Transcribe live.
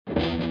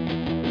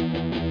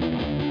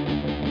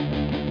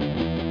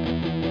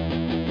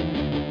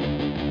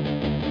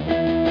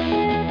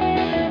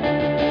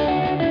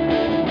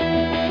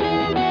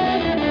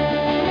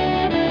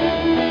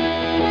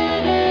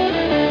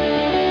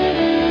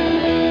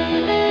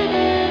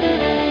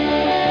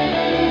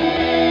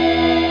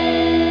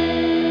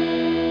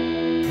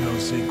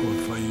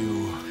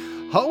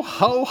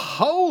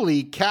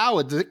Holy cow,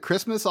 is it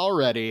Christmas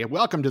already?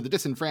 Welcome to the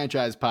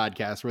Disenfranchised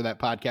Podcast, where that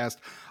podcast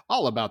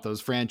all about those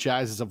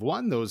franchises of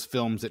one, those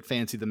films that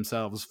fancy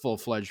themselves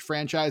full-fledged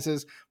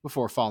franchises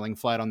before falling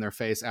flat on their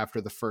face after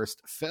the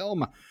first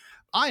film.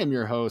 I am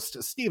your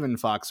host, Stephen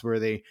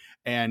Foxworthy,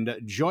 and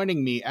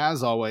joining me,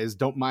 as always,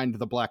 don't mind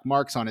the black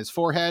marks on his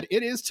forehead,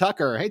 it is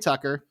Tucker. Hey,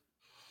 Tucker.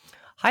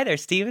 Hi there,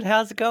 Stephen.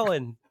 How's it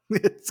going?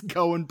 It's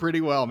going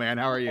pretty well, man.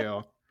 How are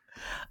you?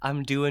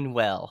 I'm doing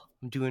well.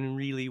 I'm doing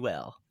really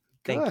well.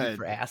 Thank you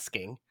for Good.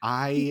 asking.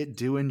 I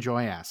do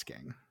enjoy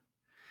asking.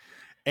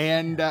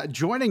 And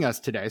joining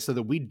us today, so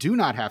that we do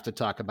not have to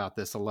talk about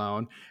this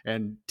alone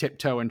and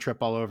tiptoe and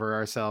trip all over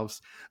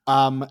ourselves,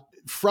 from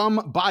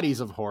Bodies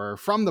of Horror,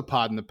 from the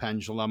Pod and the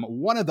Pendulum,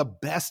 one of the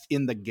best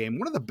in the game,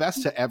 one of the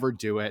best to ever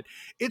do it.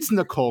 It's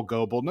Nichole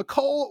Goble.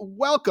 Nichole,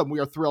 welcome. We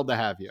are thrilled to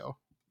have you.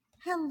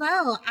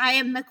 Hello, I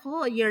am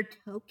Nichole, your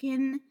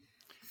token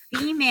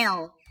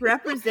female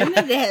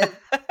representative.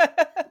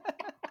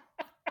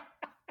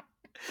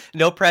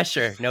 No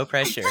pressure. No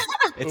pressure.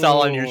 It's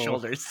all on your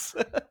shoulders.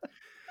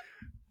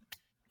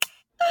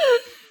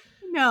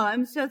 No,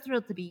 I'm so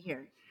thrilled to be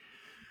here.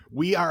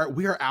 We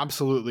are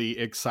absolutely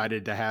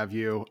excited to have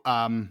you.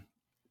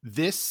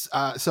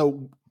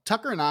 So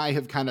Tucker and I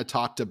have kind of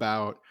talked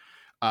about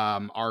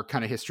our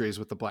kind of histories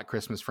with the Black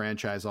Christmas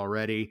franchise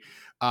already.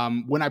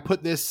 When I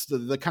put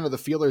the kind of the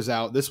feelers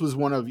out, this was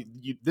one of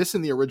this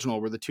and the original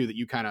were the two that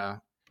you kind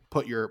of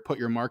put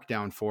your mark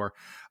down for.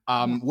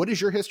 What is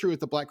your history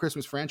with the Black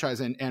Christmas franchise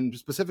and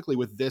specifically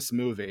with this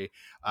movie?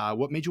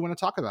 What made you want to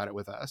talk about it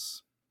with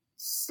us?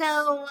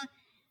 So,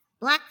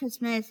 Black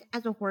Christmas,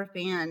 as a horror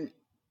fan,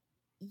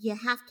 you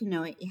have to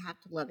know it, you have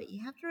to love it,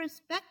 you have to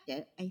respect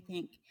it, I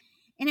think.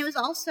 And it was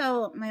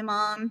also, my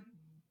mom,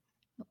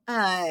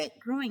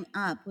 growing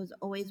up, was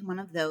always one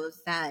of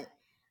those that,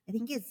 I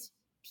think it's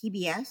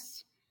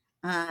PBS,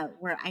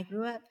 where I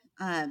grew up.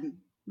 I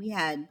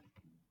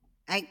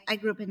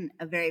grew up in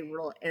a very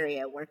rural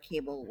area where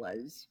cable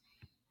was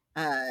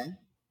a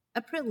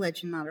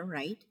privilege and not a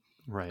right.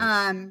 Right.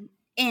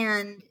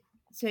 And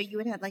so you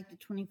would have like the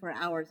 24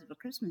 hours of A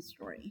Christmas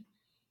Story.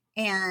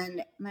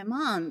 And my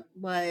mom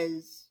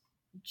was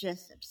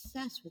just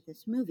obsessed with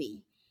this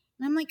movie.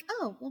 And I'm like,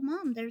 oh, well,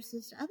 Mom, there's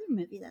this other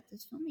movie that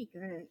this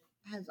filmmaker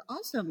has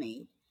also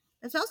made.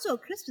 That's also a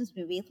Christmas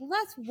movie.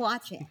 Let's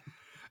watch it.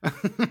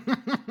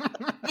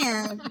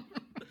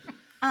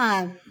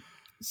 And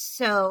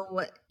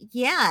so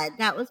yeah,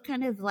 that was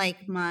kind of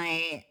like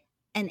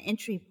an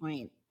entry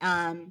point.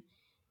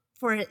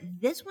 For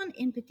this one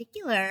in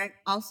particular,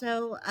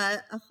 also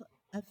a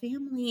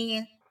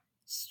family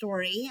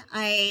story.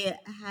 I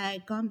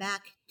had gone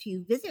back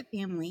to visit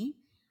family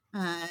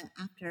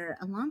after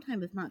a long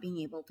time of not being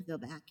able to go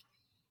back.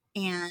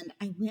 And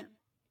I went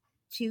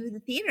to the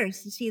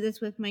theaters to see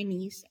this with my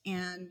niece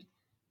and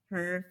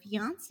her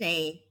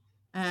fiance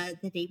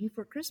the day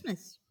before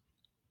Christmas.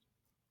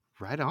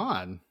 Right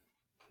on.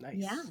 Nice.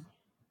 Yeah.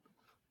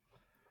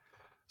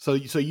 So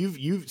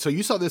you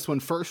saw this one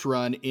first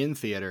run in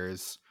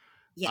theaters.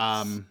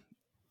 Yes.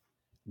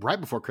 Right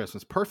before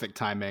Christmas. Perfect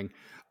timing.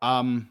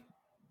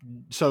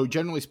 So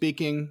generally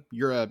speaking,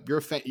 you're a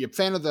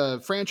fan of the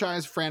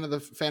franchise, fan of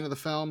the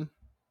film.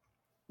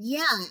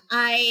 Yeah,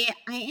 I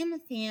am a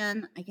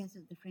fan, I guess,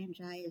 of the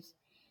franchise.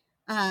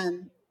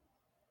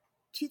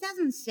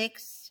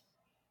 2006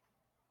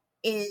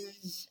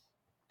 is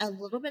a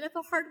little bit of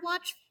a hard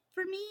watch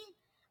for me,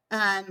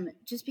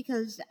 just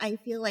because I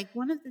feel like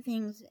one of the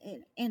things,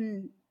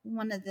 and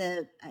one of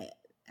the,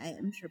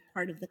 I'm sure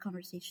part of the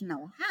conversation that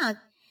we'll have,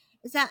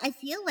 is that I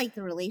feel like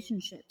the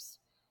relationships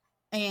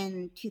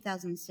in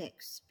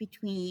 2006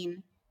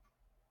 between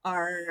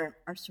our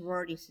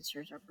sorority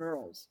sisters, our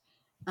girls,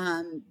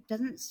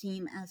 doesn't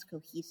seem as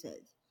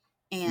cohesive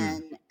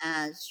and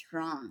as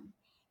strong.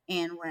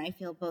 And where I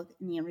feel both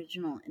in the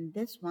original and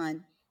this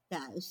one,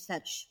 that is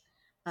such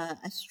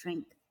a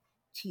strength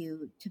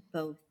to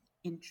both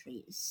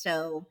entries.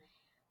 So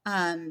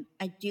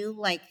I do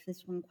like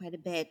this one quite a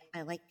bit.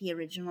 I like the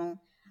original.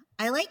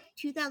 I like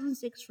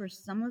 2006 for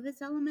some of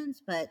its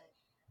elements, but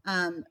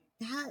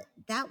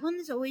that one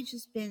has always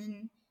just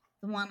been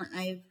the one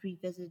I've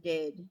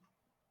revisited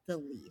the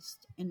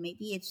least. And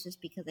maybe it's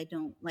just because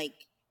I'm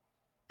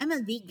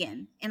a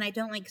vegan and I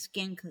don't like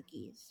skin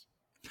cookies.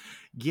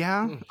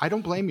 Yeah, I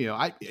don't blame you.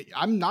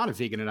 I'm not a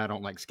vegan and I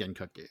don't like skin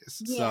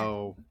cookies. Yeah.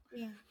 So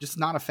just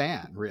not a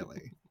fan,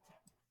 really.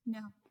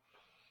 No.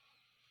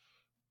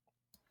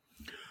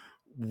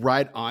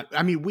 Right on.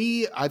 I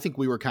mean, I think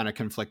we were kind of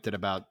conflicted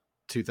about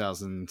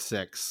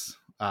 2006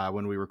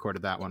 when we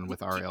recorded that one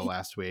with Ariel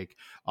last week.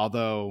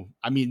 Although,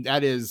 I mean,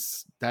 that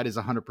is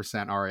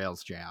 100%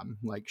 Ariel's jam.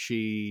 Like,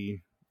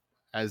 she,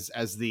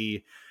 as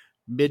the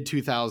mid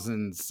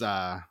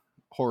 2000s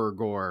horror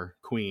gore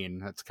queen,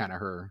 that's kind of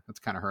her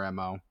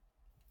MO.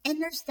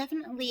 And there's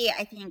definitely,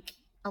 I think,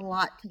 a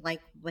lot to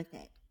like with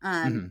it.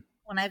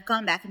 When I've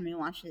gone back and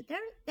rewatched it,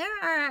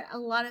 there are a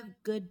lot of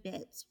good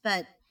bits,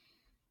 but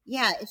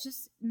yeah, it's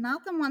just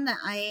not the one that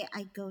I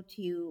go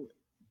to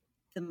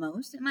the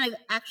most. And I've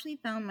actually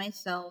found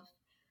myself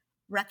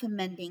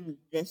recommending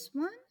this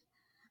one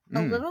a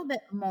Mm. little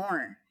bit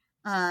more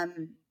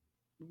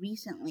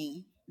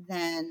recently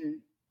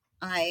than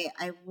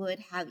I would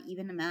have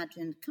even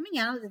imagined coming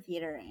out of the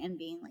theater and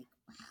being like,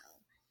 wow,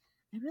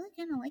 I really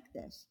kind of like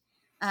this.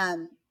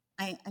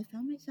 I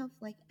found myself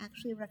like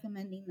actually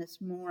recommending this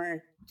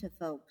more to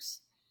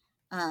folks.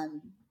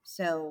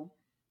 So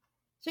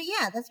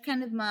yeah, that's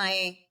kind of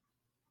my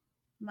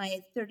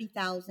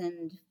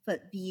 30,000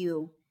 foot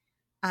view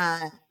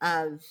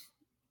of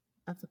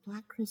the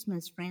Black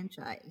Christmas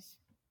franchise,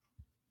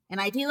 and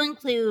I do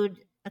include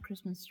A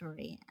Christmas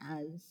Story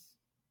as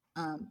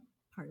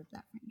part of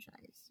that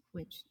franchise,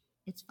 which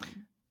it's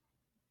fine.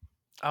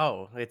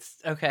 Oh, it's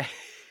okay.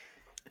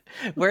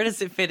 Where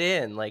does it fit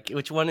in? Like,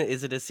 which one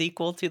is it? A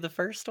sequel to the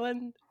first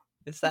one?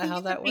 Is I that think how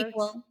it's a that works?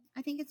 prequel.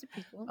 I think it's a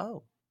prequel.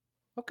 Oh,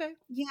 okay.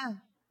 Yeah.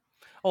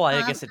 Oh,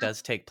 I Um, guess it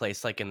does take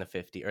place like in the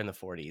 50s or in the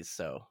 40s,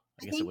 so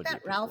I I guess it think would be a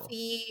that prequel.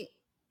 Ralphie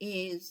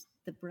is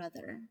the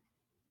brother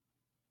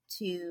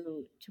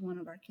to one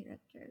of our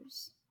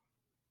characters.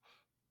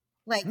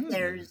 Like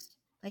there's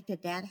like the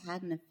dad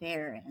had an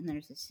affair and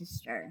there's a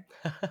sister.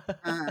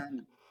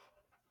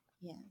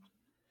 Yeah.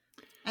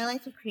 I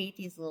like to create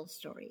these little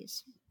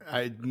stories.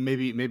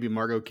 Maybe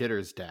Margot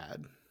Kidder's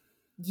dad.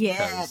 Yeah.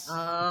 'Cause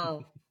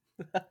Oh.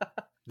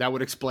 that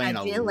would explain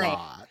I a feel like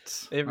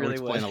lot. It That would really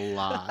explain would. a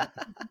lot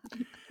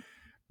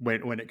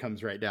when it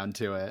comes right down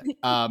to it.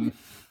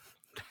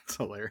 That's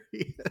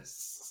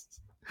hilarious.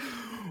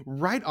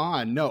 Right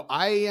on. No,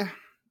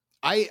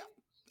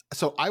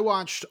 so I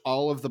watched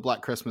all of the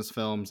Black Christmas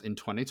films in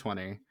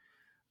 2020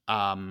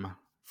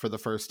 for the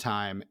first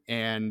time,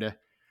 and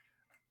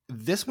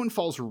this one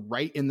falls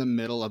right in the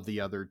middle of the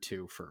other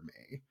two for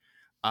me.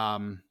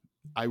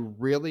 I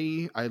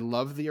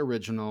love the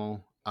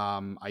original.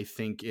 I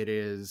think it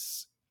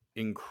is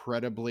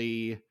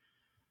incredibly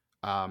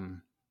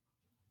um,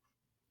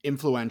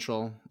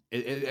 influential.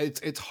 It's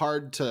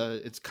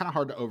kind of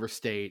hard to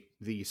overstate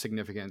the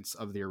significance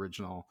of the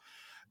original,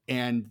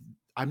 and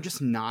I'm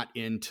just not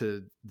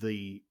into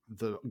the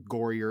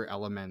gorier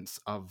elements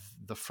of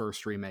the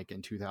first remake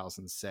in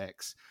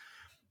 2006.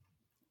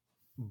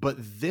 But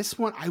this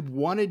one, I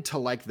wanted to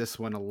like this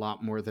one a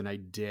lot more than I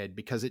did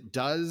because it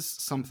does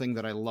something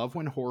that I love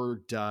when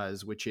horror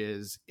does, which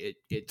is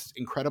it's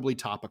incredibly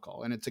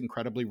topical and it's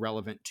incredibly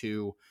relevant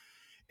to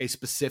a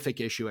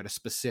specific issue at a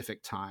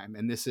specific time.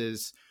 And this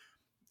is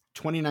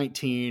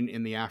 2019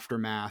 in the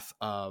aftermath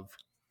of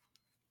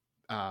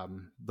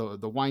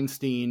the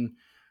Weinstein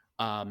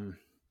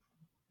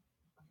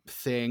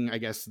thing, I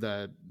guess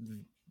the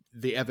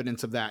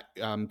evidence of that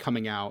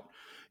coming out,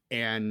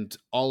 and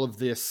all of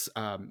this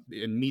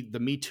the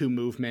Me Too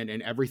movement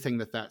and everything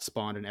that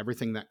spawned and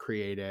everything that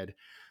created,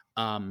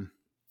 and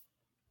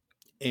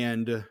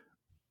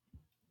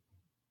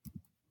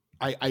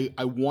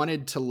I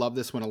wanted to love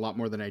this one a lot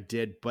more than I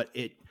did, but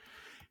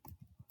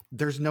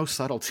there's no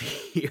subtlety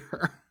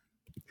here.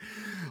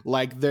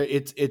 Like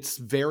it's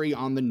very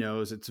on the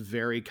nose. It's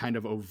very kind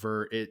of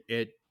overt.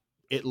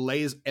 It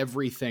lays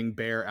everything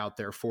bare out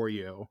there for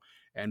you,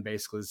 and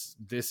basically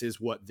this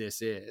is what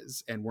this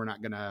is, and we're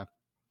not gonna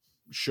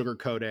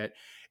sugarcoat it.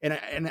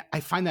 And I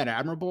find that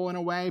admirable in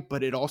a way,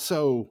 but it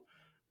also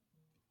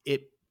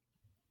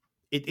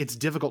it's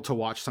difficult to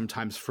watch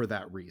sometimes for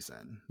that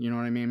reason. You know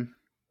what I mean?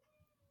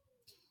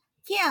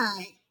 Yeah.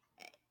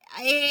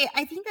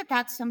 I think that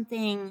that's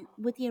something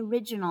with the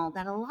original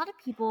that a lot of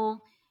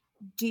people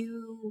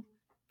do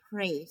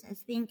praise. I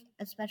think,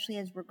 especially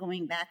as we're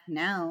going back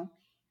now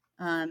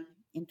in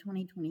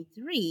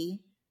 2023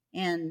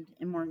 and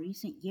in more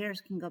recent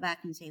years, can go back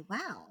and say,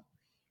 wow,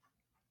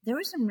 there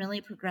were some really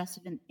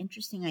progressive and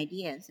interesting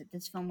ideas that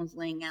this film was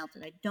laying out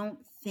that I don't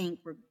think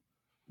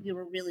we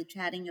were really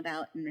chatting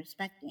about and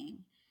respecting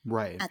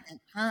Right. at that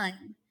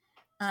time.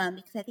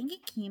 Because I think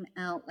it came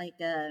out like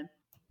a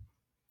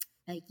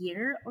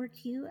year or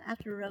two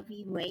after Roe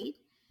v. Wade,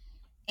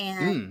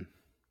 and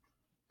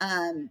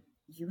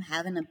you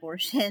have an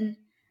abortion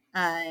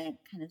kind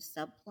of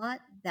subplot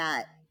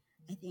that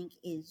I think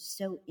is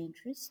so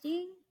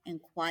interesting and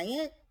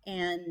quiet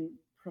and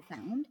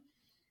profound.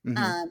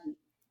 Mm-hmm.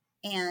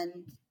 And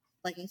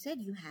like I said,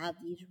 you have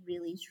these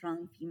really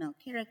strong female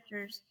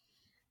characters.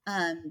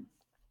 And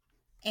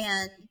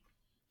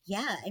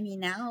yeah, I mean,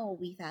 now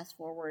we fast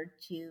forward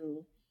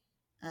to,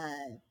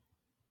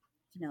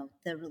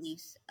 the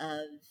release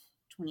of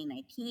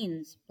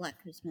 2019's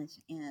Black Christmas.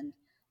 And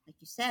like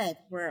you said,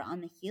 we're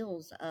on the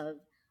heels of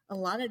a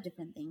lot of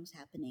different things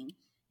happening.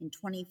 In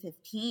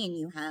 2015,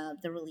 you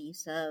have the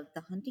release of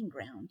The Hunting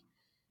Ground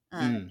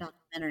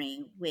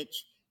documentary,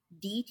 which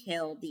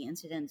detailed the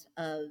incidents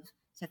of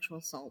sexual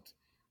assault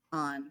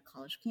on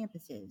college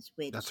campuses,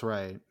 That's which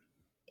right.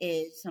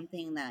 is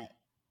something that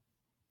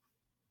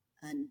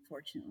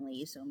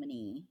unfortunately so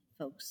many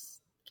folks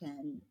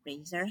can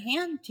raise their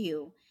hand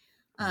to,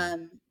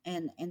 and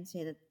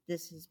say that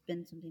this has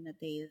been something that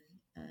they've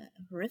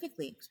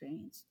horrifically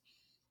experienced.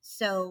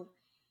 So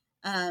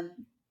I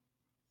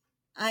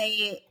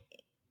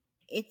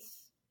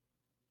it's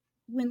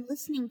when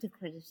listening to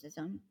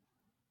criticism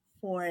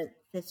for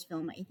this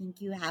film, I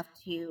think you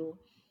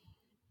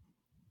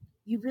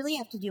really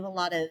have to do a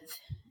lot of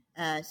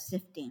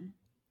sifting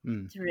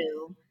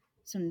through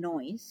some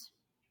noise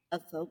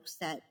of folks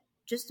that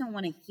just don't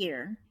want to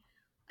hear,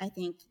 I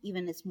think,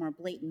 even its more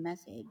blatant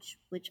message,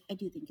 which I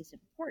do think is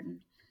important.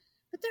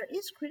 But there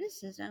is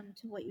criticism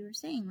to what you were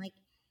saying. Like,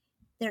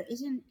 there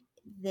isn't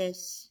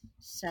this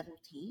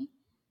subtlety.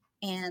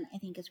 And I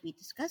think as we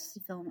discuss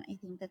the film, I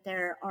think that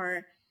there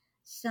are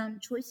some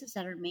choices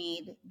that are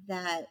made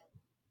that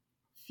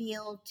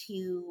feel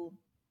to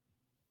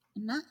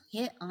not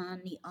hit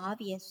on the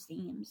obvious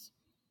themes,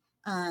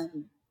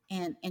 and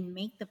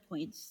make the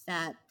points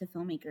that the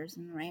filmmakers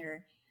and the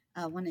writer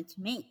wanted to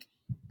make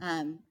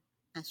as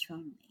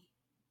strongly.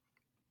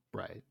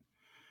 Right.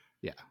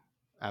 Yeah,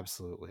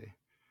 absolutely.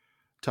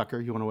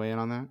 Tucker, you want to weigh in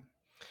on that?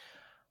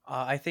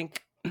 I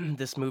think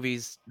this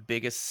movie's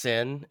biggest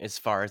sin, as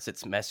far as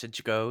its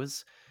message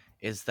goes,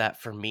 is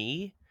that for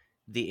me,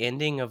 the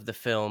ending of the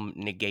film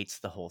negates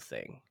the whole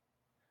thing.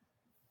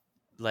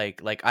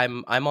 Like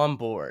I'm on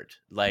board.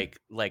 Like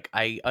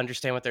I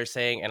understand what they're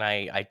saying, and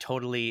I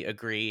totally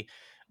agree.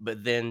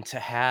 But then to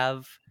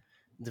have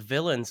the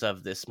villains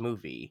of this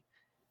movie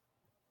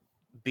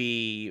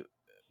be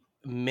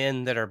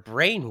men that are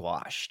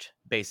brainwashed,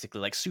 basically,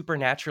 like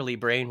supernaturally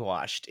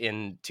brainwashed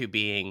into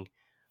being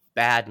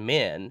bad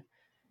men,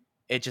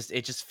 it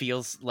just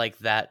feels like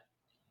that.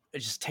 It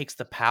just takes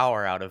the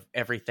power out of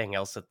everything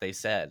else that they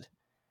said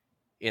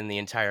in the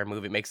entire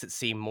movie. It makes it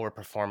seem more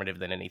performative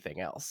than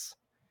anything else,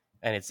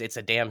 and it's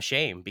a damn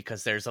shame,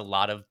 because there's a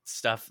lot of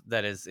stuff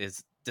that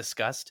is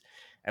discussed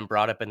and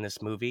brought up in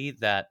this movie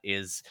that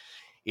is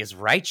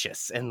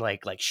righteous and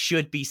like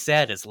should be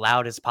said as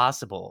loud as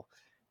possible.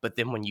 But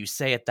then when you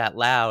say it that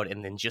loud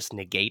and then just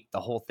negate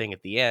the whole thing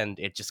at the end,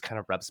 it just kind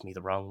of rubs me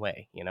the wrong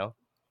way, you know?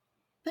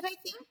 But I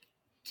think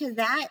to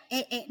that,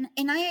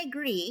 and I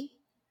agree,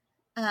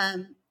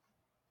 and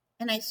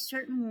I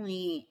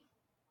certainly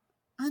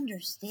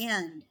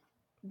understand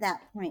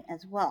that point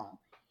as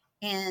well.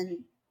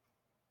 And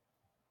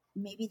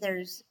maybe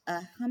there's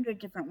 100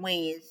 different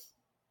ways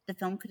the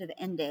film could have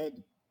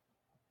ended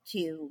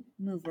to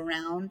move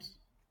around,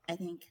 I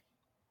think,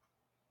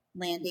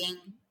 landing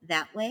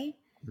that way.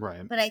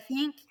 Right. But I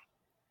think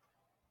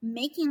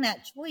making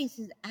that choice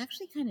is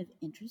actually kind of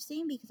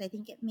interesting, because I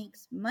think it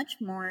makes much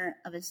more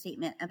of a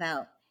statement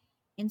about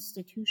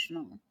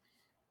institutional,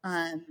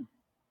 the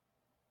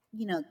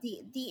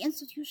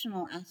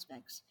institutional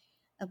aspects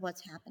of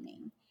what's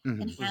happening,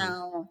 and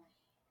how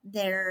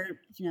they're,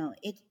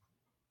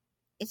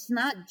 it's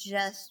not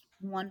just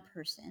one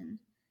person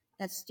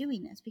that's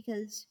doing this,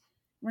 because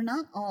we're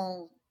not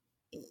all.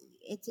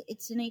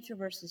 It's a nature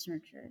versus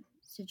nurture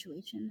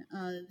situation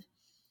of,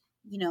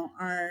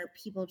 are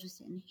people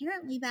just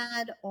inherently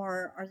bad,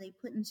 or are they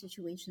put in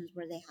situations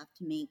where they have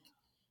to make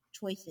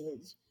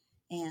choices,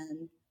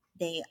 and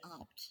they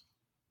opt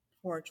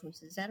for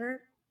choices that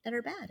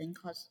are bad and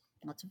cause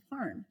lots of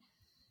harm.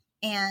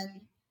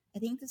 And I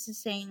think this is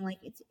saying, like,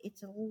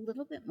 it's a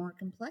little bit more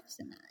complex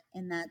than that,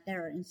 and that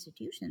there are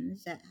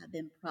institutions that have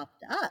been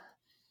propped up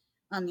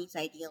on these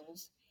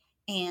ideals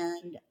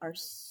and are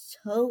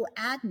so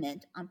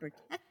adamant on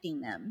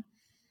protecting them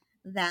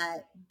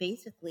that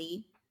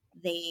basically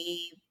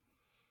they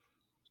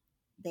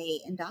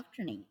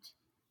indoctrinate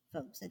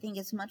folks. I think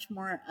it's much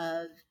more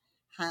of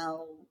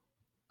how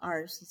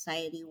our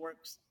society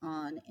works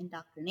on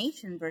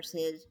indoctrination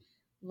versus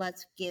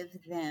let's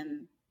give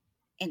them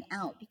an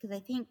out. Because I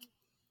think,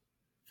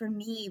 for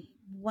me,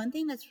 one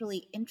thing that's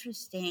really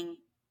interesting,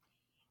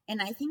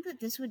 and I think that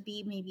this would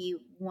be maybe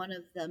one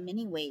of the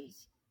many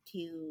ways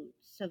to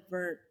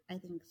subvert, I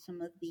think,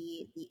 some of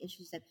the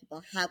issues that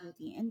people have with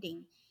the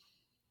ending,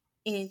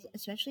 is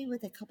especially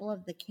with a couple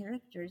of the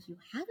characters, you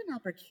have an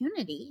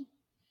opportunity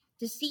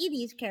to see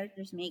these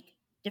characters make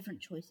different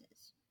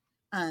choices.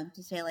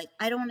 To say, like,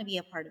 I don't want to be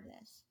a part of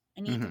this.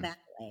 I need to back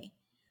away.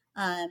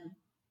 I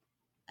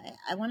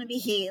want to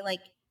be,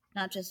 like,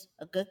 not just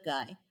a good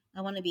guy.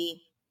 I want to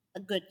be a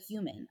good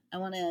human. I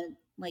want to,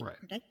 like,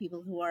 protect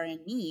people who are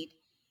in need,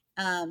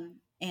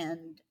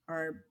 and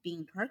are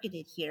being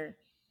targeted here.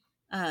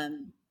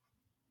 And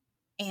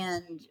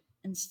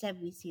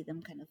instead, we see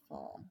them kind of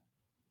fall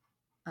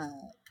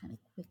kind of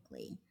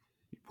quickly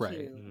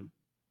to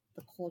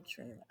the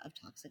culture of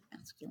toxic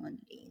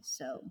masculinity.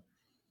 So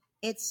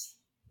it's,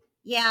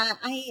 yeah,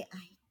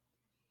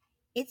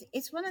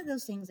 it's one of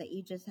those things that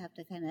you just have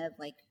to kind of,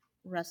 like,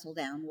 wrestle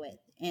down with,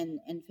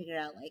 and figure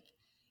out, like,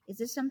 is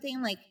this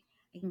something, like,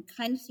 I can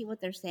kind of see what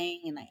they're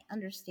saying, and I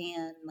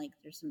understand, like,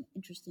 there's some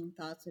interesting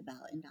thoughts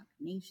about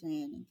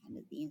indoctrination and kind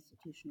of the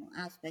institutional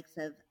aspects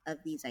of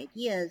these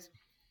ideas,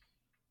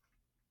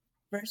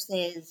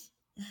 versus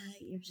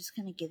you're just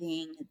kind of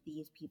giving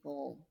these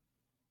people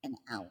an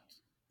out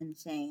and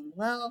saying,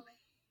 well,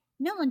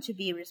 no one should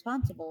be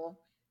responsible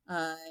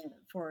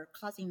for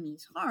causing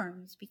these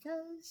harms,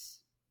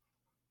 because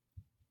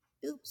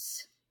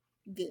oops,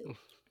 goo.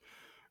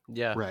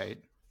 Yeah. Right.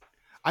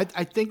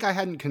 I think I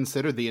hadn't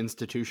considered the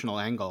institutional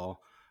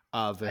angle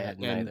of it. I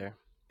hadn't either.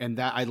 And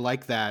that I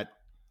like that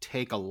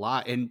take a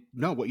lot. And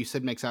no, what you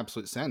said makes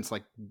absolute sense.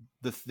 Like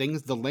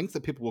the lengths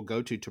that people will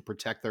go to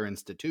protect their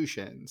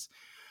institutions.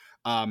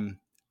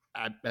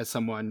 As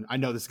someone, I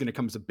know this is going to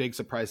come as a big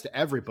surprise to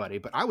everybody,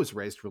 but I was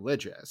raised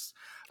religious.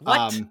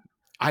 What?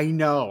 I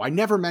know. I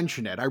never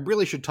mention it. I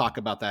really should talk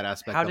about that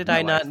aspect How of did my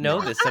I life not know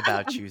more. this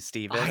about you,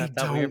 Steven? I I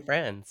thought we were don't.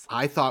 friends.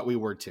 I thought we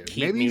were too.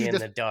 Keep me in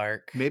the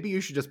dark. Maybe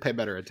you should just pay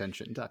better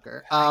attention,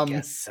 Tucker. I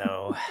guess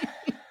so.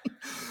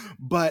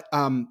 But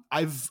I'm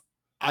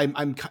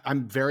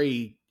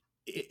very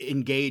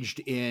engaged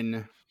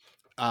in.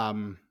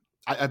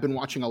 I've been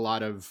watching a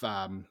lot of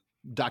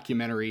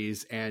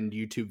documentaries and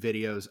YouTube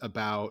videos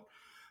about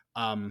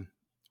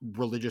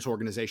religious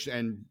organization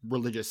and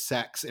religious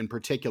sects in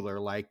particular,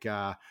 like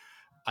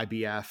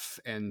IBF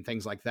and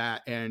things like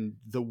that. And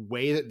the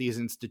way that these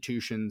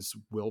institutions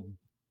will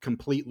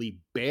completely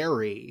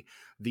bury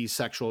these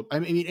sexual, I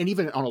mean, and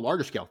even on a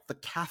larger scale, the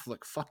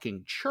Catholic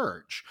fucking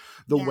Church,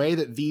 the way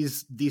that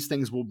these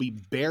things will be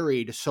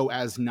buried so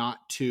as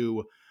not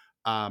to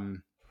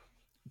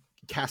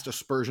cast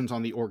aspersions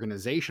on the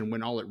organization,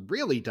 when all it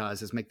really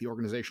does is make the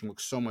organization look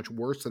so much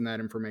worse than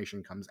that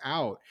information comes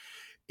out,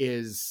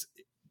 is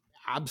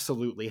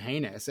absolutely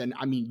heinous. And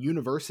I mean,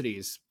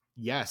 universities,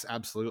 yes,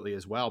 absolutely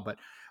as well. But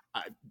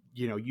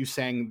you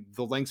saying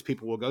the lengths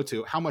people will go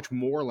to, how much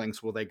more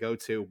lengths will they go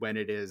to when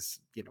it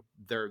is,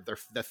 they're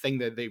the thing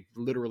that they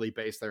literally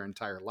base their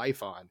entire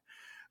life on?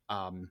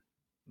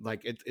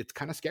 Like it's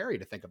kind of scary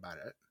to think about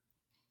it.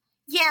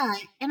 Yeah,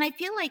 and I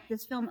feel like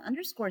this film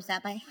underscores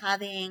that by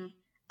having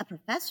a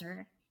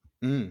professor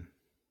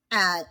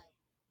at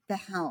the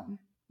helm,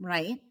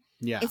 right?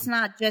 Yeah. It's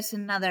not just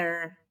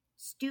another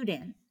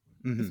student,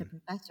 it's a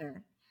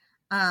professor.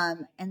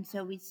 And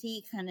so we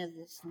see kind of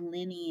this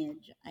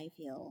lineage, I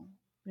feel,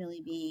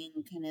 really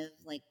being kind of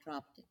like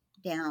dropped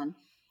down.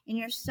 And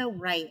you're so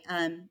right.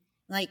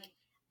 Like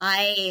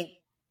I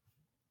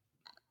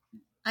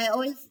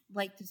always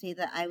like to say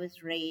that I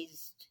was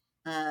raised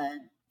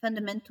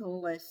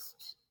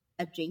fundamentalist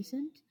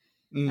adjacent.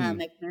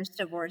 My parents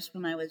divorced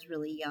when I was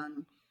really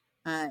young,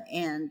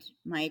 and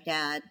my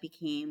dad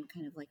became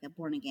kind of like a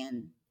born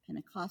again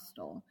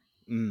Pentecostal.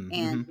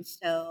 And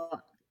so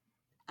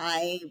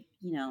I,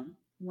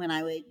 when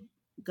I would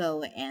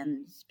go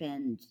and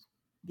spend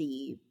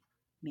the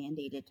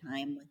mandated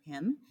time with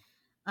him,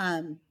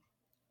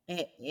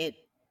 it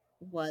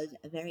was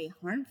a very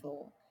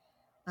harmful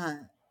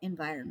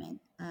environment,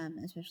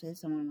 especially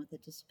as someone with a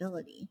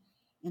disability.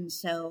 And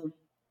so,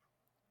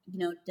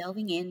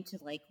 delving into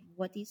like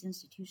what these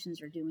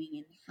institutions are doing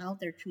and how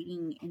they're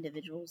treating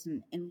individuals,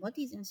 and what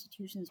these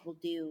institutions will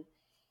do,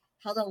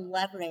 how they'll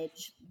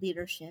leverage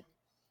leadership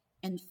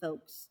and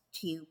folks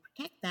to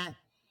protect that,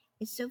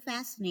 is so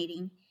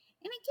fascinating.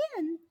 And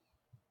again,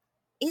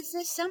 is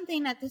this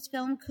something that this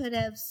film could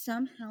have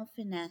somehow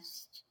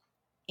finessed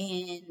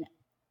in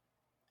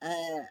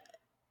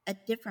a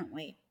different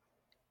way?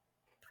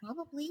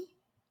 Probably.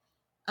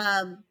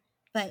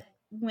 But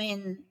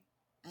when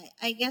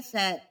I guess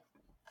that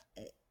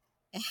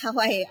how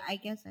I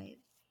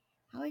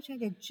try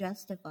to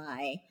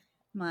justify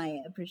my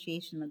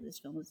appreciation of this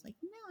film is like,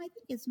 no, I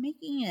think it's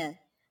making a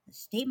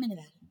statement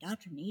about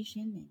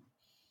indoctrination and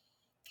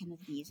kind of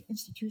these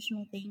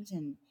institutional things,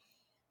 and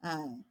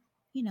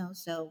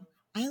so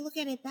I look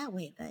at it that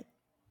way. But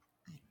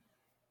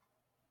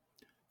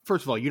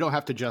first of all, you don't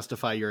have to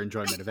justify your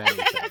enjoyment of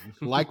anything.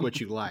 Like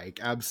what you like,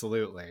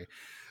 absolutely.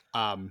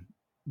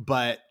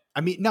 But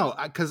I mean, no,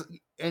 because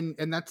and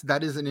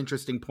that is an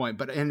interesting point.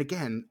 But and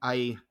again,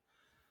 I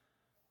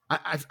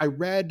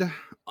read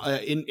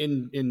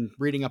in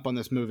reading up on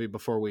this movie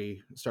before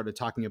we started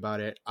talking about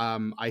it.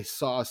 I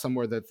saw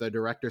somewhere that the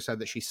director said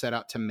that she set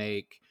out to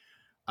make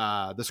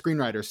the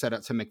screenwriter set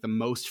out to make the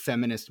most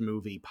feminist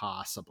movie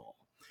possible.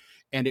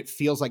 And it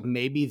feels like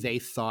maybe they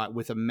thought,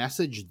 with a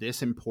message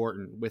this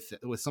important, with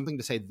something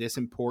to say this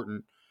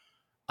important,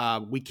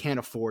 we can't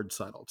afford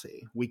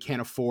subtlety. We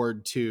can't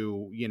afford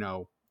to,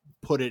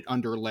 put it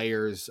under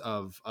layers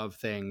of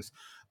things.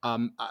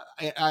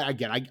 I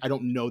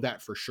don't know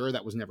that for sure.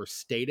 That was never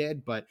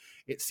stated, but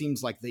it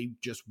seems like they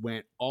just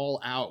went all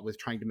out with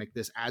trying to make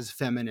this as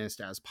feminist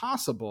as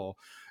possible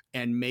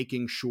and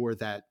making sure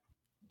that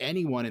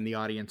anyone in the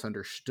audience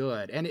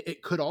understood. And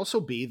it could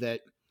also be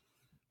that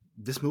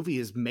this movie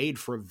is made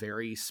for a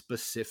very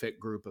specific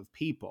group of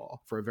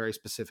people, for a very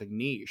specific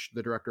niche.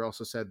 The director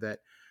also said that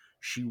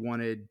she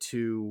wanted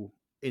to,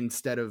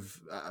 instead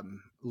of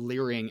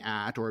leering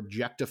at or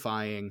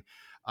objectifying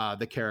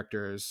the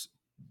characters,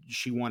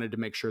 she wanted to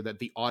make sure that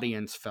the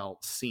audience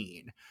felt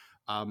seen,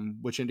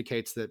 which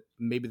indicates that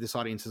maybe this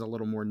audience is a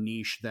little more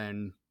niche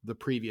than the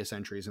previous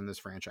entries in this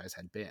franchise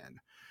had been.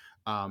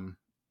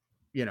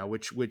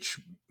 Which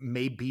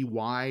may be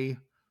why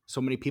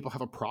so many people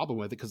have a problem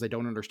with it, because they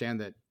don't understand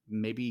that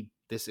maybe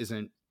this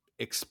isn't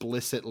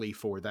explicitly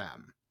for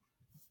them.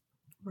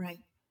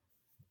 Right.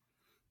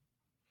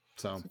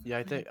 So yeah,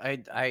 I think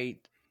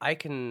I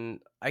can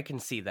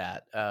see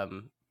that,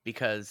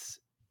 because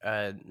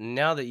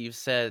now that you've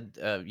said,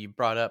 you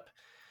brought up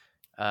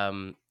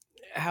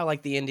how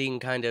like the ending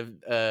kind of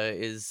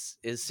is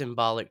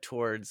symbolic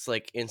towards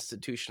like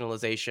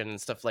institutionalization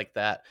and stuff like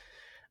that.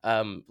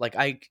 Like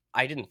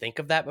I didn't think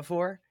of that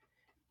before,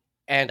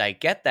 and I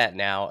get that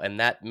now, and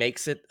that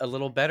makes it a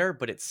little better,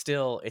 but it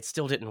still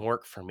didn't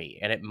work for me.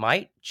 And it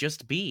might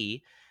just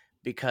be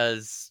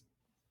because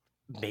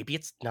maybe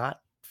it's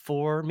not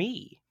for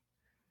me,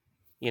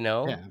 you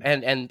know? Yeah.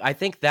 And I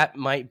think that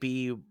might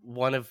be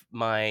one of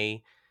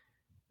my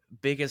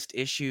biggest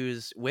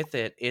issues with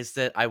it, is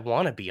that I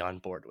want to be on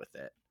board with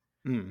it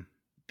Mm.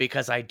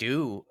 because I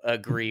do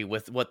agree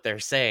with what they're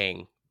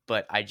saying,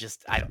 but I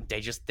don't,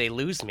 they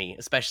lose me,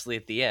 especially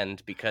at the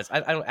end, because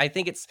I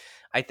think it's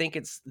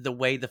the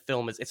way the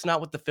film is. It's not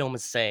what the film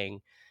is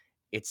saying.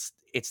 It's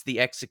the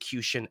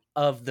execution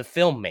of the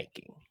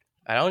filmmaking.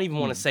 I don't even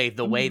want to Mm. say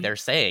the way Mhm. they're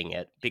saying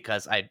it,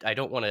 because I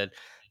don't want to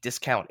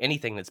discount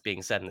anything that's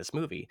being said in this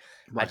movie.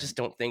 I Right. just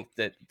don't think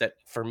that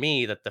for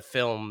me that the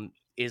film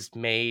is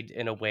made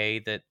in a way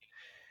that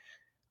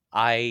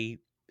I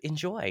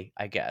enjoy,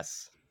 I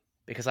guess.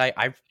 Because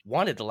I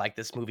wanted to like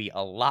this movie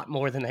a lot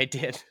more than I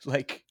did.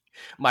 Like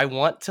my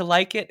want to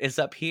like it is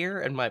up here,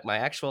 and my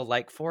actual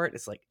like for it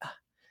is like,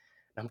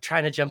 I'm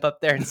trying to jump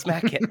up there and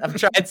smack it. I'm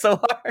trying so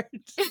hard.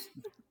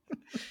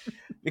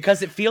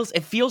 Because it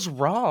feels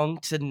wrong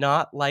to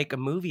not like a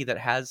movie that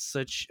has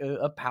such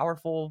a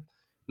powerful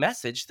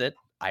message that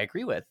I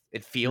agree with.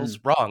 It feels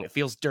Mm. wrong. It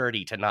feels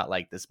dirty to not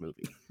like this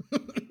movie.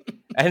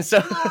 And so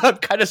Well, I'm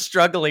kind of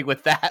struggling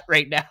with that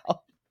right now.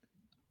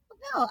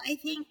 no, I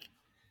think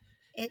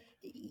it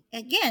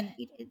again.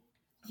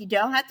 You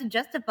don't have to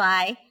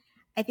justify.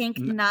 I think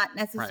N- not right.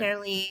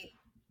 necessarily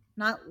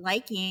not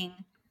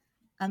liking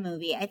a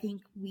movie. I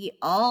think we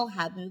all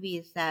have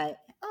movies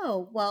that,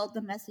 oh, well,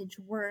 the message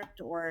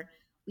worked, or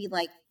we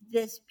like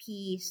this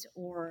piece,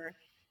 or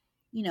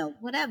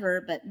whatever,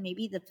 but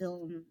maybe the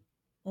film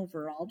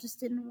overall just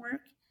didn't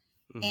work.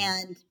 Mhm.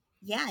 And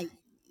yeah,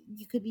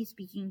 you could be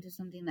speaking to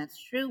something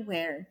that's true,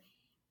 where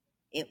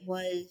it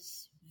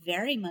was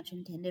very much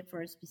intended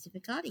for a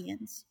specific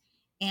audience.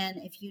 And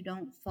if you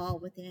don't fall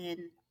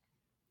within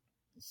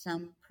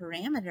some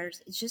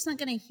parameters, it's just not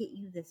going to hit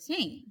you the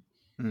same.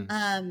 Mm.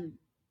 Um,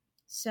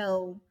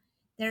 so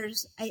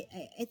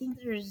I think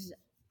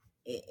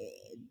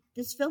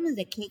this film is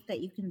a cake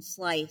that you can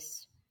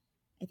slice,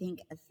 I think,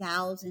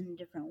 1,000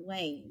 different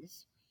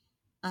ways,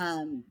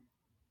 um,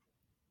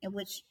 and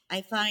which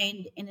I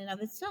find in and of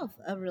itself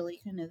a really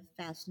kind of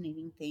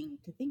fascinating thing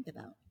to think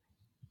about.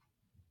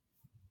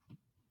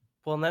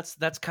 Well, and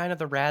that's kind of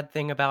the rad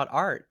thing about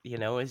art,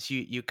 is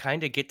you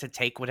kind of get to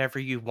take whatever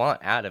you want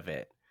out of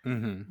it.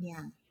 Mm-hmm.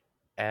 Yeah.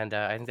 And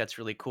I think that's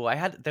really cool. I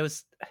had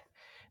those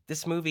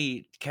This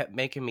movie kept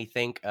making me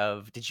think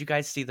of, did you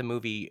guys see the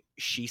movie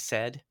She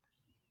Said?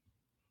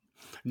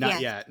 Not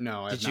Yes. yet.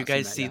 No, I've Did you not seen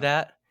guys that see yet.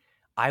 that?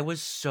 I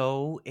was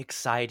so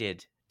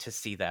excited to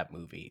see that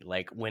movie.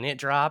 Like when it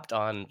dropped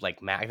on like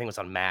I think it was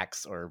on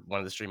Max or one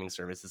of the streaming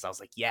services. I was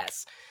like,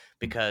 yes,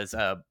 because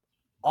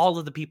all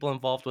of the people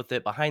involved with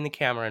it, behind the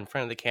camera, in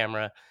front of the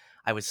camera,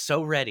 I was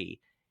so ready.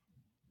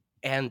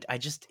 And I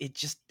just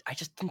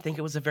didn't think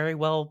it was a very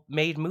well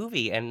made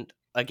movie. And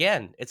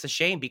again, it's a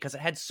shame because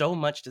it had so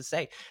much to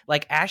say.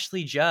 Like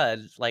Ashley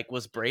Judd like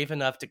was brave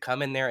enough to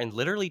come in there and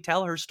literally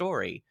tell her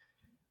story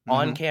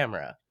on Mm-hmm.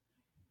 camera.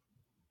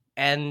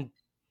 And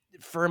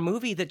for a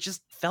movie that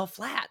just fell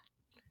flat.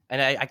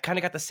 And I kind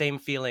of got the same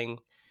feeling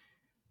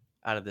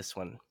out of this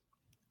one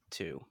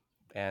too.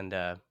 And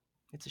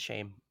it's a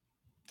shame.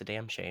 It's a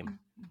damn shame.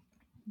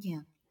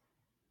 Yeah.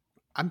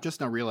 I'm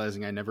just now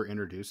realizing I never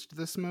introduced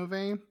this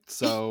movie.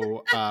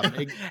 So,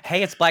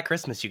 Hey, it's Black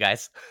Christmas, you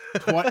guys.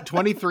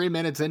 23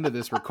 minutes into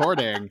this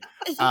recording,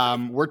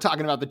 we're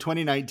talking about the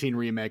 2019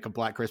 remake of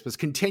Black Christmas,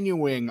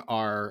 continuing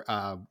our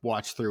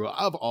watch through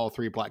of all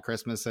three Black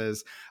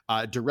Christmases,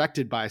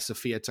 directed by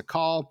Sophia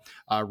Takal,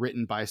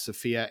 written by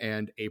Sophia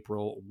and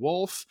April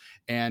Wolfe,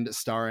 and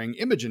starring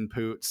Imogen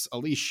Poots,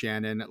 Elise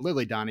Shannon,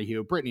 Lily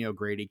Donahue, Brittany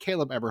O'Grady,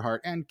 Caleb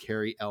Eberhardt, and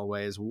Carrie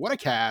Elways. What a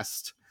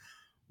cast!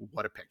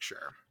 What a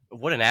picture!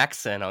 What an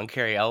accent on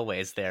Carrie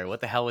Elways there. What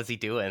the hell was he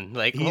doing?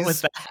 Like, what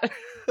was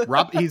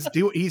He's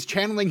that? he's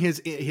channeling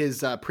his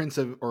Prince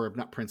of, or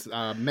not Prince,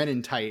 Men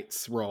in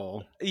Tights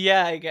role.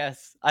 Yeah, I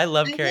guess. I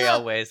love I Carrie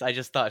will. Elways. I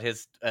just thought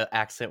his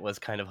accent was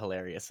kind of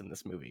hilarious in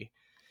this movie.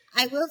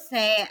 I will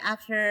say,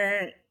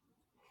 after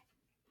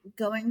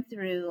going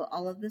through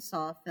all of the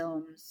Saw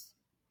films,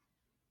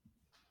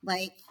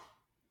 like,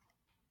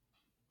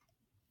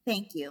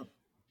 thank you,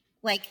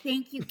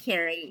 thank you,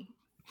 Carrie,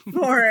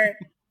 for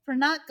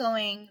not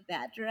going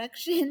that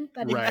direction,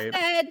 but Right.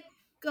 instead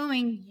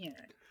going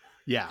here.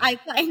 Yeah. I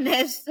find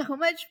this so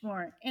much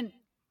more, and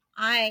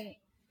I'm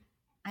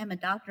a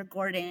Dr.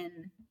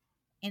 Gordon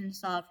in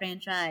Saw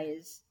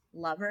franchise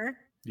lover.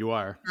 You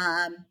are.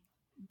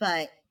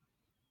 But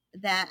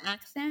that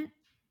accent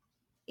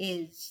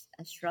is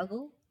a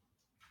struggle.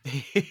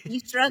 He's Really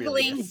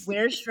struggling. is.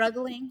 We're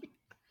struggling.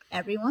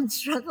 Everyone's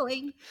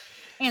struggling.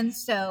 And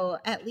so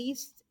at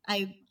least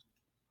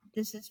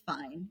this is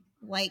fine.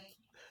 Like,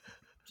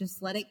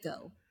 just let it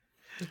go.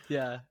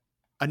 Yeah.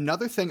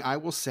 Another thing I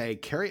will say,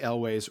 Carrie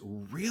Elway's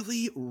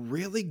really,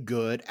 really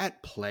good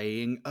at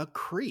playing a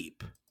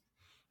creep.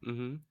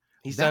 Mm-hmm.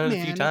 He's That done it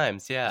a few man,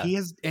 times, yeah. he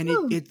has, and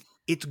Ooh.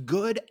 it's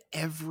good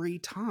every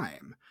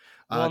time.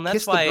 Well, and that's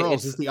Kiss the why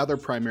Girls it's is the other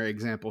primary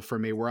example for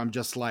me, where I'm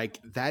just like,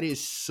 that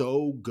is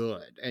so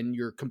good, and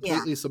you're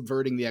completely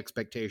subverting the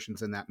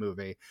expectations in that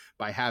movie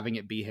by having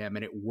it be him,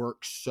 and it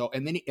works so.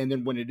 And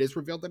then when it is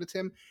revealed that it's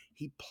him,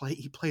 he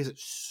plays it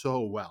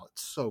so well.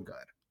 It's so good.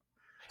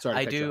 Sorry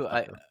to I cut you do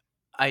off, Tucker.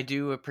 I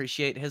do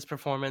appreciate his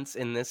performance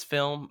in this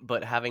film,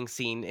 but having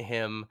seen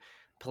him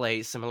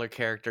play similar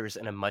characters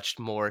in a much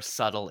more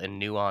subtle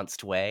and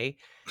nuanced way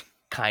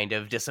kind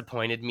of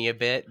disappointed me a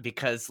bit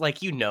because,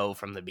 like, you know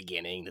from the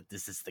beginning that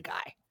this is the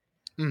guy.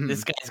 Mhm.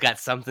 This guy's got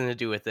something to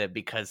do with it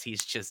because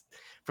he's just,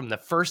 from the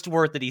first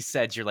word that he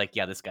said, you're like,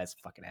 yeah, this guy's a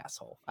fucking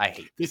asshole. I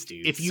hate this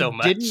dude If you so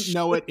much. didn't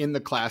know it in the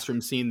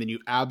classroom scene, then you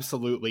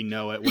absolutely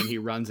know it when he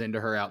runs into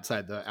her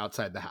outside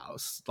the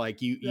house.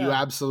 Like you Yeah.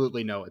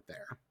 absolutely know it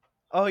there.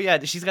 Oh yeah,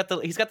 he's got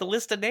the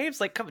list of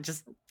names. Like, come on,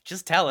 just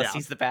tell us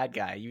he's the bad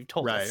guy. You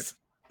told Right. us.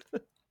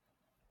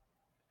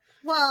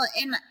 Well,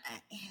 and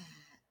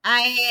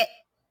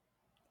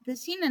the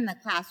scene in the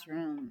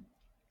classroom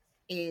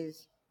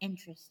is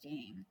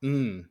interesting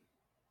Mm.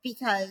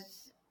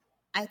 because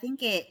I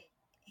think it's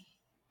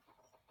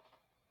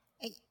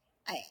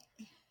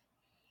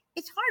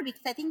hard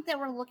because I think that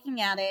we're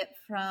looking at it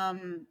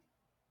from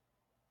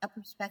a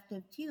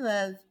perspective too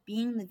of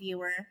being the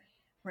viewer.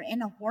 We're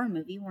in a horror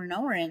movie. We're in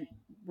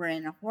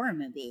a horror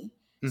movie,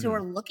 so Mhm.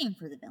 we're looking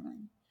for the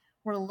villain.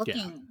 We're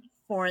looking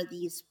for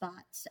these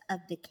spots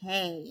of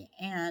decay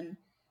and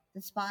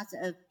the spots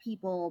of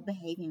people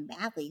behaving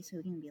badly, so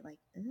we can be like,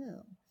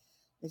 "Oh,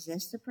 is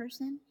this the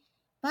person?"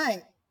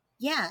 But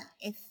yeah,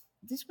 if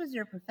this was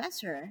your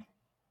professor,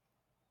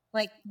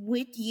 like,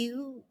 would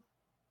you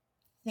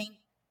think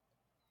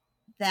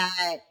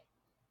that,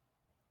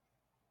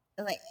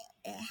 like,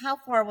 how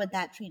far would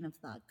that train of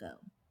thought go?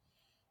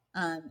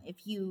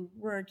 If you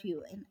were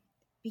to, and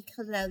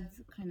because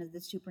of kind of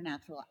the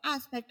supernatural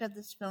aspect of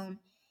this film,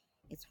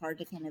 it's hard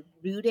to kind of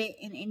root it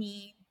in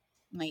any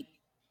like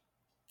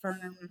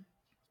firm,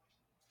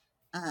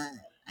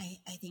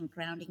 I think,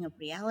 grounding of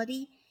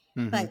reality.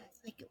 Mhm. But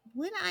like,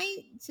 would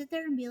I sit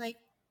there and be like,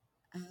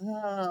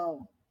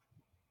 oh,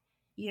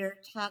 you're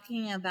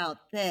talking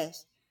about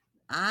this?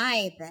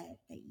 I bet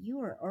that you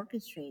are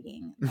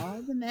orchestrating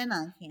all the men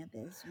on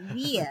campus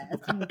via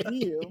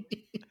voodoo.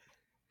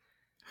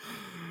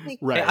 Like,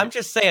 Right. Hey, I'm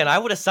just saying, I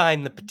would have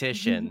signed the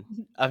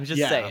petition. I'm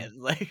just saying,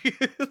 like,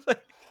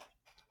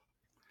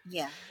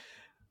 yeah.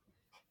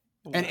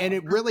 And wow.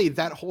 it really,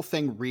 that whole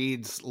thing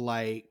reads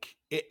like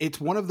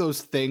it's one of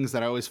those things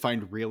that I always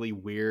find really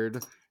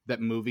weird that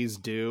movies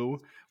do,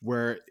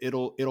 where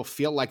it'll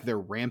feel like they're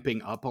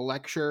ramping up a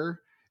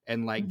lecture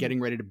and like Mhm. getting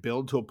ready to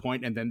build to a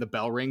point, and then the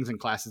bell rings and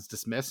class is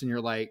dismissed, and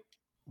you're like,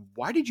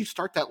 why did you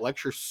start that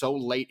lecture so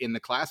late in the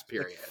class Like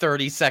period?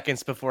 30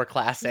 seconds before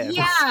class ends.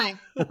 Yeah.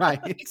 Right.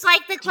 It's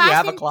like the Do you class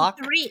have a ends clock?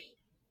 at 3.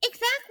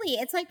 Exactly.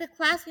 It's like the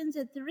class ends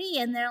at 3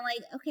 and they're like,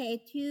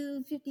 okay,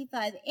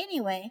 2:55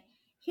 anyway.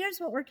 Here's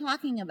what we're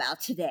talking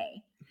about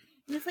today.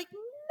 And it's like,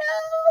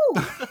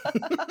 no.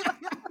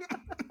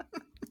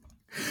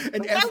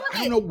 And Like, I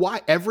don't know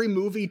why every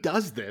movie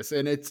does this,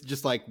 and it's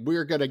just like,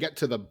 we're gonna get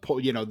to the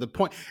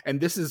point,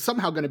 and this is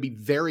somehow going to be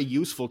very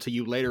useful to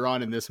you later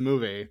on in this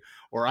movie,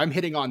 or I'm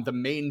hitting on the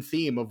main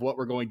theme of what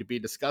we're going to be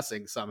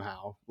discussing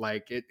somehow.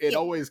 Like it Yeah.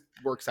 always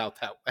works out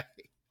that way.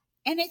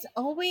 And it's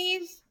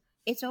always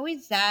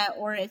that,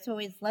 or it's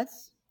always,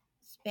 let's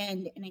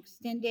spend an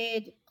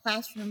extended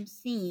classroom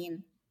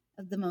scene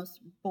of the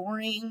most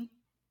boring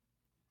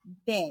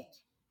bit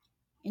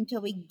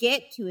until we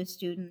get to a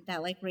student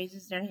that like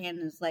raises their hand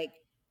and is like,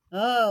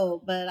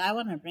 oh, but I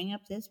want to bring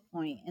up this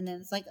point. And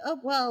then it's like, oh,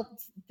 well,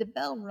 the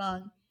bell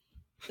rung.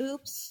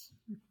 Oops.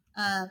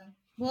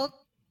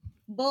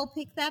 We'll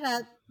pick that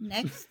up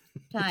next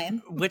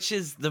time. Which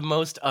is the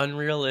most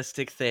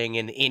unrealistic thing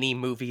in any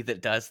movie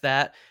that does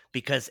that,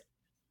 because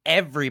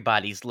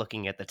everybody's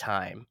looking at the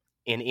time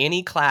in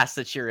any class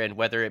that you're in,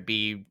 whether it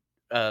be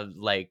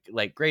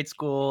like grade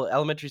school,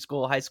 elementary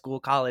school, high school,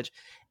 college.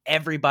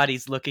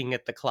 Everybody's looking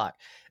at the clock.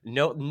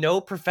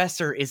 No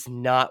professor is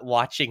not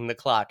watching the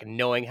clock and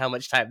knowing how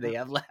much time they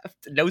have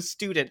left. No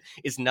student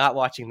is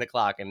watching the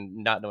clock and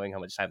not knowing how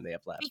much time they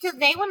have left. Because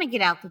they want to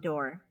get out the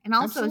door. And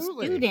also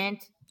Absolutely.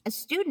 a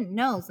student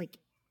knows, like,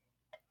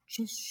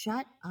 just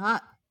shut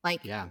up.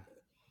 Like, Yeah.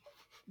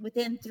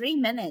 within 3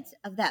 minutes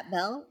of that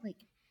bell, like,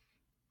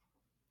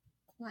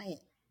 quiet.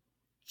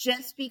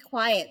 Just be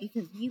quiet,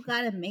 because you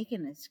got to make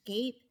an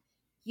escape.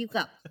 You've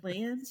got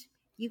plans.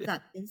 You've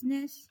got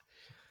business.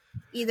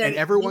 Either And you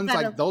everyone's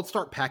gotta, like, they'll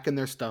start packing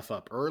their stuff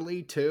up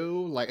early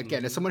too. Like,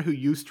 again, as someone who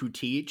used to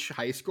teach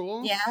high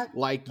school, yeah,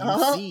 like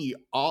you see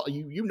all,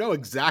 you know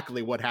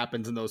exactly what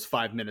happens in those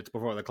 5 minutes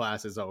before the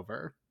class is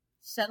over.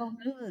 subtle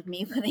move of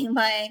me putting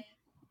my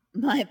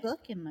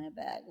book in my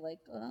bag. Like,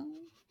 oh.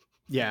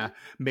 Yeah,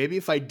 maybe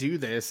if I do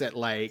this at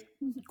like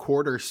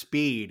quarter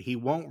speed, he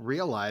won't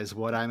realize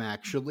what I'm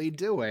actually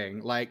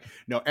doing. Like,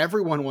 no,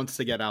 everyone wants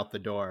to get out the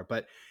door,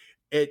 but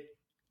it.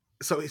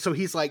 So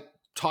he's like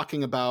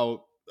talking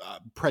about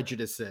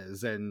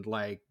prejudices and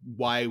like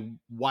why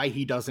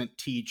he doesn't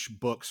teach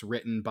books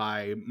written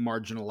by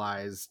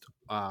marginalized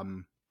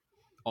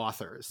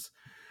authors,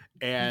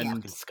 and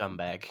Fucking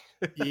scumbag.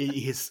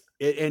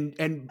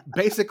 and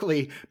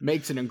basically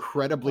makes an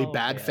incredibly Oh,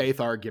 bad man. faith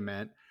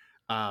argument,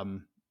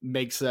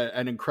 makes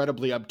an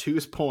incredibly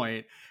obtuse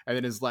point, and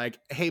then is like,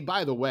 hey,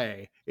 by the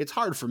way, it's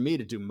hard for me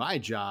to do my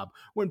job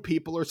when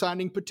people are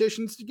signing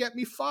petitions to get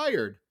me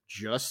fired.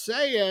 Just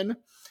saying.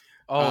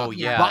 Oh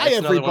yeah, Bye it's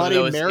another one of everybody.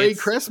 those. Merry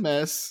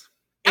Christmas.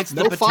 It's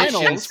No the petition's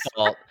finals.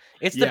 fault.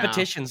 It's the Yeah.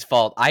 petition's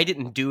fault. I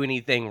didn't do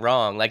anything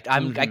wrong. Like I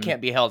Mhm.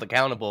 can't be held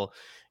accountable.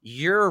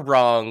 You're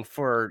wrong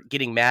for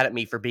getting mad at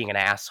me for being an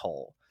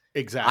asshole.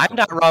 Exactly. I'm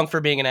not wrong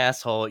for being an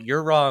asshole.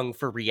 You're wrong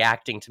for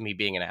reacting to me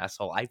being an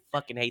asshole. I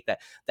fucking hate that.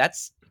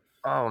 That's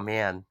oh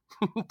man.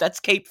 That's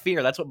Cape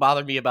Fear. That's what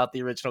bothered me about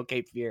the original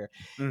Cape Fear.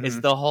 Is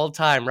Mhm. the whole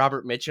time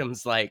Robert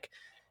Mitchum's like,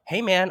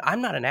 "Hey man,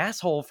 I'm not an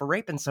asshole for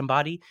raping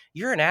somebody.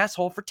 You're an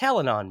asshole for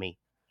telling on me."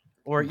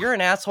 Or you're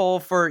an asshole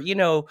for,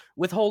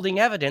 withholding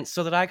evidence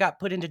so that I got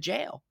put into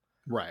jail.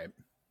 Right.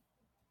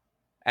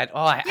 And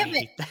I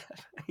hate that.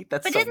 I hate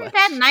that But so isn't much.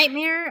 that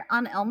Nightmare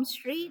on Elm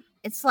Street?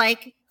 It's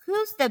like,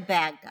 who's the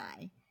bad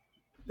guy?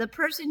 The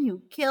person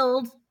who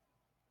killed,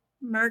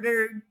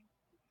 murdered,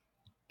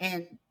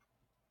 and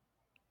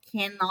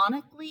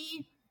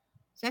canonically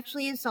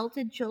sexually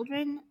assaulted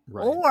children,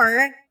 Right.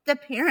 or the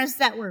parents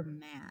that were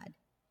mad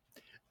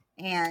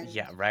and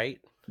Yeah, right?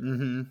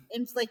 Mm-hmm.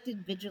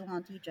 inflicted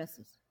vigilante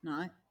justice.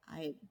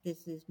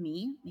 This is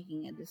me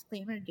making a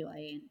disclaimer. Do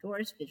I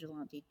endorse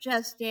vigilante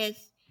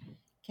justice?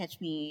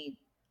 Catch me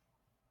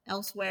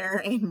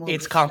elsewhere and we'll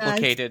It's discuss.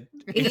 complicated.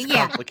 It's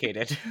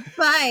complicated.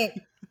 But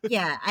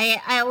yeah,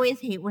 I always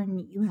hate when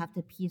you have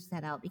to piece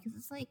that out because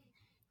it's like,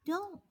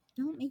 don't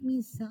make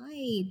me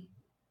side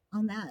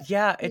on that.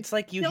 Yeah, it's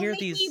like you don't hear make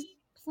these. me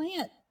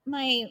plant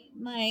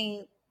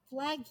my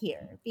flag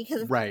here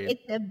because Right.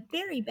 it's a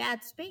very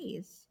bad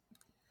space.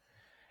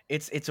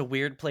 It's a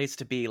weird place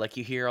to be. Like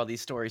you hear all these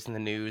stories in the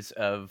news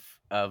of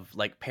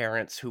like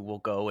parents who will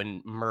go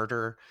and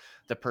murder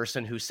the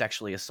person who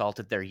sexually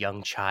assaulted their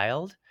young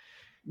child.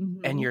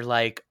 And you're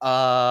like,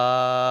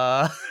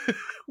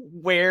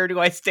 where do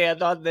I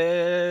stand on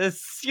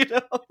this?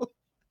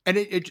 And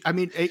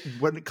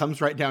when it comes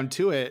right down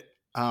to it,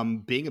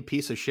 being a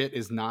piece of shit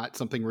is not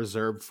something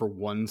reserved for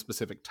one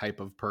specific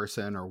type of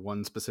person or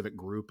one specific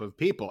group of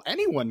people.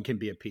 Anyone can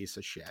be a piece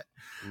of shit.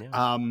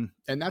 Yeah.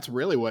 And that's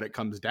really what it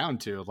comes down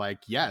to. Like,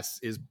 yes,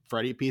 is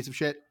Freddie a piece of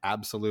shit?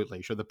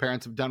 Absolutely. Should the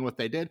parents have done what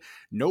they did?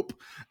 Nope.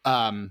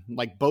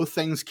 Like both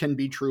things can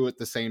be true at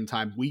the same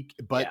time.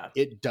 But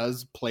it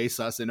does place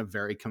us in a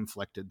very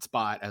conflicted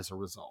spot as a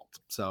result.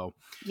 So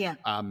yeah.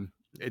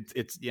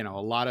 It's a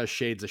lot of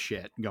shades of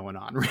shit going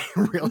on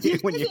really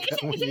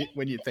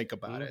when you think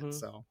about it.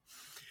 So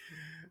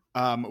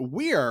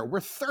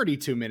we're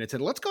 32 minutes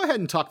and let's go ahead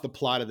and talk the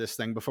plot of this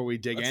thing before we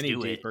dig any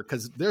deeper,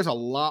 because there's a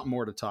lot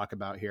more to talk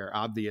about here,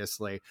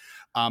 obviously.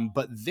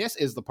 But this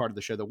is the part of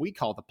the show that we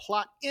call the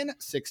plot in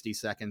 60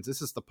 seconds.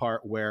 This is the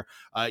part where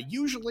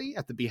usually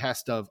at the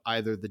behest of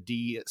either the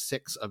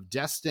D6 of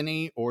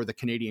Destiny or the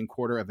Canadian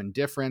Quarter of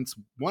Indifference,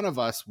 one of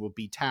us will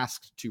be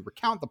tasked to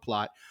recount the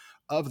plot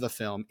of the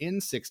film in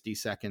 60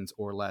 seconds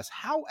or less.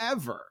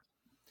 However,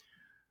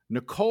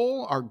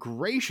 Nichole, our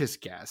gracious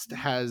guest,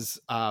 has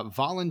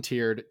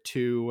volunteered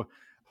to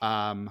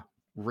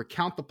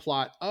recount the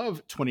plot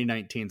of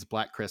 2019's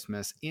Black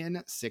Christmas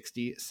in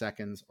 60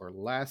 seconds or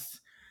less.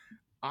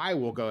 I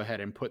will go ahead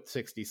and put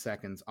 60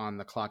 seconds on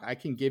the clock. I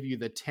can give you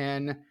the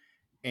 10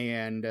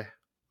 and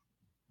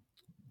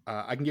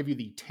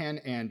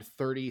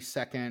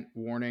 30-second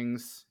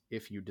warnings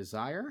if you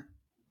desire.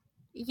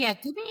 Yeah,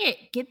 give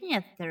me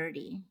a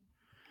 30.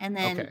 And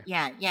then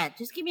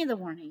just give me the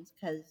warnings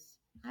because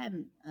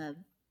I'm a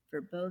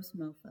verbose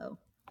mofo.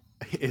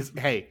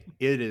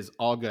 It is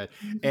all good.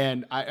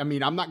 And I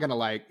mean, I'm not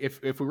gonna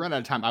if we run out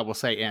of time, I will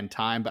say and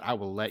time, but I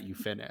will let you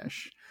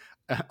finish.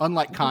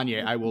 Unlike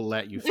Kanye, I will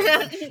let you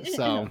finish.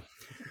 So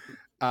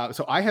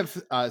I have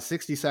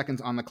 60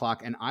 seconds on the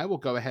clock, and I will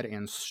go ahead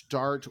and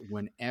start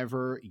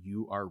whenever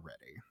you are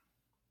ready.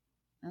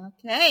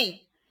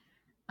 Okay.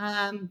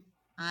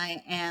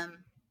 I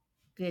am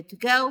good to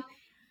go.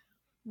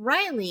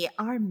 Riley,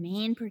 our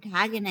main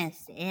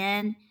protagonist,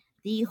 and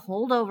the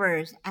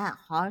holdovers at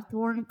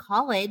Hawthorne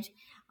College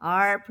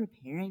are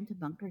preparing to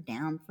bunker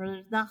down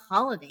for the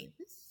holiday,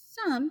 with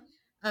some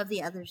of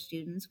the other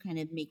students kind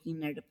of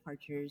making their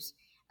departures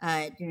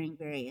during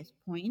various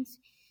points.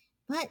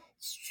 But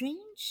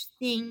strange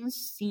things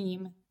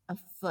seem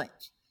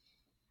afoot.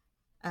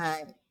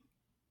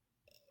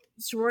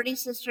 Sorority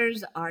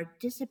sisters are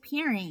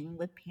disappearing,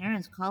 with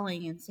parents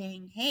calling and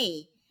saying,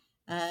 hey,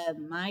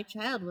 my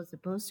child was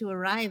supposed to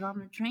arrive on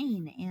the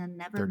train and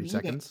never 30 made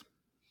seconds.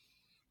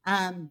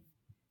 it.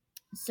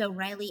 So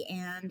Riley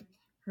and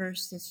her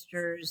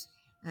sisters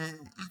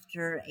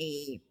after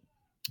a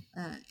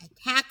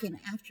attack and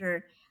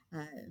after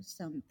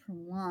some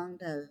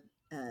prolonged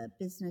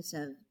business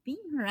of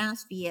being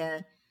harassed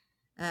via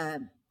uh,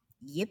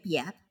 Yip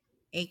Yap,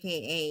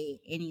 aka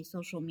any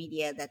social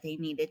media that they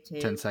needed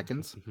 10 to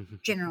seconds.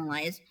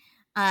 generalize.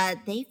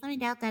 They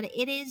find out that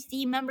it is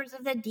the members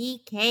of the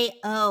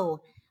DKO,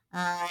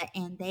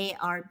 and they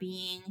are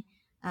being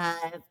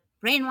uh,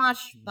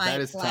 brainwashed by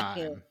That is Black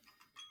Goo. time.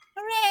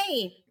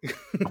 Hooray!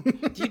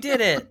 You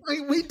did it.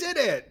 We did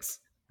it.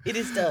 It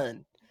is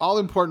done. All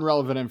important,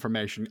 relevant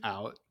information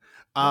out.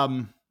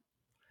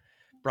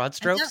 Broad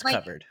strokes like-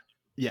 covered.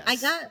 Yes.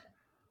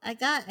 I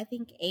got, I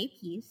think, a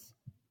piece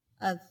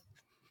of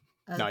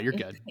No, you're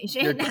good.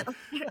 information You're good. out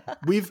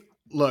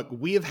there.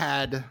 We have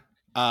had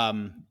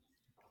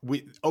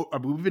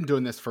we've been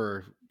doing this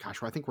for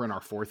I think we're in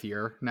our 4th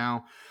year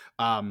now,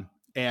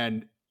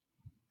 and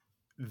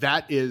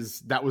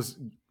that was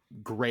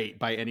great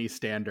by any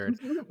standard.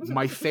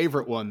 My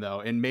favorite one though,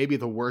 and maybe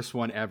the worst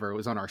one ever,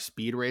 was on our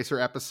Speed Racer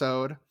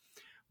episode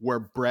where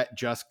Brett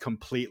just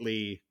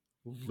completely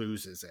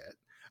loses it.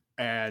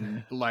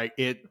 And like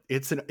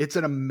it's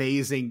an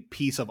amazing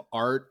piece of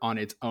art on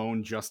its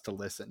own just to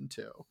listen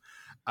to.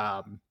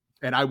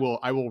 And I will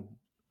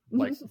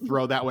like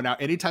throw that one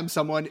out anytime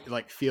someone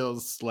like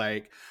feels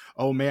like,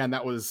 oh man,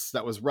 that was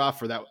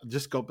rough, or that,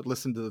 just go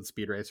listen to the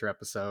Speed Racer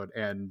episode,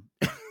 and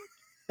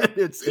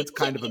it's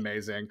kind of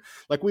amazing.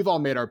 Like, we've all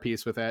made our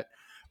peace with it.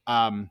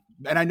 And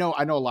I know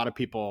a lot of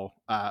people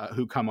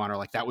who come on are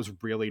like, that was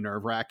really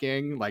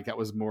nerve-wracking, like that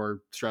was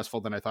more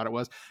stressful than I thought it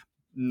was.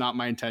 Not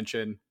my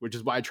intention, which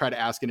is why I try to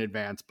ask in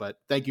advance, but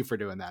thank you for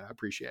doing that. I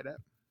appreciate it.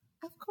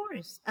 Of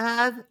course.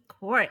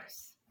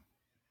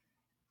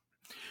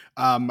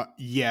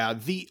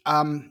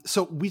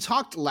 So we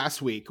talked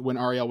last week when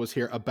Ariel was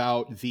here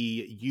about the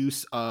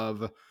use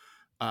of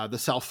the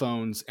cell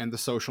phones and the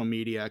social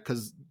media,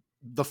 because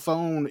the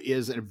phone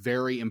is a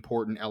very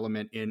important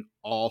element in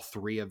all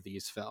 3 of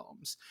these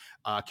films.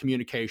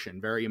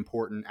 Communication, very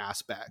important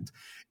aspect.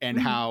 And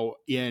how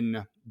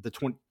in the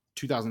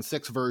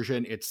 2006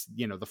 version, it's,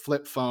 the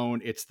flip phone,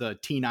 it's the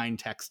T9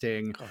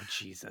 texting. Oh,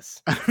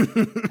 Jesus.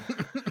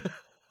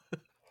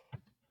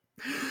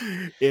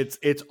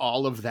 It's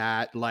all of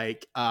that,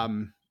 like,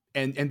 and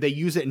they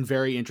use it in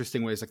very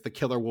interesting ways. Like, the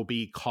killer will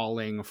be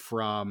calling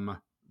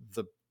from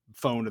the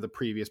phone of the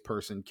previous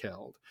person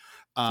killed.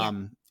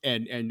 And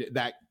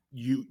that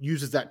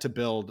uses that to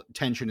build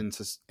tension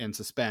and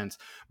suspense.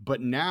 But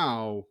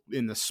now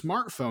in the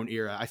smartphone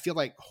era, I feel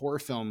like horror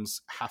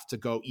films have to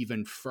go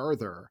even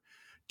further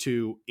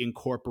to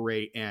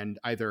incorporate and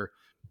either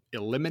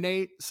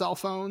eliminate cell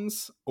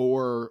phones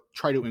or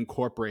try to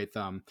incorporate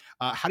them.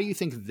 How do you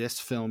think this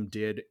film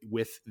did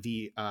with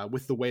the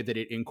way that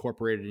it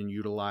incorporated and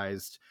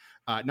utilized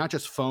not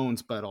just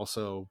phones, but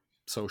also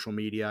social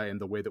media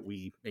and the way that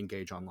we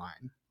engage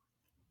online?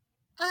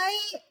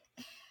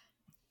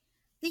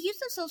 The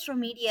use of social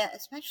media,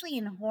 especially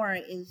in horror,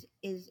 is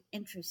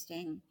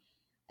interesting.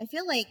 I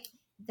feel like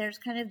there's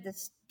kind of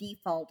this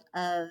default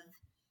of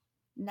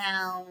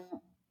now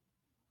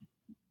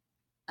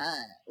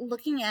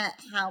looking at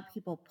how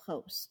people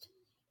post.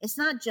 It's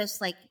not just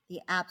like the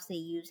apps they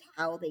use,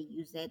 how they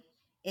use it.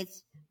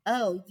 It's,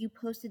 oh, you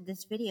posted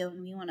this video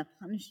and we want to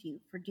punish you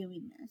for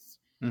doing this.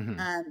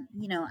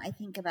 I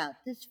think about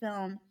this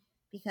film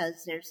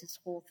because there's this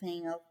whole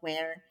thing of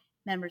where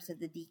members of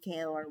the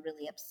DKO are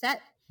really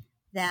upset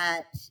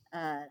that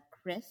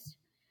Chris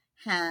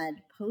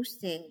had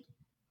posted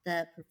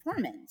the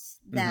performance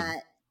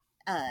that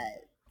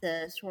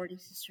the sorority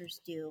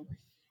sisters do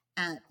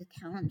at the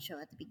talent show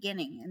at the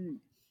beginning.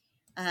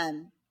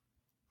 And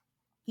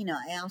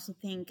I also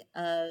think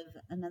of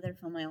another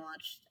film I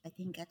watched, I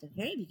think at the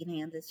very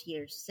beginning of this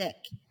year,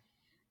 Sick,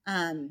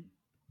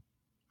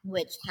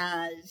 which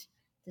has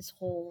this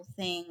whole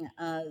thing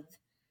of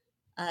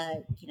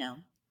a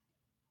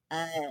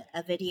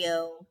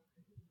video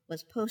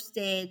was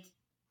posted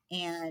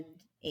and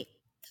it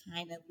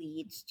kind of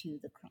leads to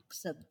the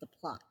crux of the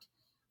plot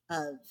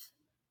of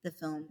the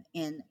film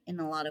in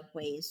a lot of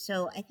ways.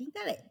 So I think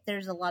that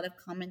there's a lot of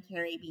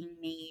commentary being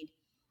made,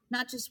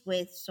 not just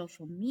with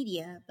social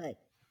media, but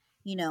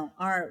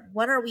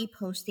what are we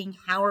posting?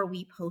 How are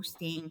we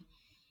posting?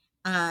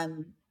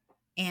 And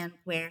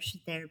where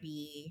should there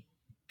be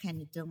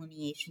kind of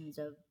delineations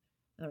of,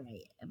 all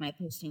right, am I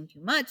posting too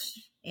much?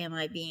 Am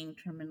I being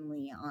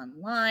terminally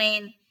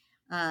online?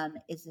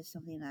 Is this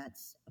something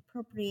that's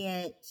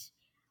appropriate?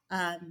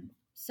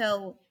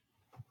 So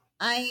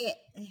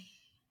it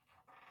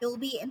will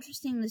be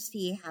interesting to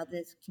see how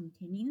this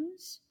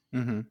continues,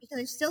 because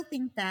I still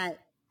think that,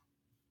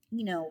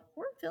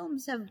 horror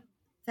films have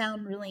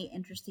found really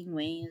interesting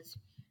ways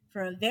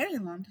for a very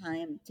long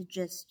time to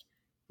just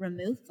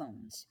remove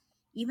phones.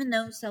 Even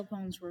though cell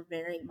phones were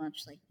very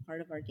much like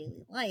part of our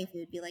daily life, it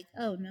would be like,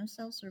 oh, no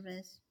cell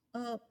service.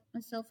 Oh,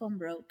 my cell phone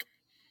broke.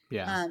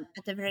 Yeah.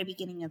 At the very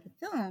beginning of the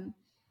film,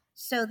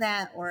 so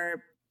that,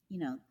 or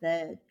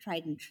the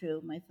tried and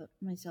true,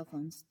 my cell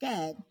phone's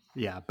dead.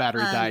 Yeah,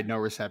 battery died, no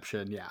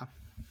reception. Yeah.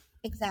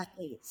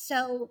 Exactly.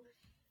 So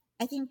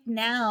I think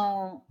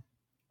now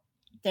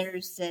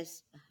there's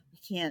this,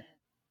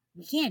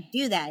 we can't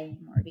do that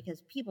anymore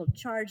because people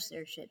charge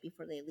their shit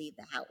before they leave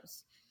the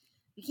house.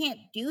 We can't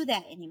do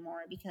that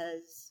anymore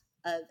because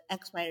of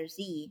X, Y, or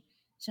Z.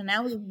 So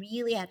now we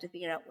really have to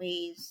figure out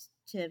ways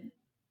to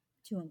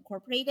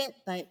incorporate it.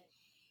 But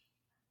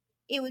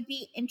it would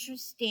be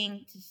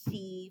interesting to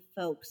see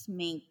folks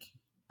make,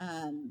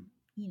 a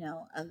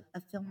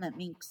film that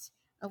makes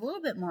a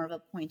little bit more of a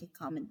pointed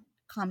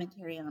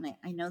commentary on it.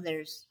 I know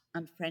there's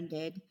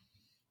Unfriended,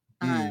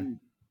 um,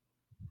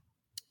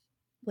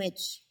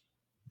 which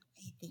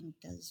I think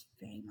does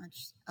very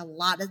much a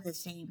lot of the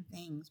same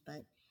things,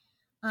 but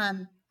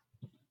um,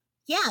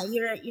 yeah,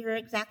 you're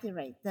exactly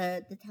right.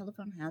 The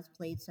telephone has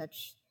played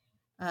such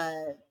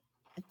a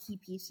key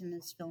piece in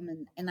this film,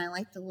 and I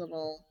like the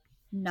little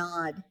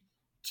nod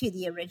to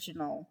the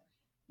original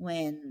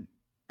when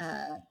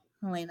uh,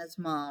 Helena's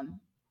mom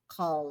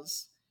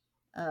calls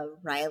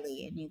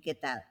Riley, and you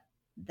get that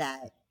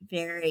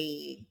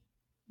very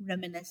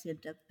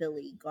reminiscent of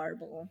Billy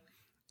Garble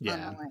on the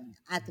Yeah. line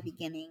at the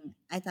beginning.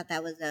 I thought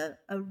that was a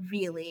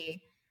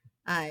really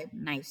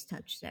nice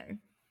touch there.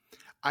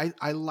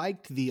 I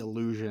liked the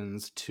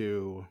allusions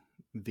to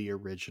the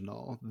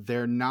original.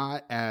 They're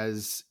not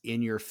as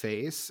in your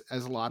face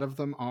as a lot of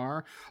them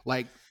are.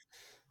 Like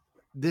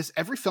this,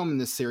 every film in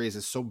this series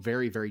is so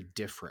very, very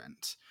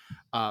different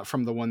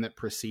from the one that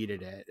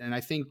preceded it. And I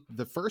think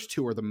the first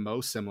two are the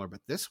most similar,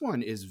 but this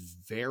one is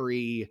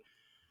very.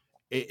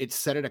 It's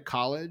set at a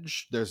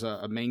college. There's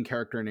a main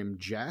character named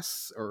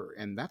Jess,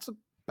 and that's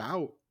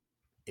about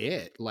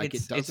it. Like it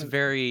It's doesn't.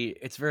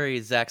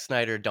 very Zack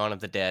Snyder Dawn of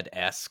the Dead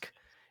esque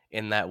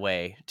in that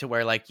way, to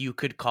where like you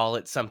could call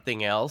it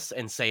something else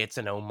and say it's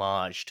an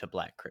homage to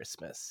Black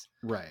Christmas.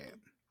 Right.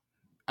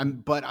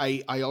 But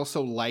I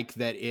also like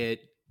that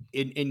it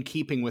in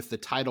keeping with the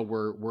title,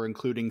 we're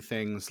including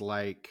things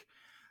like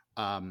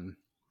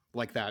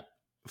that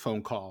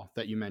phone call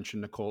that you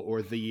mentioned, Nichole,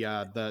 or the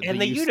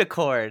And the use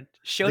unicorn the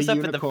shows up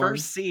in the unicorn.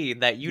 first scene.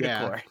 That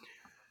Yeah. unicorn.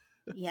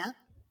 Yeah.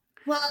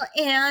 Well,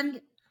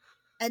 and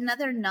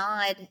another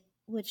nod,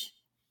 which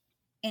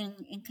and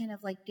kind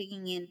of like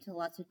digging into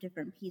lots of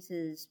different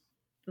pieces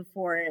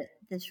before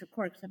this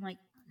record, because I'm like,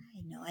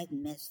 I know I've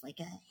missed like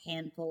a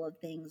handful of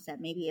things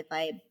that maybe if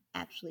I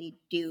actually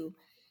do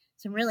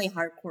some really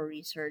hardcore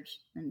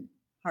research and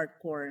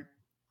hardcore,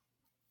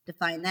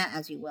 define that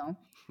as you will.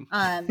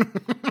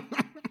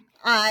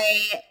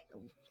 I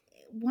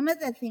One of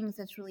the things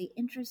that's really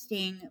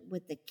interesting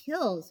with the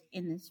kills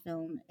in this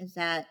film is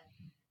that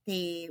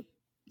they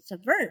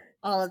subvert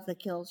all of the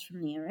kills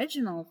from the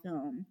original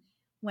film,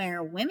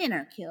 where women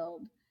are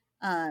killed,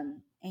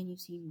 and you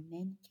see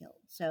men killed.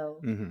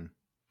 So Mm-hmm.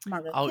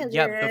 Margot Oh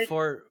yeah, Kidder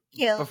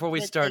killed before we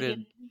with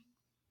started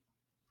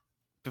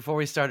before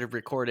we started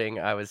recording,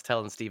 I was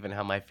telling Steven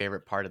how my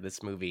favorite part of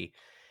this movie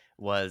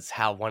was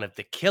how one of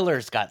the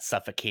killers got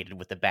suffocated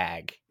with a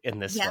bag in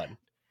this yeah, one.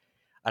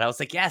 And I was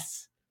like,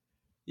 yes.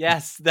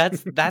 Yes,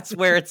 that's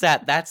where it's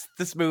at. That's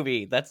this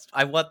movie.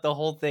 I want the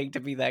whole thing to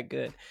be that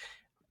good.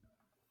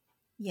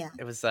 yeah,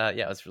 It was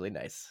it was really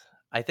nice.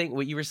 I think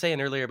what you were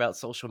saying earlier about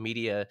social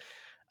media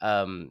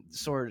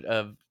sort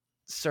of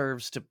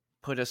serves to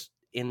put us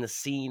in the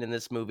scene in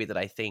this movie that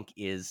I think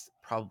is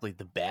probably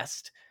the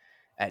best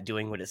at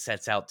doing what it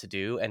sets out to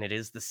do, and it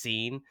is the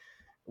scene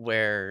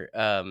where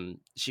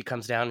she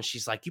comes down and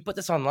she's like, you put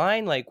this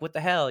online, like what the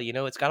hell,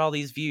 it's got all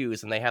these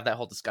views, and they have that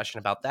whole discussion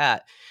about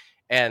that,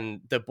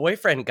 and the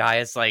boyfriend guy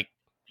is like,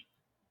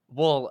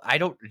 well, I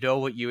don't know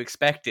what you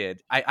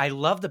expected. I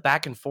love the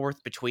back and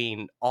forth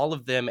between all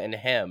of them and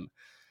him,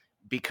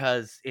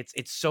 because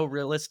it's so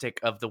realistic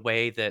of the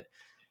way that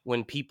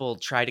when people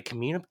try to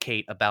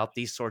communicate about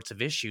these sorts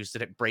of issues,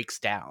 that it breaks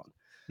down.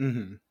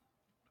 Mm-hmm.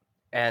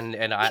 And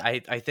yeah,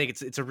 I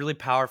think it's a really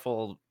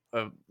powerful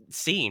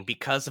scene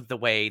because of the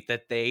way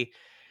that they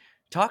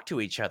talk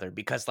to each other.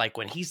 Because like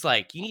when he's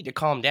like, you need to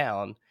calm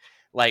down,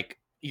 like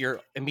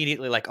you're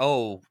immediately like,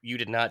 oh, you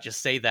did not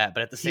just say that.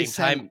 But at the He's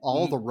same saying time,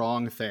 all the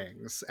wrong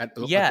things at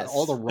all the yes.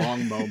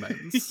 wrong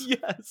moments.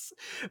 Yes.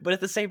 But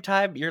at the same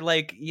time, you're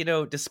like,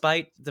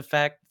 despite the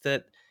fact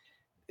that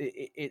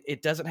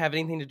it doesn't have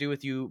anything to do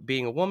with you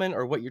being a woman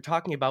or what you're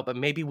talking about, but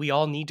maybe we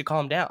all need to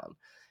calm down.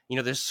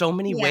 There's so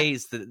many yeah,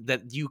 ways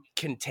that you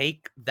can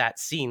take that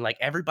scene. Like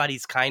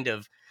everybody's kind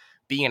of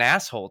being an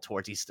asshole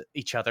towards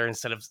each other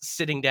instead of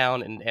sitting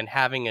down and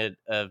having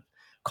a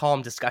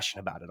calm discussion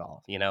about it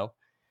all,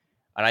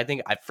 And I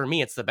think for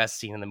me, it's the best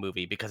scene in the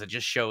movie because it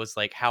just shows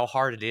like how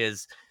hard it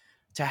is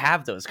to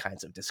have those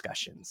kinds of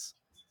discussions.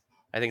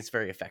 I think it's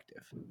very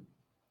effective.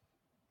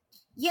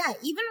 yeah.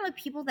 Even with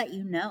people that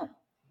you know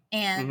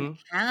and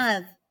Mm-hmm.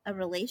 have a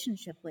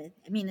relationship with,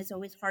 I mean, it's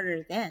always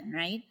harder then,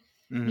 right?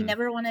 We Mm-hmm.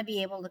 never want to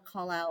be able to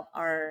call out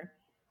our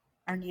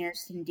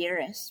nearest and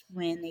dearest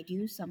when they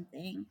do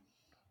something,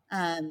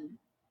 um,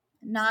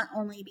 not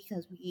only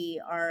because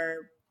we are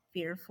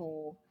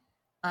fearful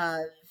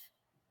of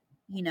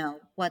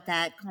what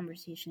that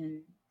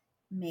conversation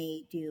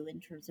may do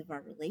in terms of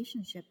our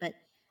relationship, but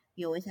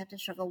you always have to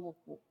struggle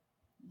with,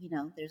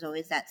 there's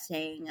always that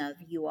saying of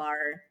you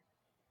are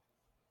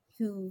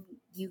who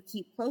you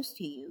keep close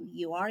to you.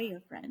 You are your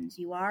friends.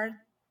 You are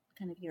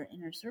kind of your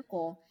inner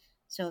circle.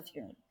 So if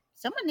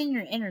someone in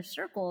your inner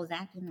circle is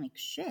acting like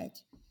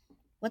shit,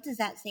 what does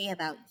that say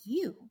about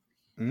you?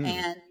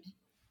 Mm.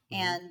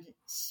 And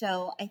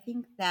so I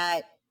think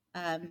that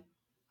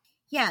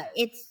yeah,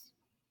 it's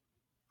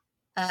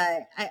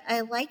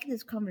I like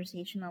this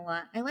conversation a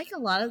lot. I like a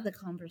lot of the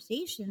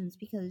conversations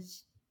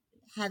because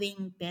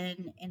having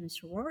been in a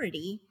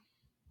sorority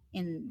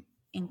in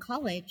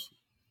college,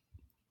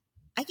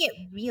 I get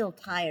real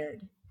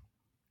tired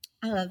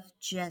of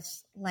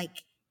just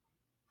like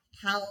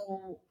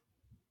how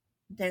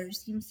there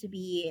seems to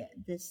be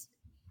this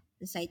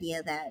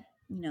idea that,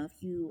 you know,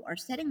 if you are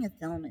setting a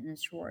film in a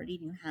sorority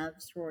and you have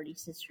sorority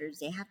sisters,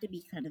 they have to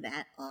be kind of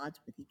at odds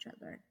with each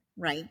other,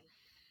 right?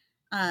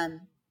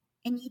 um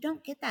and you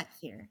don't get that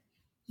here.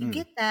 You Mm.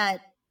 get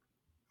that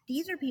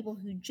these are people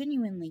who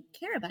genuinely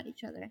care about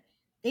each other.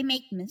 They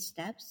make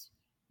missteps.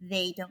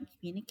 They don't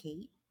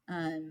communicate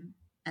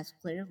as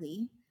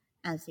clearly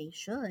as they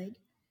should.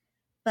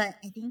 But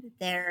I think that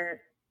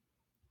they're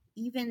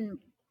even,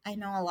 I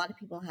know a lot of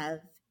people have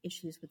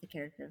issues with the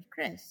character of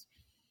Chris.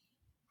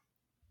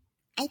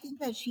 I think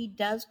that she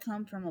does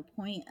come from a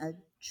point of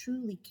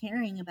truly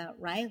caring about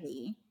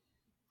Riley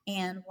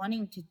and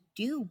wanting to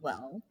do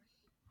well.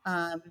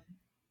 Um,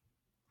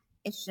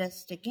 it's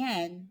just,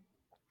 again,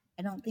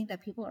 I don't think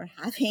that people are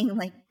having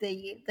like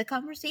the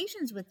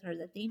conversations with her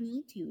that they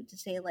need to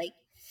say like,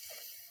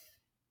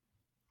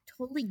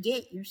 totally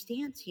get your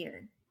stance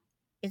here.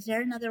 Is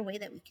there another way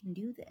that we can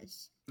do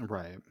this?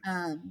 Right.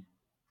 Um,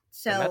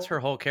 And that's so her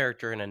whole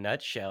character in a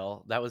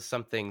nutshell. That was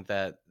something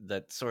that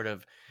sort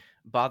of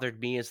bothered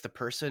me as the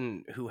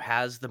person who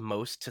has the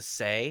most to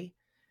say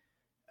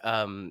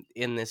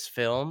in this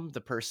film,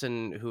 the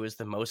person who is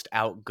the most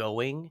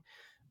outgoing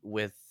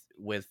with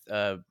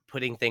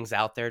putting things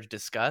out there to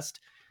discuss,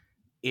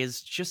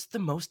 is just the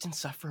most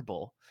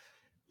insufferable.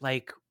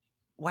 Like,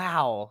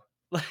 wow.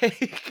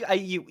 Like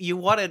you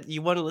want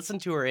to listen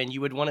to her and you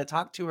would want to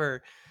talk to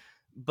her,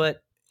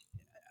 but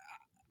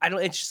I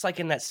don't. It's just like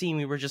in that scene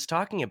we were just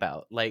talking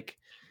about. Like,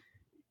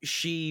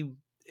 she,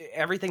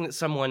 everything that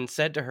someone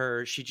said to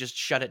her, she just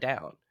shut it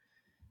down.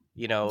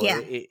 You know,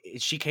 yeah,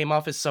 she came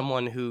off as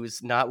someone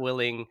who's not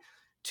willing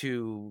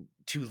to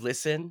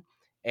listen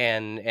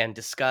and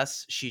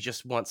discuss. She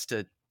just wants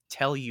to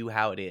tell you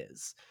how it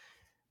is,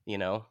 you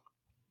know.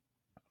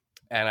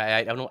 And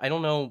I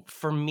don't know.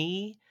 For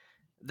me,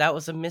 that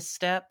was a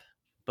misstep,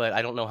 but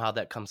I don't know how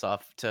that comes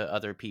off to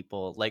other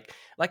people. Like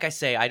I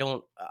say, I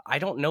don't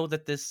know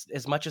that this,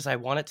 as much as I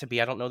want it to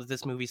be, I don't know that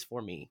this movie's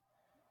for me.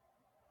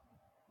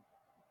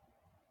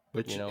 You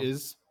Which know.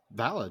 is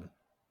valid.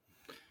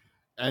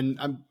 And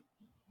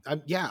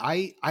yeah,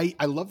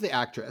 I love the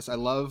actress. I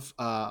love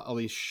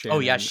Elise Oh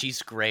yeah, Shannon.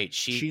 she's great.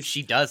 She She's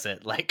she does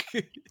it. Like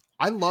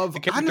I love the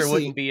character honestly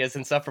wouldn't be as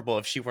insufferable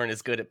if she weren't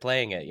as good at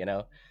playing it.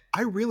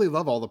 I really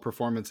love all the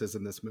performances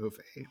in this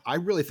movie. I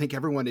really think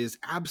everyone is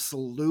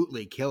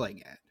absolutely killing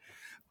it.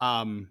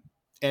 Um,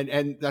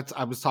 and that's,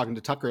 I was talking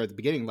to Tucker at the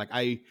beginning. Like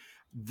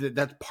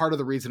that's part of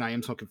the reason I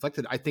am so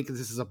conflicted. I think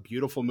this is a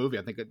beautiful movie.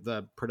 I think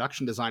the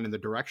production design and the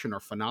direction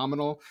are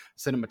phenomenal.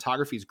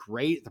 Cinematography is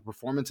great. The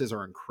performances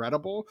are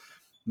incredible.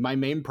 My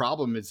main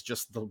problem is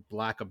just the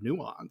lack of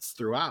nuance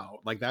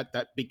throughout. Like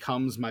that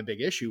becomes my big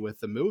issue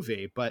with the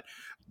movie. But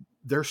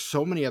there's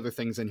so many other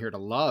things in here to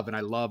love, and I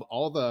love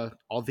all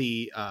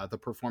the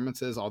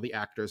performances, all the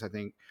actors. I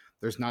think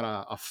there's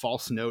not a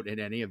false note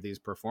in any of these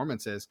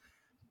performances.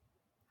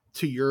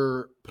 To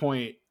your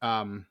point,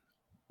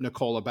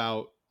 Nichole,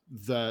 about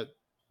the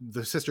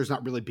sisters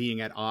not really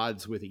being at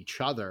odds with each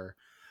other,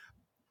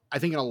 I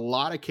think in a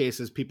lot of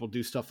cases people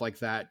do stuff like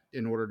that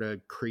in order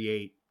to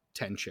create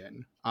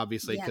tension,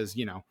 obviously, yeah, because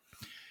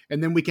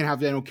and then we can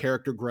have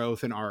character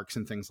growth and arcs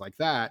and things like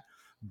that.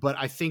 But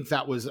I think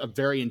that was a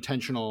very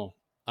intentional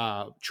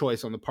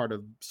choice on the part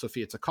of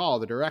Sofia Takal,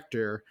 the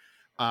director.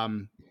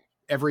 Um,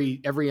 every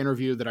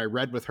interview that I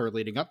read with her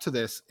leading up to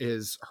this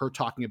is her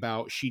talking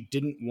about she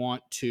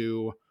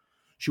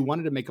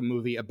wanted to make a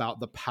movie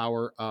about the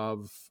power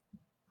of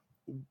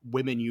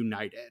women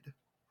united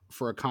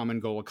for a common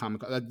goal,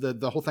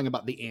 the whole thing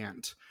about the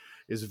ant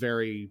is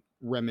very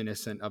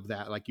reminiscent of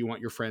that. Like, you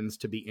want your friends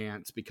to be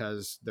ants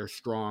because they're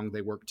strong,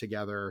 they work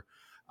together,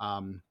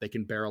 they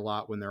can bear a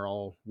lot when they're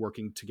all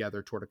working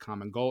together toward a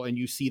common goal. And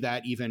you see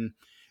that even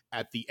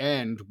at the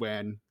end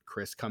when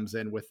Chris comes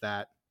in with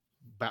that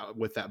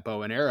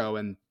bow and arrow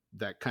and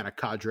that kind of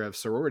cadre of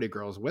sorority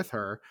girls with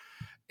her.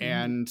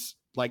 And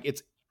like,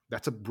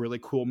 that's a really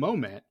cool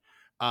moment.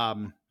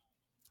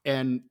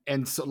 And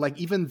so, like,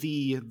 even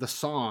the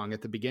song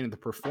at the beginning of the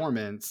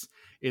performance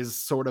is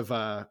sort of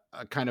a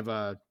kind of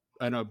a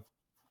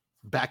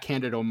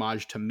backhanded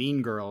homage to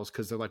Mean Girls,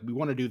 because they're like, we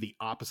want to do the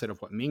opposite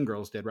of what Mean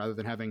Girls did. Rather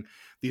than having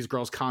these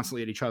girls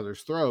constantly at each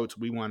other's throats,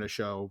 we want to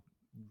show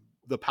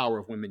the power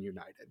of women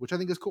united, which I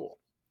think is cool.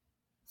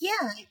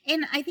 yeah.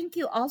 And I think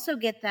you also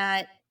get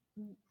that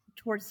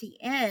towards the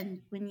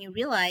end when you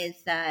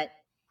realize that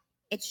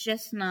it's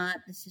just not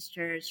the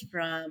sisters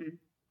from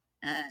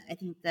I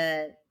think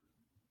the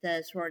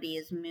the sorority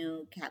is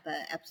Mu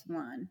Kappa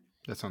Epsilon.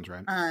 That sounds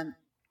right.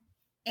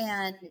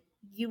 And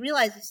you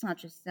realize it's not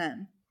just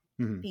them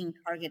Mhm. being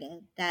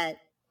targeted, that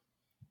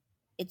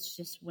it's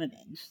just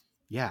women.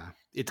 Yeah,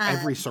 it's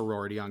every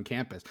sorority on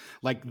campus.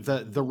 Like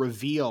the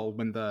reveal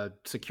when the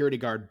security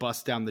guard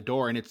busts down the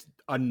door and it's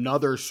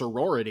another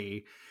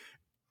sorority,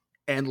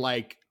 and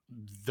like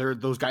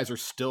those guys are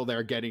still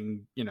there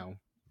getting,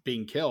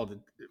 being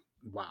killed.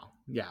 Wow.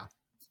 Yeah.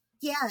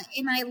 Yeah,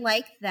 and I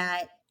like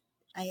that.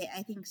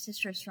 I think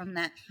sisters from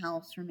that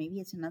house, or maybe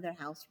it's another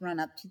house, run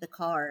up to the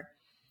car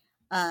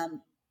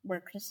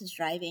where Chris is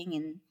driving,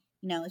 and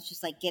it's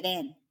just like, get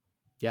in.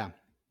 Yeah.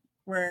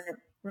 We're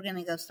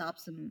gonna go stop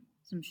some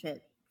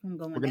shit from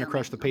going. We're gonna down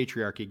crush right the now.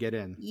 patriarchy. Get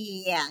in.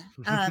 Yeah.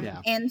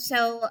 Yeah. And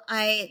so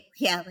like,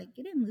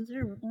 get in,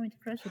 loser. We're going to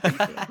crush the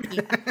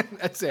patriarchy.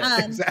 That's it.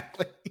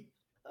 Exactly.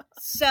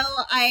 So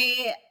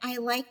I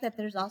like that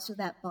there's also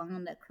that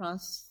bond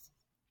across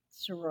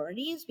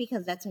sororities,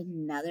 because that's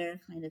another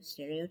kind of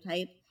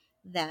stereotype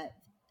that,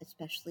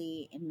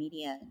 especially in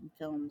media and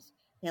films,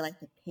 they like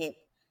to pit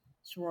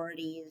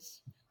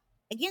sororities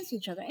against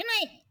each other. And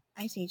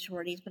I say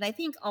sororities, but I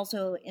think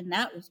also in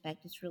that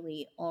respect, it's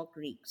really all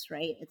Greeks,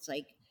 right? It's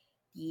like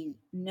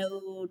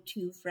no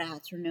two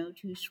frats or no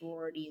two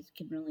sororities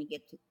can really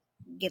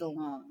get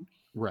along.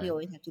 Right. We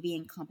always have to be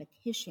in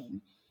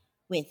competition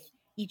with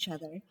each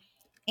other.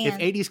 If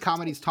And 80s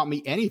comedies taught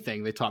me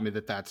anything, they taught me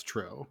that that's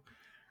true.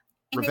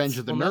 and Revenge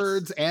of the Well,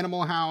 Nerds,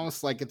 Animal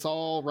House, like it's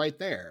all right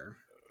there.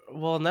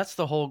 Well, and that's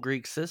the whole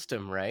Greek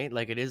system, right?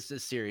 Like it is a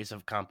series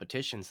of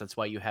competitions. That's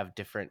why you have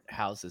different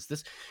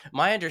houses.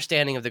 My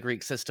understanding of the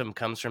Greek system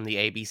comes from the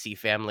ABC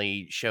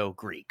Family show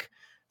Greek.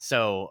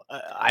 So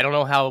I don't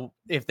know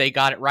if they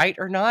got it right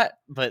or not,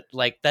 but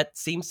like that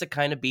seems to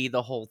kind of be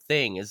the whole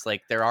thing. Is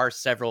like there are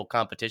several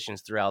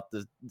competitions throughout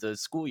the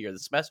school year, the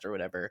semester,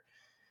 whatever.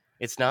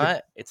 It's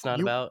not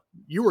about.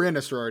 You were in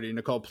a sorority,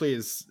 Nichole.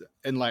 Please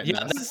enlighten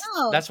us.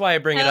 That's why I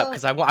bring it up,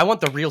 because I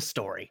want the real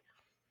story.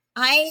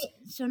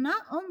 So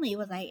not only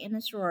was I in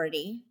a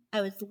sorority,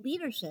 I was the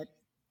leadership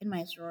in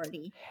my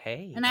sorority.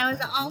 Hey. And I was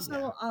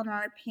also on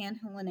our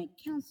Pan-Hellenic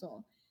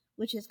Council,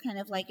 which is kind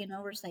of like an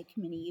oversight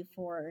committee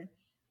for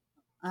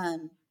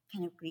kind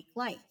of Greek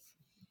life.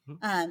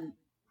 And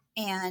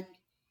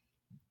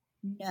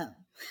no.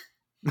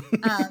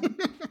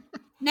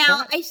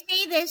 Now I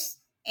say this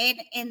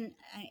and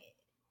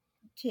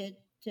to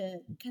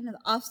kind of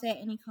offset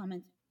any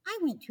comments. I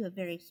went to a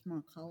very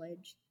small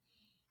college.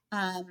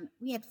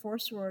 We had 4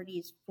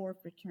 sororities, 4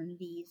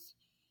 fraternities.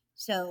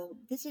 So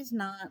this is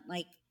not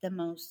like the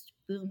most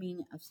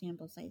booming of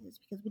sample sizes,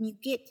 because when you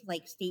get to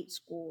like state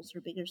schools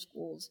or bigger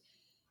schools,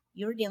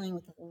 you're dealing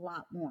with a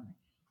lot more.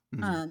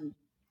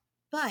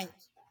 But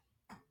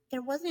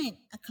there wasn't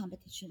a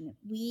competition.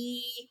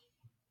 We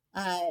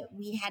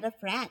had a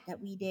frat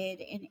that we did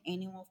an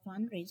annual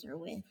fundraiser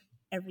with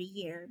every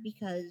year,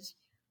 because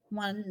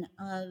one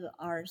of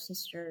our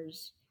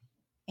sisters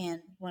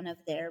and one of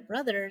their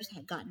brothers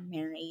had gotten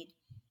married,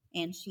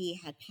 and she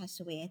had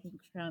passed away, I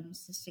think, from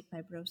cystic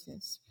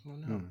fibrosis. Oh,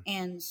 no.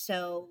 And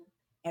so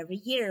every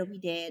year we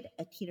did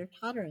a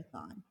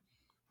teeter-totter-a-thon.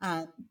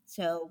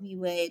 So we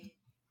would,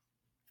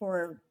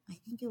 for I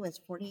think it was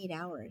 48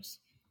 hours,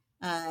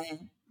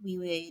 we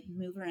would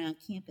move around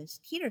campus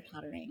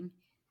teeter-tottering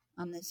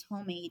on this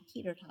homemade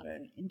teeter-totter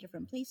in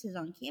different places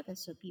on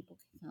campus so people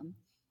could come.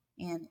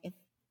 And if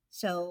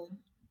so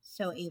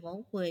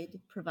able,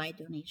 would provide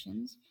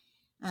donations.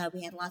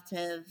 We had lots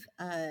of,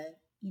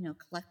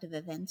 collective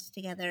events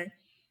together.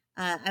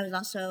 I was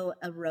also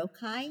a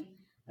Rokai.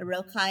 A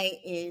Rokai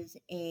is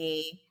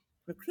a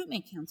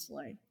recruitment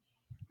counselor.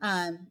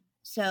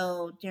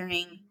 So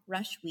during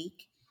rush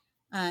week,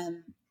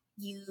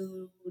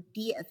 you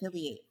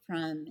de-affiliate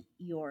from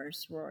your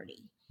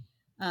sorority.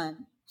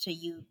 So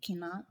you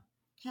cannot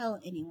tell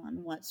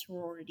anyone what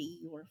sorority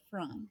you're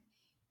from.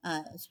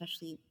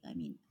 Especially,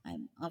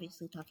 I'm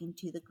obviously talking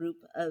to the group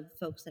of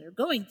folks that are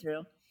going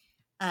through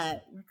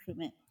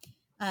recruitment.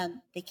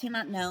 They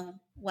cannot know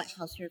what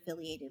house you're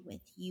affiliated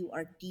with. You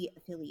are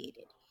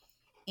de-affiliated,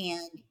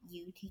 and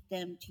you take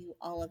them to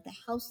all of the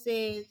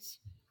houses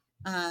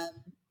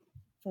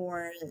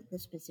for the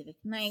specific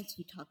nights.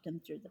 You talk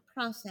them through the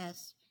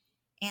process,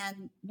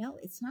 and no,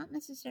 it's not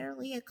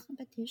necessarily a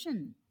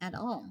competition at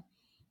all.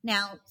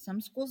 Now, some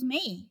schools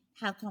may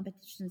have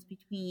competitions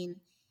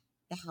between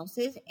the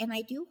houses, and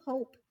I do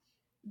hope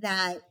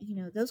that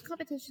those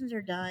competitions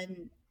are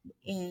done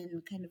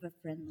in kind of a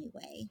friendly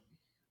way.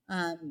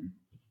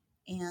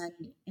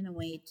 And in a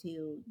way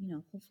to,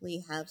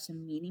 hopefully have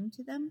some meaning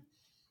to them.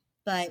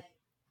 But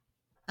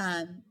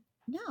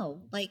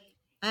no, like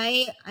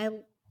I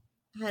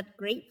had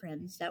great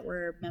friends that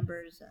were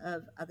members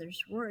of other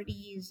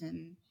sororities,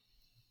 and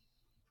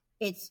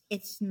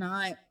it's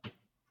not,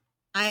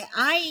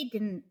 I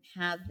didn't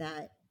have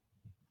that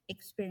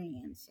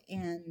experience.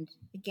 And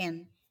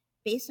again,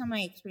 based on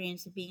my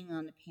experience of being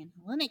on the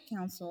Pan-Hellenic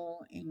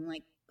Council and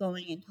like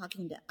going and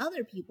talking to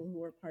other people who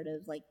were part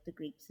of like the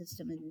Greek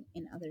system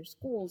in other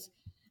schools,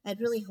 I'd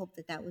really hope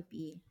that would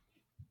be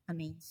a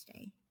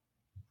mainstay.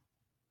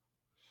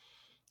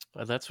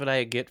 Well, that's what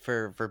I get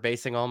for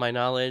basing all my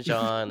knowledge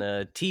on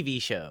a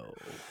TV show.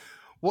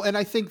 Well, and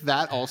I think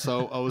that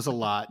also owes a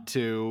lot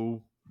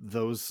to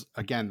those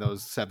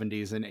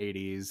 70s and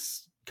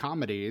 80s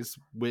comedies,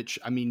 which,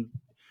 I mean,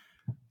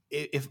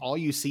 if all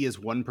you see is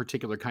one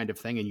particular kind of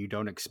thing and you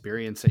don't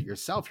experience it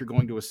yourself, you're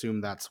going to assume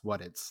that's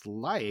what it's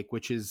like,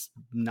 which is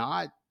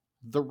not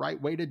the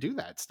right way to do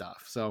that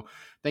stuff. So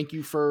thank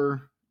you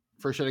for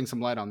shedding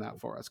some light on that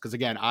for us. Because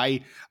again,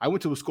 I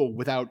went to a school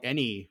without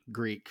any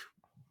Greek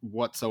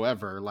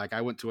whatsoever. Like,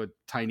 I went to a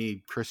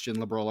tiny Christian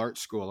liberal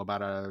arts school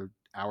about a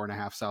hour and a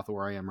half south of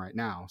where I am right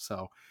now.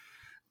 So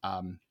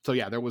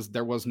yeah, there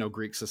was no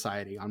Greek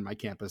society on my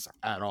campus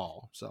at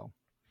all. So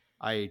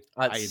I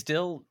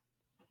still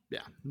yeah,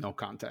 no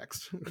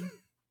context.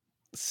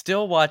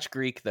 Still watch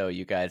Greek though,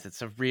 you guys.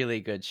 It's a really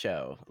good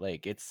show.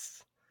 Like,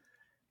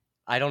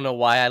 I don't know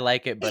why I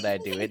like it, but I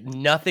do.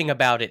 Nothing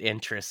about it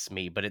interests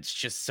me, but it's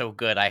just so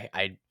good.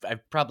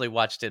 I've probably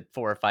watched it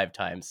 4 or 5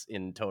 times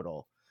in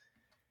total.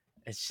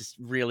 It's just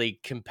really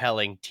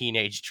compelling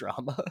teenage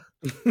drama.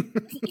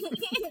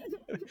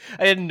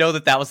 I didn't know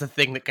that was a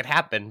thing that could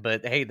happen,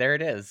 but hey, there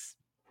it is.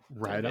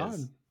 Right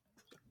on.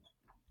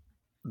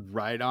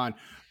 Right on.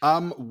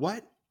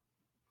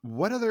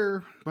 What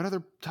other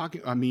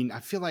talking? I mean,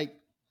 I feel like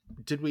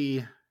did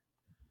we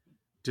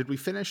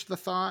finish the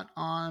thought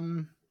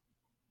on?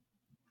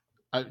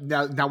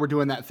 Now we're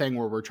doing that thing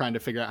where we're trying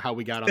to figure out how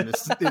we got on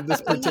this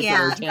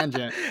particular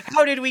tangent.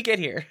 How did we get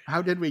here?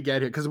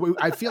 Because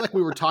I feel like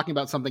we were talking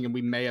about something and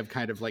we may have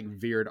kind of like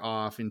veered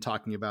off in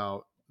talking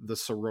about the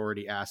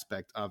sorority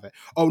aspect of it.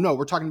 Oh no,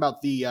 we're talking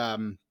about the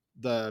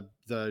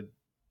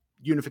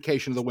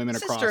unification of the women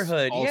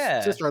sisterhood,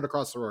 across sisterhood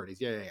across sororities.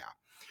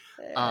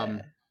 Yeah.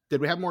 Did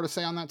we have more to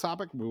say on that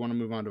topic? We want to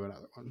move on to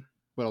another one.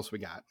 What else we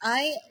got?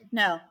 I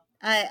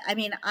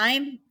mean,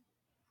 I'm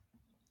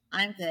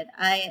good.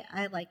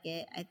 I like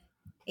it.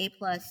 A+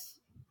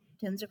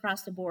 tens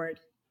across the board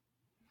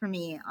for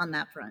me on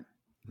that front.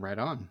 Right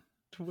on.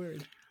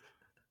 Word.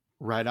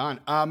 Right on.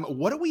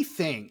 What do we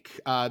think?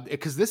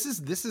 Because this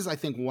is I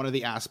think one of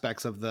the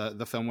aspects of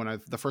the film.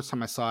 When the first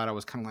time I saw it, I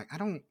was kind of like, I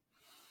don't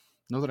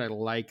know that I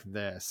like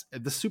this.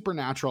 The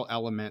supernatural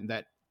element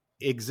that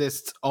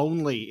exists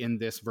only in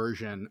this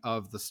version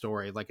of the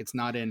story. Like, it's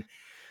not in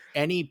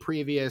any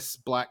previous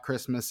Black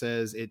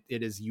Christmases. It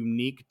is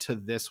unique to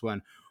this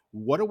one.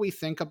 What do we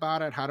think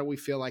about it? How do we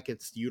feel like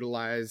it's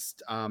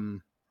utilized?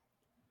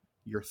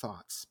 Your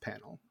thoughts,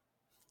 panel.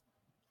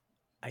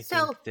 I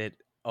think that.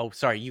 Oh,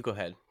 sorry. You go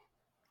ahead.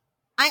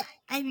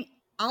 I mean,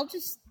 I'll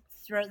just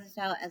throw this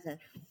out as a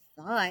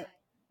thought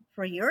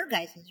for your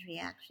guys'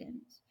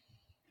 reactions.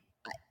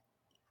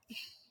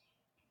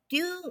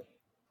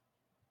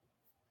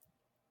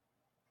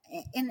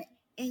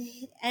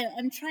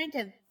 I'm trying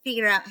to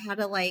figure out how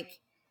to like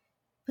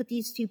put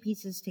these two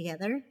pieces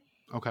together.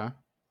 Okay.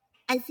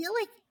 I feel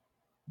like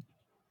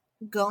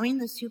going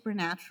the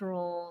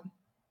supernatural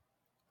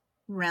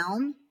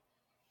realm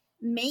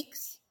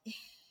makes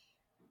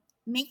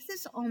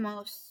this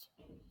almost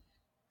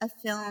a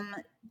film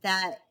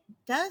that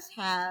does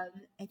have,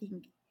 I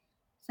think,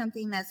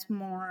 something that's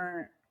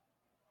more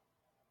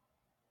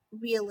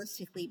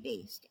realistically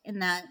based, in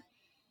that,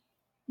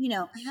 you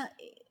know,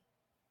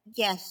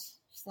 yes,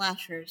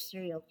 slashers,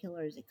 serial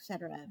killers,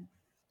 etc.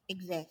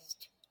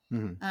 exist.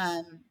 Mm-hmm.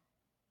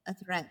 A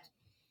threat,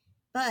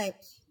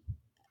 but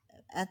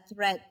a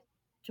threat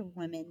to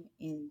women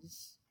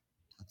is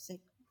toxic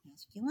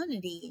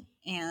masculinity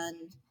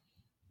and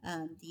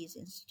these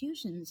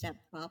institutions that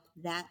prop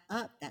that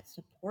up, that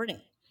support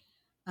it,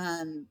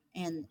 and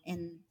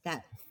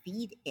that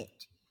feed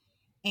it.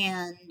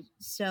 And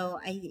so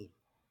I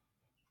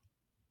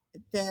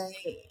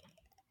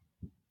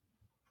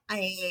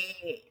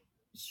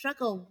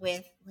struggle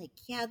with, like,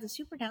 yeah, the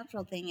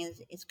supernatural thing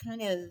is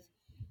kind of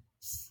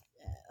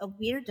a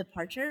weird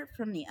departure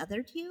from the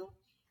other two,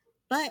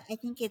 but I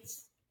think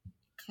it's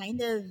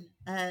kind of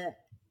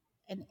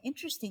an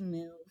interesting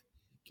move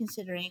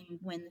considering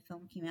when the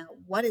film came out,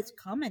 what it's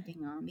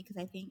commenting on, because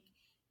I think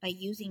by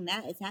using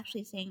that, it's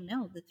actually saying,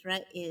 no, the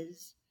threat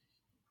is,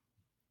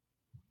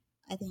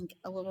 I think,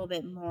 a little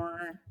bit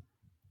more,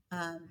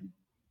 I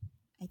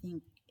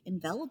think,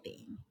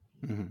 enveloping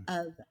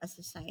of a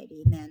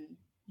society than,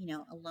 you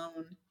know, a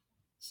lone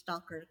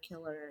stalker,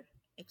 killer,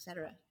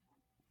 etc.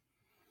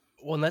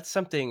 Well, and that's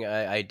something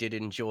I did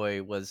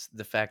enjoy, was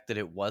the fact that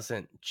it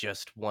wasn't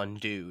just one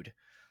dude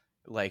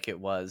like it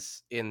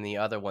was in the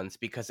other ones,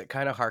 because it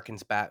kind of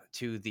harkens back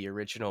to the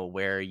original,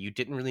 where you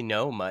didn't really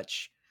know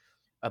much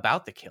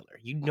about the killer.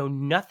 You know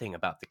nothing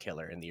about the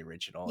killer in the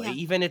original. Yeah.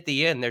 Even at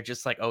the end, they're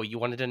just like, oh, you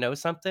wanted to know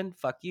something?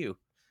 Fuck you.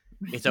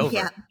 It's over.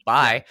 Yeah.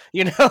 Bye.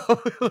 You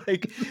know,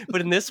 like, but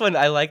in this one,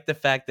 I like the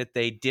fact that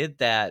they did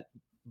that,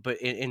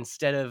 but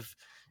instead of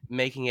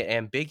making it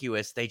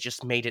ambiguous, they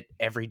just made it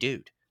every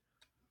dude.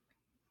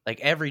 Like,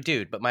 every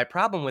dude. But my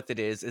problem with it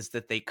is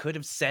that they could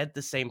have said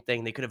the same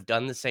thing. They could have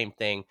done the same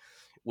thing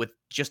with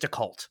just a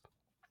cult.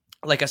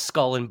 like a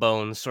Skull and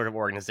Bones sort of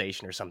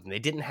organization or something. They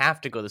didn't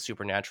have to go the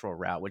supernatural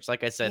route, which,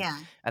 like I said Yeah.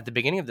 at the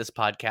beginning of this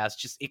podcast,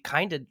 just it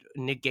kind of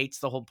negates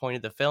the whole point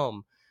of the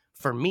film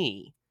for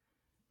me.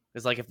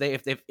 It's like if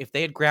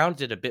they had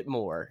grounded a bit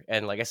more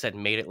and, like I said,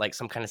 made it like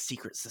some kind of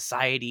secret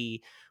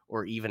society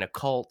or even a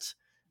cult,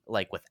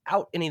 like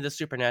without any of the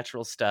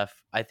supernatural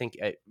stuff, I think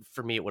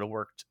for me it would have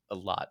worked a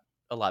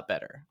lot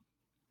better.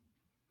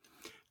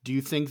 Do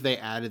you think they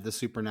added the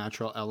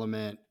supernatural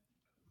element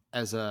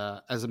as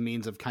a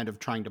means of kind of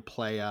trying to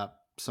play up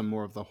some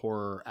more of the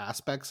horror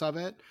aspects of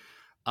it?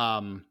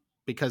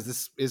 Because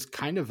this is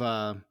kind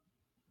of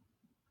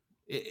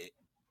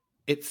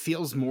it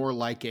feels more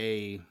like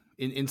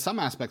in some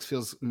aspects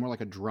feels more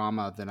like a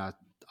drama than a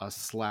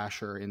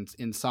slasher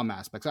in some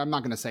aspects. I'm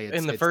not going to say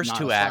In the it's first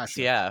not a 2 acts,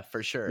 slasher. yeah,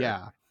 for sure.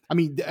 Yeah. I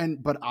mean,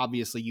 but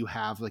obviously you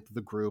have like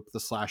the group, the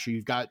slasher,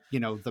 you've got,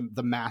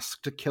 the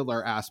masked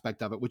killer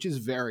aspect of it, which is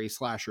very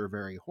slasher,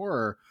 very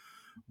horror.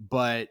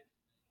 But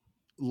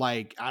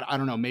like, I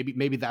don't know,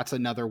 maybe that's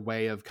another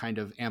way of kind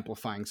of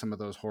amplifying some of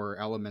those horror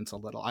elements a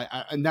little.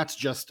 And that's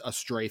just a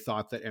stray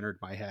thought that entered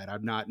my head.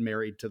 I'm not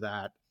married to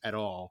that at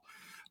all.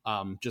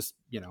 Just,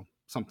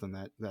 something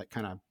that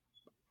kind of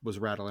was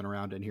rattling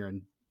around in here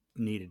and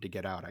needed to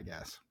get out, I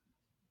guess.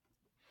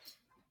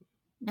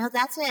 No,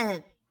 that's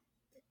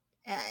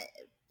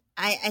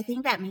I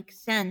think that makes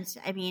sense.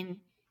 I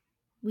mean,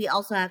 we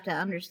also have to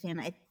understand,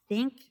 I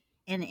think,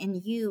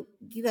 and you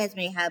guys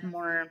may have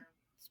more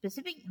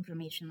specific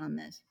information on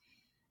this.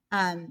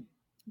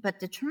 But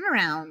the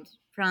turnaround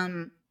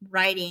from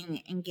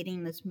writing and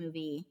getting this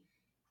movie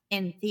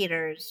in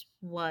theaters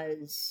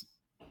was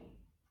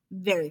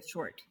very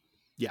short.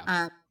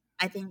 Yeah.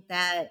 I think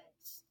that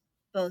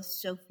both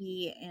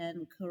Sophie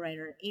and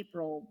co-writer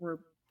April were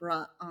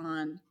brought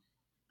on,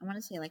 I want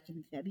to say like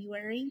in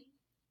February,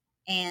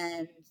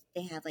 and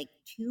they had like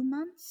 2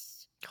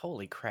 months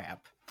Holy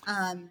crap.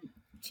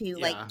 to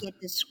like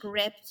get the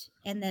script,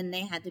 and then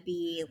they had to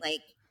be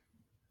like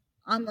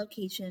on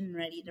location,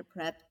 ready to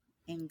prep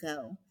and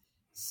go.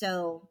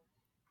 So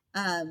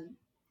I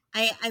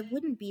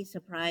wouldn't be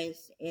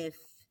surprised if,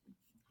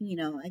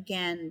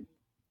 again,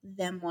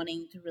 them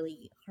wanting to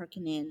really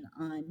harken in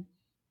on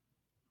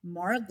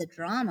more of the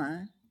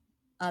drama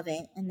of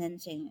it, and then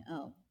saying,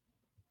 "Oh,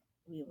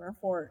 we were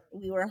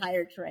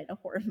hired to write a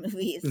horror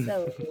movie,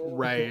 so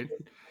Right.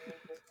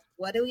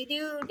 what do we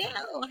do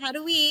now? How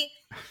do we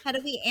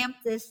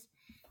amp this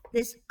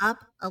up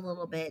a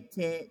little bit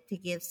to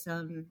give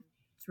some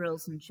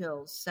thrills and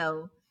chills?"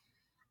 So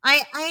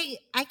I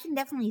can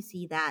definitely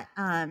see that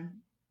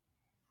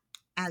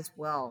as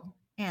well,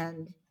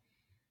 and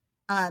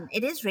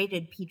it is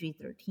rated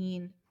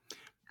PG-13.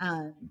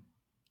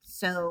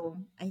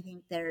 So I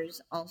think there's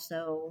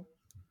also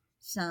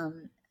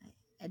some,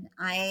 and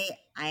I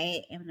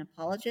am an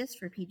apologist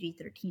for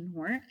PG-13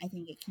 horror. I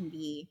think it can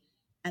be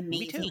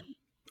Me too. amazing.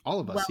 All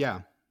of us,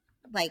 yeah.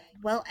 Like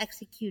well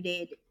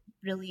executed,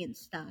 brilliant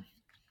stuff.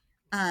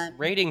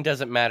 Rating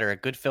doesn't matter. A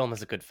good film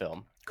is a good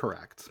film.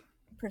 Correct.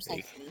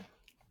 Precisely.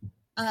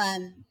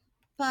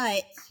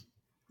 But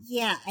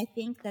yeah, I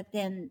think that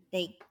then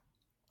they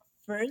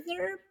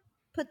further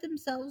put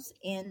themselves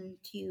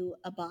into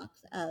a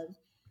box of,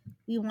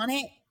 we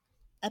wanted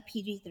a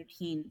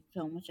PG-13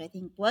 film, which I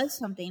think was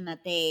something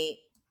that they,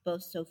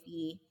 both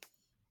Sophie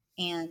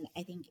and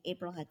I think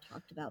April, had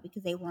talked about,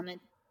 because they wanted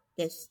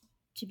this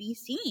to be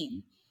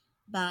seen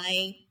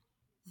by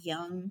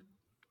young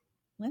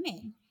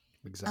women.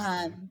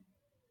 Exactly.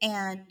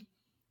 And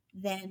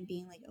then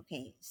being like,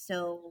 okay,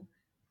 so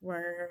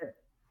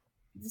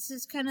this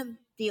is kind of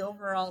the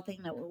overall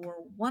thing that we're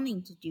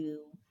wanting to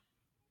do.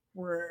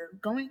 We're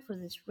going for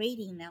this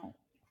rating now.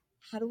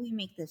 How do we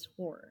make this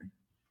horror?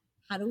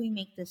 How do we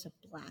make this a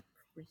Black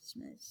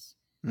Christmas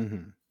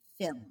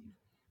film?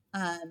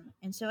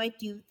 And so I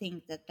do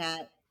think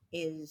that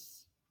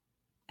is,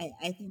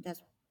 I think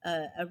that's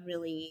a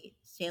really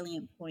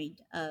salient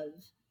point of,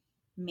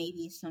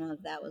 maybe some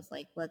of that was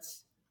like,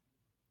 let's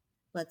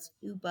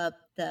oob up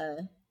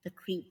the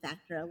creep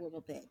factor a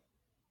little bit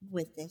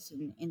with this,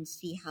 and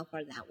see how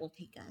far that will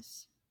take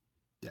us.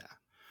 Yeah.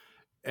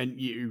 And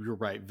you're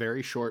right.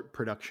 Very short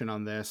production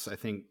on this. I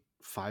think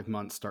 5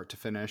 months start to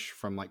finish,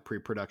 from like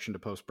pre-production to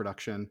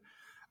post-production.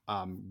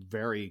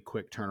 Very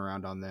quick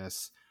turnaround on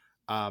this.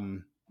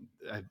 There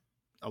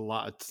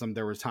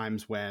were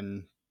times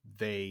when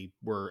they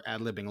were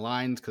ad-libbing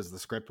lines because the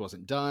script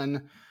wasn't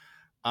done.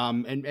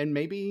 And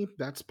maybe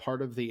that's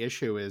part of the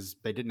issue, is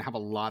they didn't have a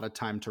lot of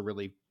time to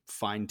really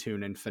fine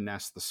tune and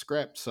finesse the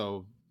script.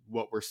 So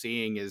what we're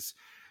seeing is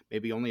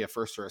maybe only a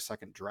first or a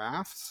second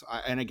drafts.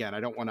 And again, I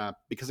don't want to,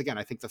 because again,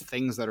 I think the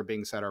things that are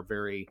being said are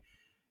very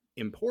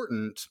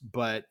important,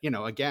 but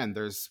again,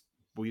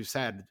 we've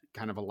said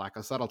kind of a lack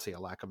of subtlety, a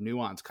lack of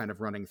nuance kind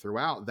of running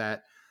throughout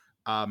that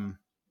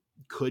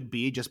could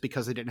be just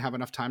because they didn't have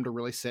enough time to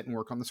really sit and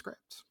work on the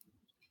script.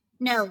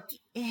 No,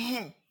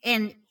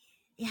 and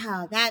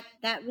yeah, that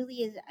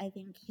really is, I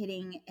think,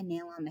 hitting a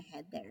nail on the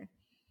head there.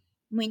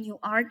 When you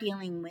are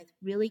dealing with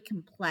really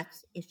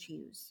complex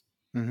issues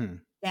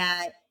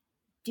that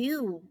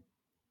do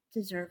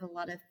deserve a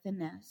lot of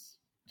finesse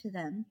to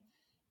them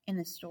in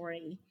a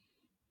story.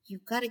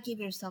 You've got to give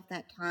yourself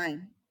that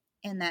time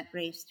and that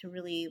grace to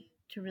really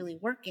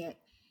work it.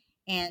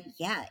 And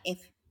yeah, if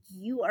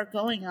you are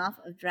going off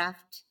of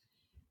draft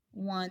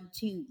 1,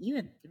 2,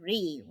 even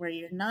 3, where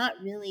you're not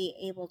really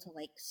able to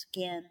like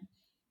skim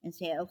and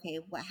say, okay,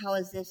 how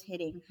is this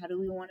hitting? How do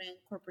we want to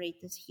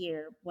incorporate this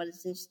here? What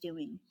is this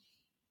doing?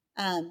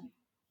 Um,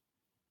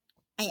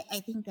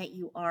 I think that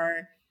you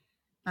are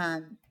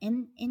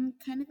in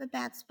kind of a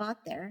bad spot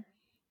there.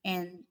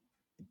 And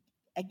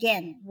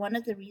again, one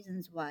of the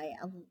reasons why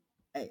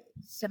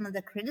some of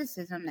the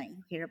criticism that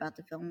you hear about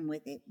the film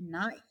with it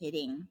not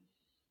hitting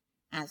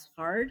as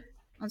hard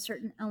on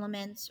certain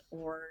elements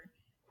or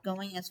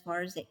going as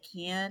far as it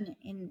can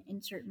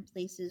in certain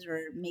places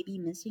or maybe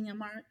missing a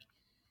mark,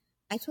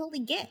 I totally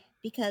get,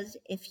 because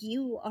if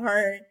you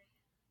are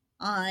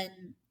on,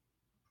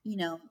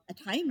 a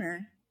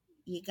timer,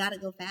 you got to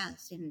go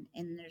fast, and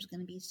there's going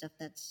to be stuff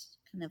that's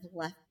kind of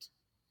left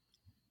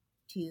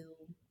to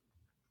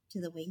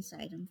the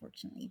wayside,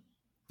 unfortunately.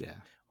 Yeah.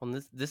 Well,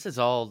 this is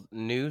all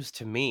news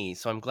to me,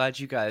 so I'm glad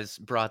you guys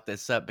brought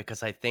this up,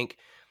 because I think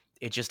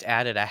it just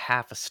added a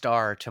half a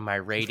star to my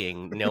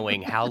rating,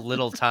 knowing how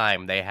little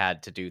time they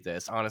had to do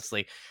this.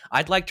 Honestly,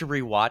 I'd like to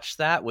rewatch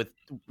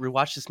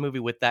this movie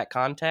with that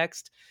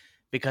context,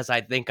 because I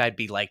think I'd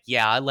be like,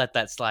 yeah, I let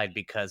that slide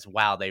because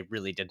wow, they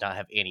really did not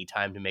have any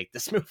time to make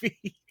this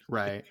movie.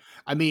 Right.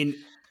 I mean,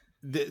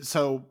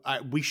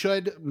 we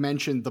should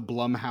mention the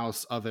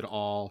Blumhouse of it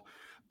all.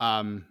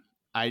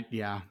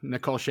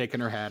 Nichole shaking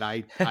her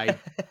head.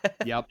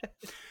 Yep.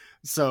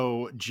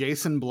 So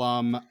Jason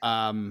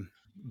Blum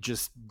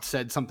just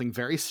said something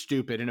very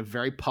stupid in a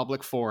very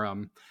public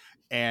forum,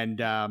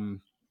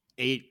 and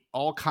ate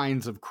all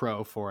kinds of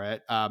crow for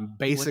it. What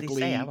did he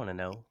say? I want to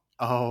know.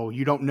 Oh,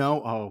 you don't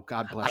know? Oh,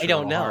 God bless I your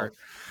don't little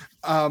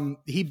know. heart.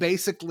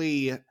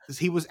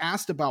 He was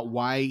asked about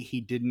why he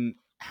didn't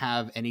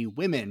have any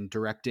women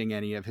directing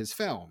any of his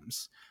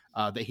films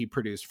that he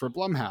produced for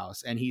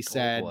Blumhouse, and he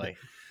said, "Oh boy,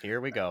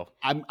 here we go."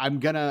 I'm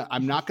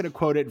not gonna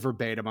quote it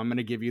verbatim. I'm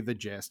gonna give you the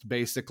gist.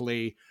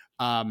 Basically,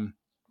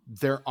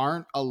 there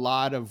aren't a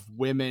lot of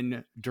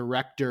women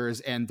directors,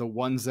 and the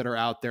ones that are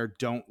out there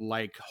don't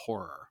like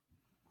horror.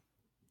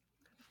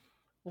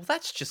 Well,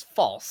 that's just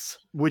false.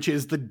 Which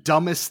is the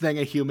dumbest thing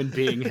a human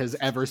being has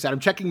ever said.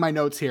 I'm checking my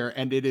notes here,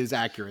 and it is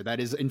accurate.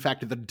 That is, in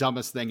fact, the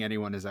dumbest thing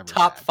anyone has ever said.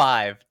 Top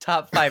five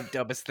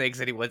dumbest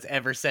things anyone's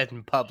ever said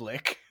in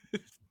public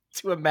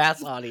to a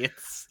mass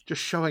audience.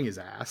 Just showing his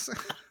ass.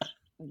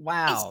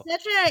 Wow.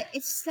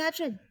 It's such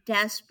a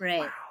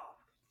desperate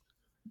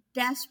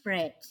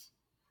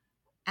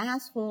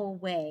asshole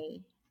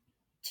way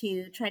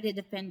to try to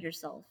defend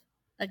yourself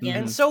against.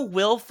 And so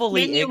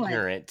willfully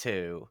ignorant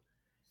too.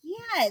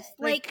 Yes,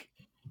 like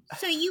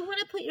so you want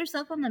to put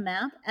yourself on the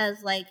map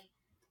as like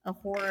a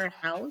horror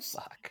house,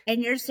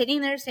 and you're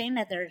sitting there saying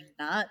that there's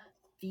not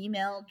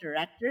female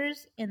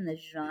directors in the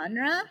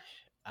genre.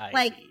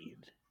 Let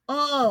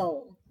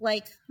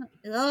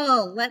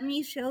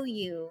me show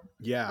you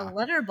a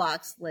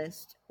letterbox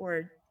list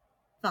or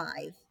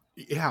 5.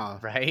 Yeah,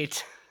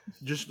 right.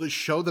 Just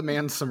show the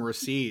man some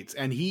receipts,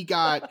 and he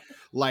got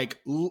like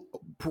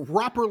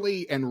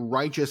properly and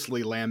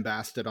righteously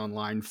lambasted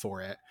online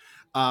for it.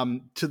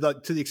 To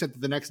the extent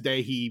that the next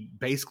day he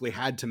basically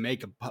had to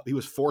he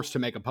was forced to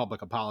make a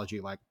public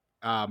apology, like,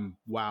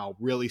 wow,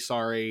 really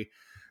sorry,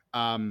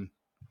 I'm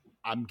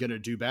gonna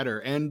do better.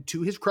 And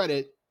to his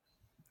credit,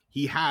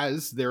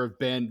 there have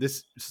been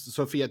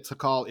Sofia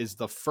Takal is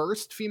the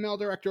first female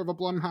director of a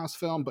Blumhouse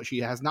film, but she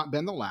has not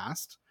been the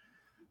last.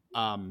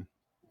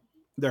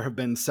 There have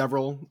been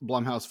several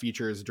Blumhouse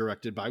features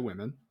directed by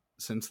women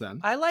since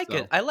then. I like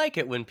it. I like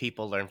it when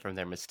people learn from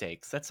their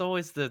mistakes. That's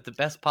always the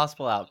best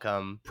possible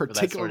outcome.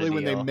 Particularly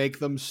when they make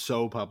them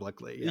so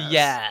publicly.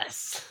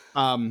 Yes.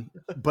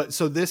 But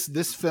so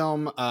this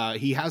film,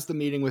 he has the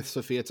meeting with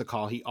Sofia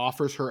Takal. He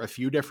offers her a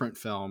few different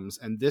films,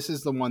 and this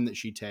is the one that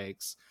she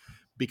takes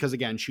because,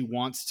 again, she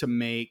wants to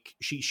make...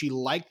 She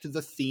liked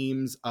the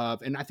themes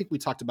of... And I think we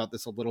talked about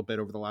this a little bit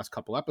over the last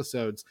couple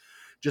episodes,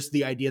 just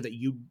the idea that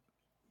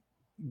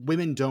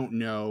women don't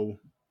know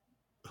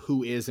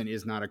who is and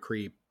is not a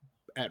creep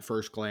at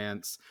first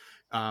glance.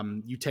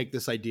 You take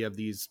this idea of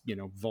these,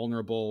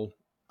 vulnerable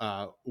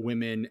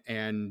women,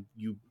 and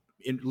you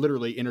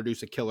literally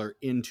introduce a killer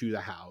into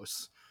the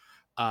house,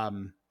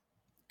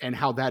 and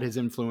how that has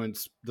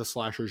influenced the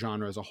slasher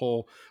genre as a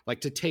whole.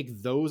 Like, to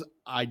take those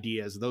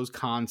ideas, those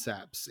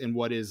concepts in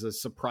what is a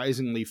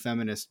surprisingly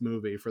feminist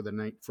movie for the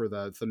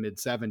mid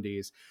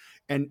 70s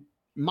and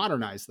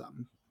modernize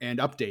them and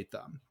update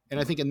them. And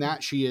I think in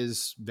that she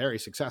is very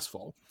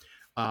successful.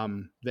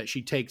 That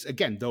she takes,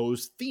 again,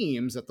 those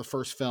themes that the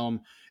first film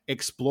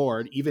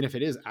explored, even if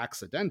it is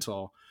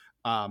accidental,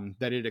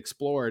 that it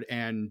explored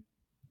and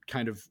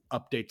kind of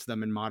updates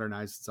them and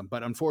modernizes them.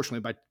 But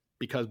unfortunately,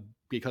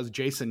 because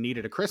Jason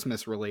needed a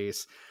Christmas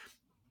release,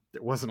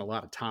 there wasn't a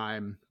lot of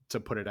time to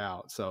put it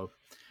out. So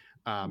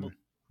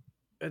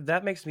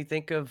that makes me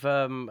think of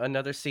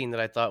another scene that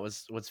I thought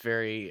was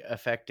very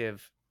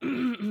effective.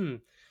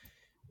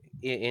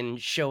 in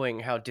showing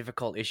how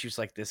difficult issues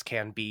like this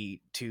can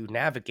be to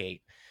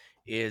navigate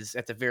is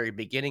at the very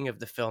beginning of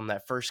the film,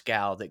 that first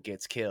gal that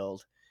gets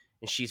killed,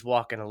 and she's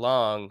walking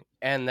along,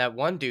 and that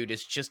one dude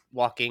is just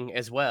walking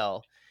as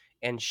well,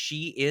 and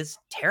she is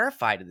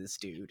terrified of this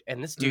dude.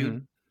 And this dude,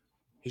 Mhm.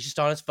 he's just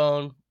on his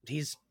phone.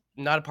 He's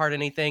not a part of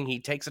anything. He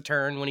takes a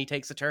turn when he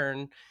takes a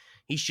turn.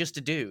 He's just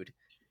a dude.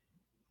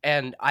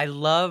 And I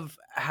love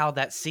how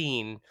that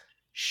scene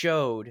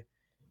showed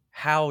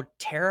how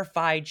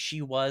terrified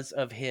she was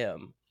of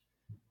him,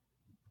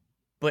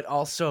 but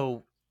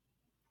also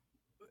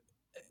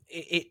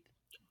it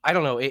I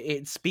don't know,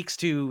 it speaks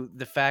to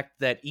the fact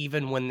that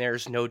even when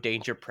there's no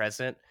danger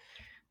present,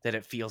 that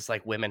it feels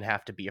like women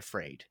have to be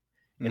afraid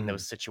in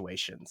those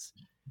situations.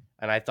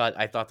 And I thought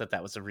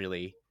that was a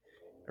really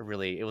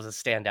it was a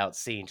standout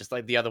scene, just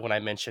like the other one I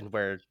mentioned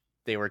where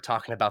they were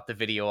talking about the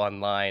video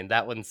online.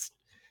 That one's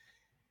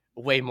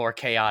way more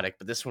chaotic,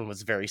 but this one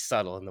was very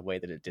subtle in the way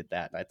that it did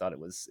that, and I thought it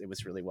was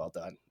really well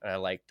done. And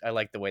I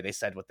liked the way they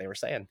said what they were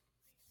saying.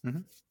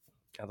 Mhm.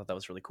 I thought that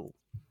was really cool.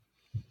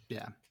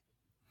 Yeah.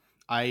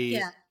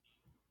 I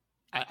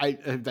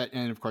that,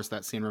 and of course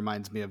that scene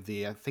reminds me of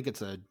I think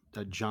it's a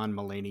John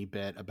Mulaney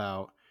bit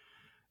about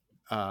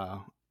uh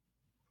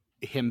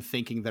him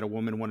thinking that a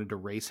woman wanted to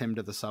race him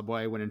to the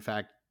subway when in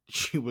fact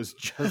she was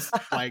just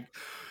like,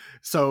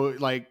 so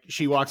like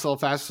she walks a little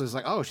faster, so it's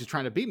like, oh, she's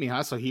trying to beat me,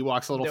 huh? So he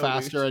walks a little No,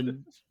 faster, dude.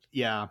 and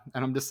yeah,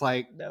 and I'm just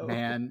like, No.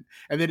 man.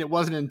 And then it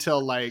wasn't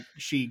until like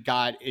she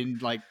got in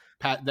like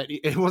that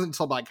it wasn't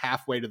until like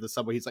halfway to the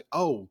subway he's like,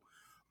 oh,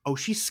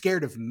 she's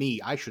scared of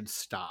me, I should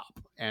stop,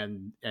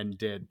 and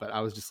did. But I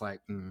was just like,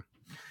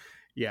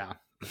 yeah.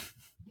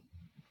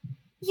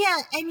 Yeah,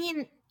 I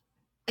mean,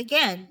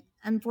 again,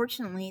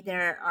 unfortunately,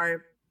 there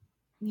are,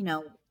 you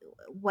know,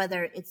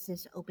 whether it's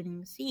this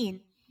opening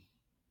scene,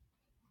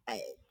 I,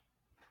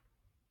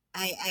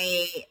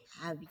 I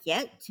have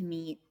yet to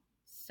meet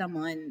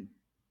someone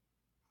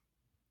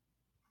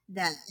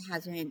that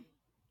hasn't,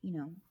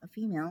 a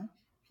female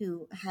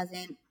who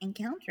hasn't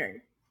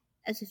encountered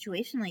a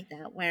situation like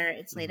that where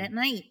it's late at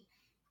night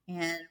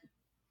and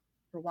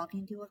we're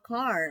walking to a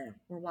car,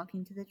 we're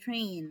walking to the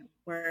train,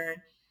 we're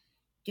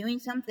doing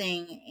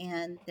something,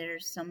 and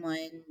there's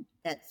someone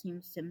that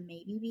seems to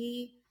maybe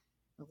be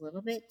a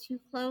little bit too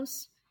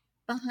close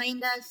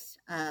behind us,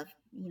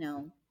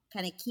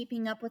 kind of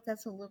keeping up with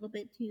us a little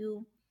bit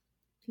too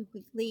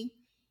quickly.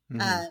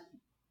 Mhm. Um,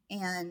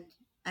 and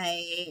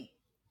I,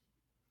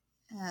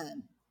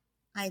 um,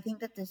 I think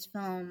that this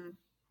film,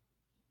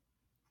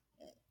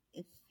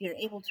 if you're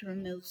able to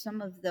remove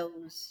some of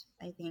those,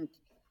 I think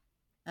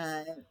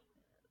uh,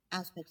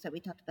 aspects that we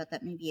talked about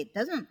that maybe it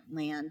doesn't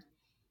land,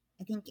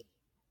 I think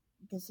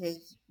this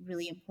is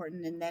really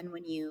important. And then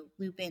when you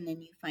loop in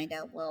and you find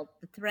out, well,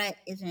 the threat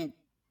isn't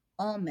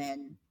all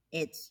men,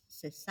 it's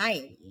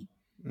society,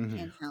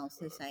 and how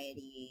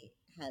society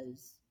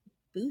has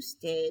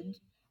boosted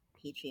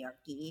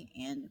patriarchy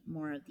and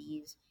more of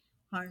these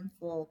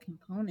harmful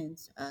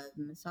components of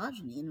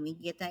misogyny. And we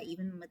get that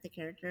even with the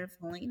character of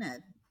Helena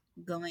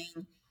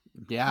going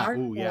Yeah.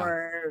 Oh, yeah.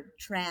 hardcore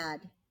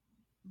trad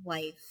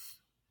wife.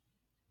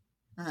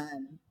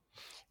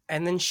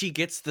 And then she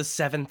gets the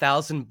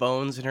 7,000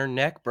 bones in her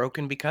neck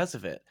broken because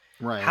of it.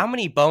 Right. How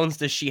many bones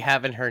does she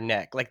have in her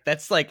neck? Like,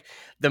 that's like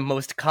the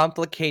most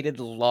complicated,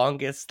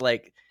 longest,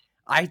 like,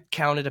 I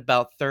counted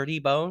about 30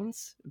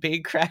 bones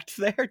being cracked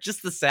there.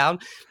 Just the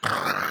sound.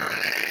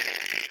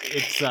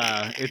 It's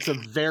a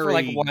For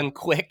like very one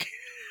quick.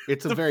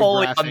 it's a The very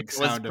Foley on graphic that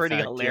was sound pretty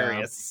effect.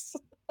 hilarious.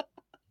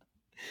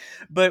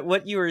 But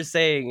what you were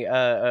saying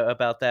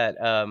about that,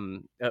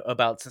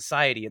 about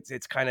society,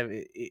 it's kind of,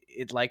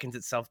 it likens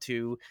itself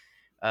to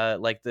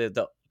like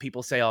the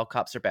people say all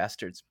cops are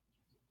bastards.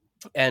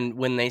 And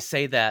when they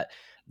say that,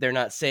 they're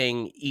not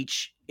saying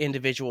each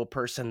individual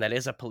person that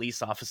is a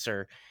police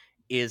officer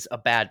is a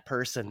bad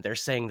person. They're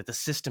saying that the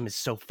system is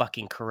so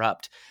fucking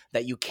corrupt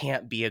that you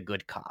can't be a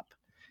good cop.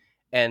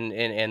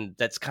 And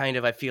that's kind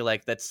of, I feel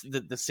like that's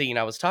the scene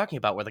I was talking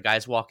about where the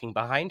guy's walking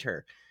behind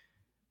her.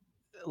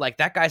 Like,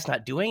 that guy's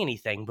not doing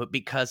anything, but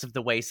because of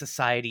the way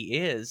society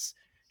is,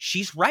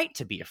 she's right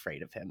to be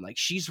afraid of him. Like,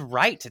 she's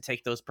right to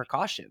take those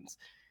precautions.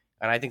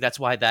 And I think that's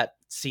why that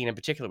scene in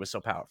particular was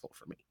so powerful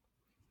for me.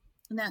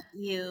 No,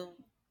 you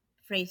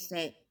phrased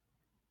it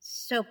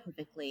so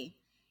perfectly.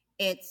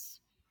 It's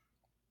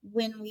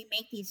when we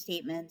make these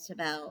statements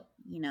about,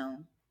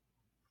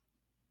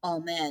 all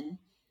men,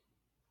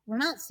 we're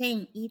not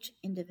saying each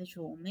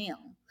individual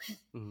male.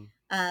 Mm-hmm.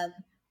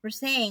 We're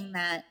saying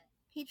that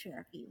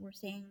patriarchy, we're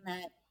saying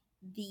that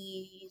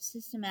the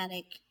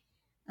systematic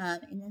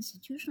and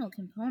institutional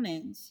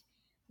components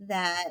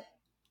that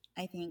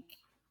I think,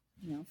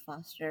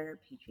 foster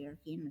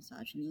patriarchy and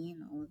misogyny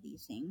and all of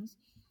these things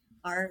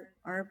are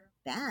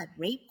bad.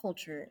 Rape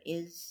culture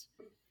is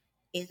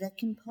a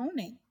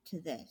component to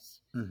this.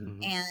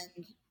 Mm-hmm.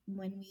 And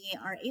when we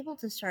are able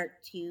to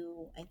start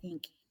to, I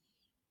think,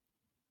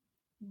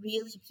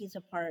 really piece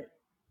apart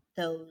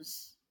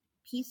those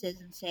pieces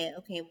and say,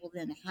 okay, well,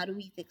 then how do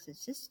we fix a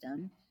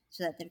system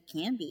so that there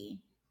can be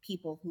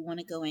people who want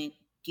to go in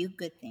do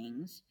good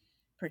things,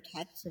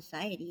 protect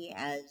society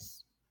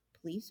as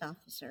police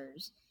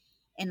officers,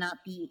 and not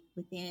be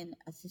within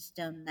a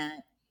system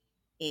that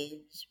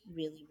is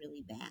really,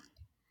 really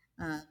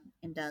bad,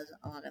 and does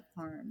a lot of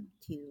harm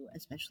to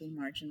especially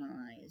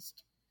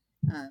marginalized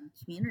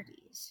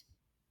communities.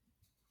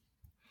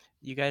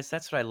 You guys,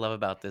 that's what I love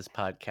about this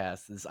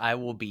podcast is I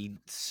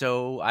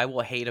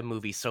will hate a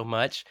movie so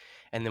much,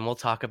 and then we'll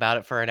talk about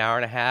it for an hour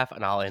and a half,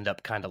 and I'll end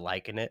up kind of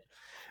liking it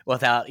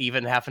without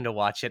even having to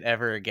watch it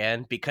ever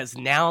again. Because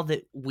now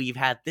that we've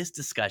had this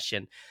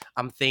discussion,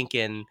 I'm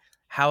thinking,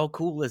 how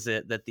cool is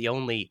it that the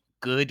only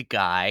good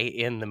guy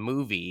in the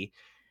movie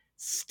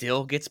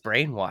still gets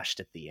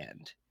brainwashed at the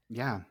end?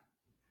 Yeah.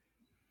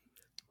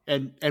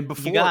 And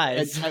You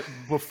guys,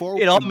 before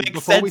it all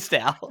makes sense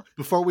now.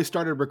 before we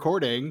started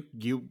recording,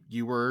 you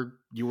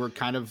were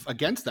kind of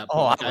against that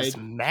point. Oh, Like, I was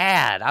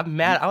mad. I'm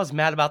mad. I was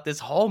mad about this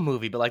whole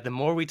movie, but like the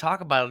more we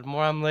talk about it, the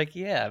more I'm like,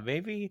 yeah,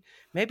 maybe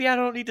I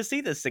don't need to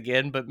see this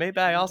again, but maybe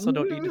I also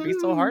don't need to be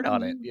so hard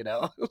on it, you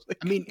know?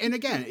 I mean, and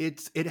again,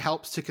 it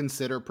helps to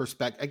consider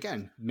perspective.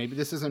 Again, maybe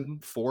this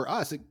isn't for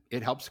us.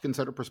 It helps to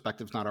consider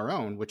perspectives not our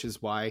own, which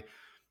is why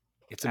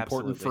it's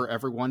important Absolutely. for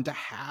everyone to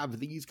have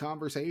these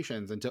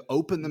conversations and to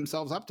open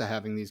themselves up to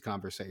having these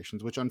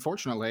conversations, which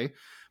unfortunately,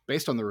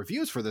 based on the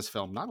reviews for this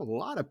film, not a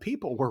lot of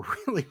people were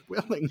really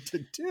willing to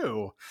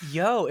do.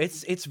 Yo,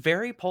 it's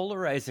very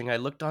polarizing. I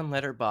looked on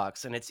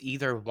Letterboxd and it's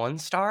either 1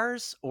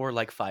 stars or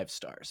like 5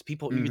 stars.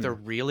 People either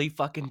really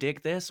fucking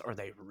dig this or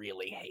they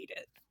really hate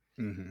it.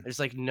 There's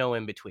like no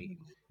in between.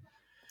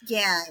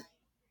 Yeah,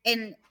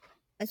 and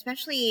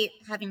especially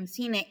having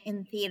seen it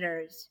in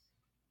theaters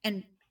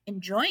and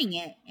enjoying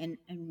it and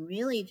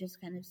really just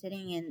kind of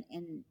sitting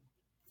and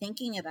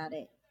thinking about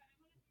it.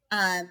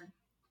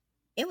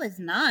 It was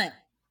not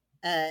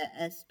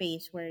a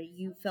space where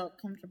you felt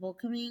comfortable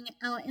coming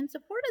out in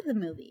support of the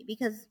movie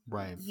because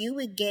Right. you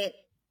would get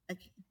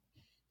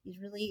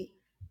these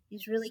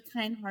really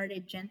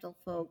kind-hearted, gentle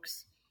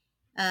folks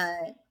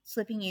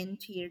slipping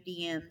into your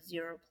DMs,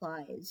 your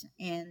replies,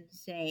 and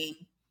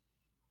saying,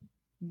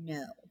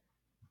 "No,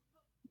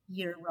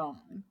 you're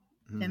wrong.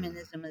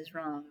 Feminism is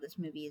wrong. This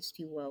movie is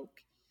too woke."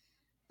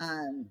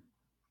 And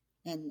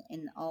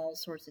all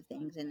sorts of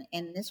things.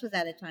 And this was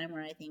at a time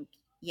where I think,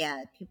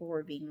 yeah, people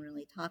were being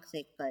really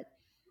toxic, but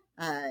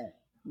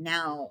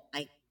now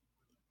I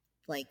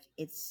like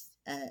it's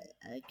a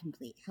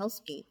complete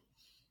hellscape.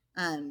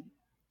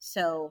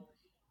 So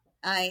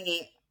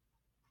I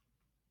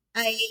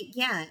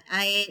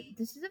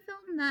this is a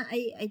film that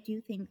I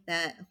do think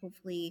that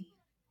hopefully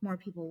more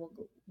people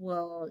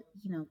will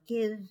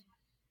give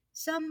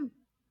some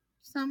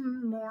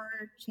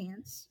more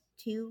chance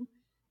to.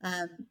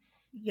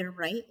 You're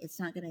right, it's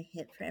not going to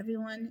hit for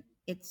everyone.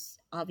 It's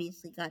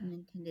obviously got an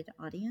intended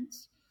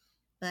audience,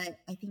 but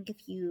I think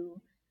if you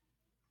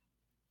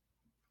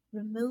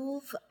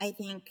remove, I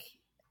think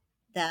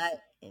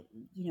that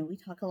we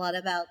talk a lot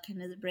about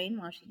kind of the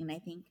brainwashing, and I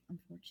think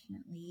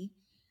unfortunately,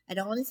 I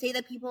don't want to say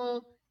that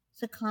people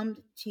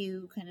succumbed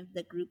to kind of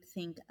the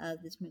groupthink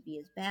of this movie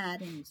is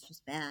bad and it's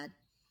just bad,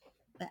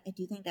 but I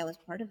do think that was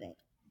part of it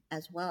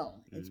as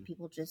well. Is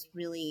people just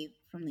really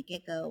from the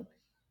get-go,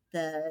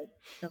 the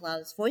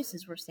loudest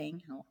voices were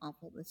saying how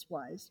awful this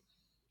was,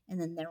 and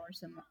then there were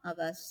some of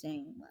us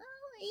saying, well,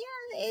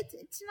 yeah,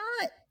 it's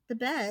not the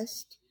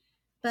best,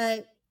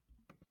 but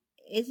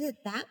is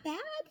it that bad,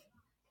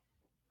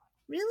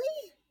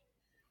 really?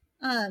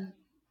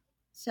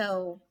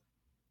 So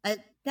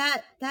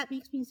that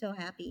makes me so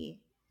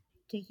happy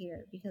to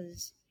hear,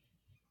 because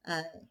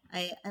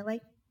I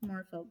like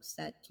more folks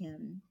that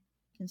can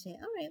say,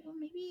 all right, well,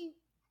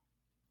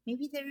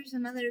 maybe there's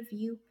another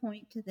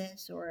viewpoint to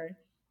this, or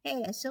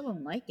hey, I still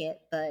don't like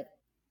it, but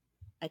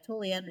I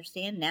totally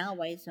understand now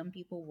why some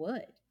people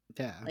would.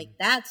 Yeah. Like,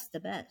 that's the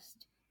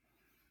best.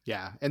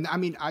 Yeah. And I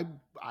mean, I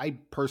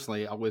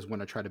personally always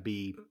want to try to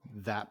be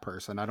that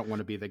person. I don't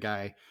want to be the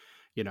guy,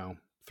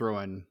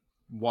 throwing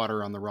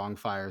water on the wrong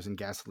fires and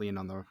gasoline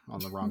on the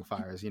wrong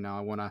fires.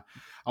 I want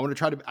to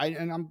try to,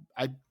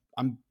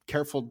 I'm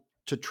careful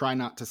to try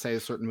not to say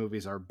certain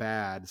movies are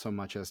bad so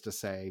much as to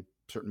say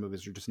certain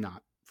movies are just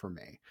not for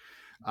me.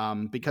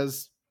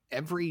 Because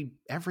every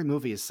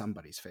movie is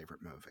somebody's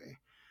favorite movie.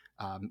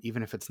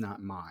 Even if it's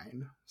not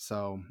mine.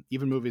 So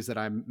even movies that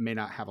I may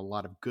not have a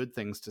lot of good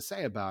things to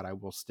say about, I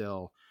will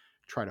still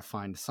try to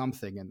find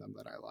something in them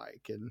that I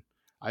like. And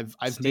I've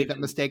made that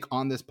mistake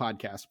on this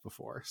podcast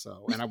before.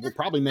 So, and I will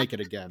probably make it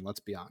again.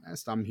 Let's be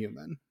honest. I'm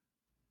human.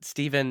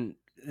 Stephen,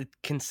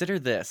 consider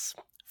this.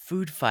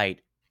 Food Fight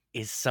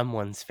is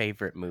someone's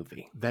favorite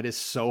movie. That is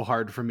so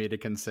hard for me to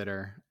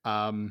consider.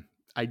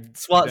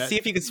 See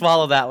if you can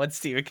swallow that one,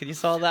 Steven. Can you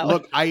swallow that one?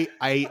 Look, I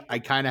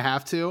kind of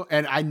have to,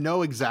 and I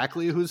know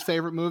exactly whose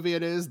favorite movie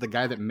it is. The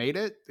guy that made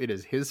it, it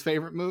is his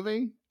favorite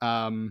movie.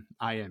 I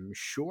am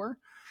sure.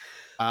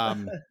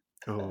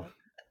 Oh,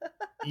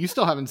 you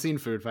still haven't seen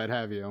Food Fight,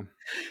 have you?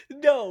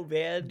 No,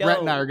 man. No. Brett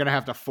and I are gonna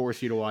have to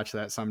force you to watch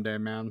that someday,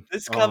 man.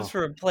 This comes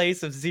from a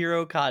place of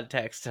zero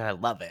context, and I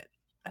love it.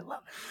 I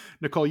love it.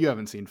 Nichole, you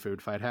haven't seen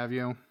Food Fight, have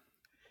you?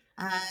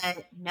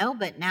 No,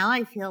 but now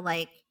I feel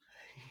like,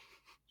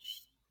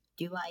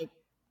 do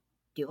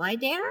I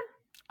dare?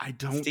 I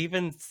don't.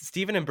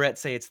 Steven and Brett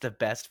say it's the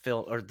best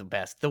film, or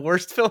the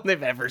worst film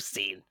they've ever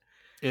seen.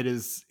 It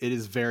is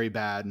very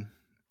bad.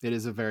 It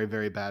is a very,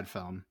 very bad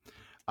film.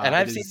 And It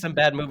I've seen is. some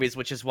bad movies,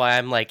 which is why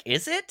I'm like,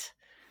 is it?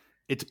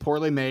 It's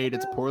poorly made.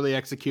 It's poorly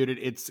executed.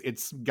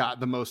 It's got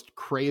the most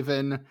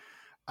craven,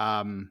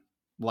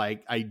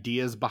 like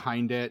ideas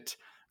behind it.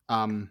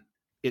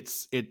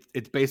 It's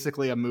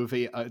basically a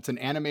movie. It's an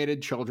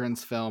animated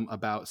children's film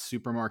about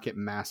supermarket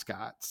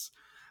mascots.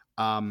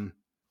 Um,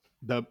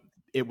 the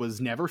it was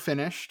never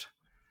finished.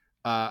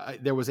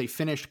 There was a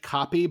finished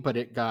copy, but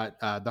it got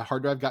the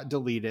hard drive got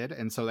deleted,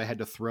 and so they had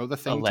to throw the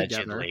thing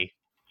together. Allegedly.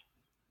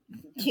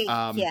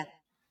 Yeah.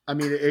 I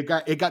mean, it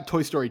got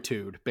Toy Story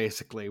 2'd,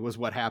 basically, was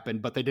what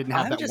happened, but they didn't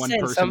have I'm that just one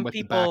saying, person with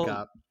the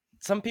backup,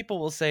 some people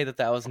will say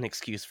that was an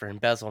excuse for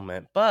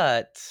embezzlement,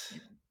 but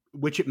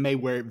which it may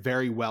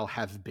very well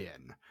have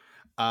been.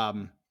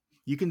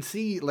 You can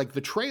see, like,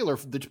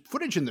 the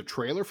footage in the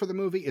trailer for the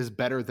movie is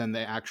better than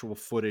the actual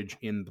footage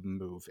in the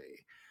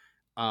movie.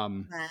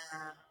 Wow.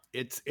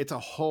 It's a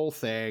whole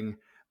thing.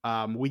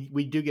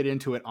 We do get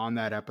into it on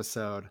that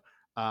episode,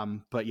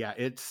 but yeah,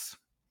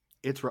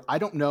 I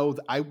don't know.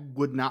 I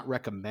would not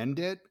recommend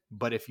it,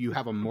 but if you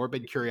have a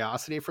morbid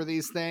curiosity for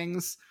these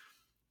things,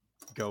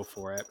 go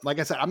for it. Like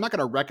I said, I'm not going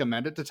to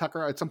recommend it to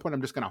Tucker. At some point,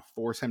 I'm just going to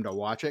force him to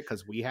watch it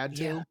because we had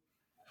to.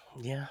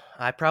 Yeah,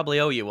 I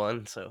probably owe you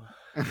one. So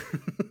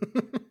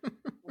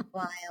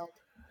Wild.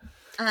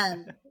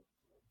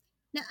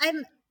 Now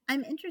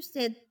I'm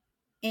interested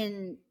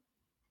in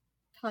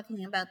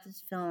talking about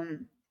this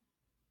film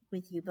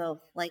with you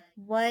both. Like,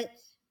 what?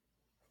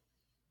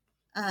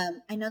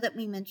 I know that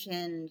we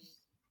mentioned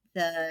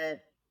the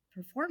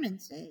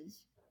performances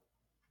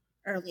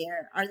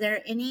earlier. Are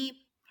there any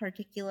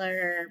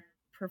particular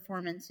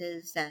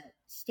performances that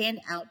stand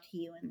out to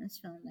you in this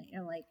film that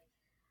you're like,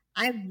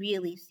 I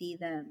really see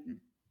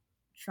them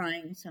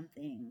trying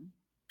something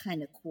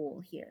kind of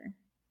cool here?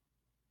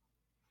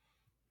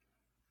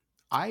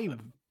 I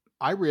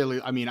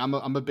mean, I'm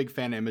a big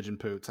fan of Imogen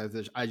Poots.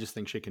 I just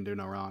think she can do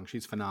no wrong.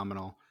 She's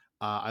phenomenal.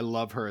 I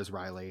love her as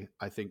Riley.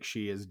 I think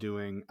she is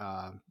doing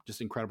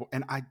just incredible.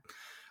 And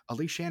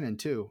Elise Shannon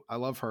too. I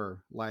love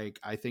her. Like,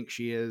 I think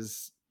she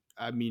is.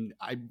 I mean,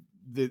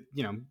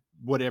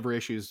 whatever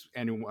issues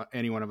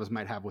any one of us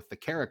might have with the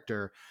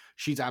character,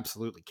 she's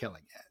absolutely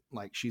killing it.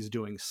 Like, she's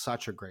doing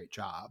such a great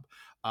job.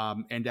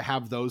 And to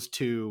have those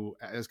two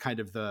as kind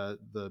of the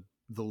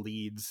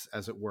leads,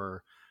 as it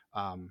were,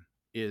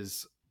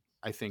 is,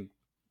 I think,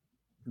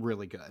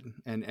 really good.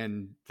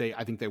 And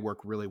I think they work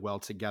really well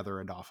together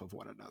and off of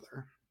one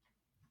another.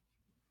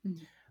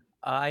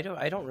 I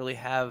don't really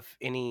have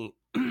any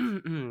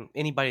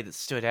anybody that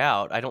stood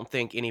out. I don't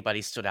think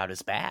anybody stood out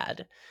as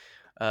bad,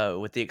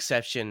 with the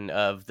exception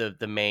of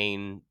the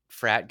main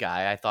frat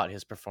guy. I thought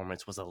his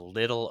performance was a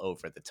little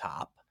over the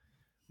top,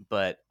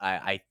 but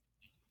I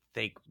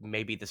think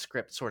maybe the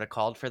script sort of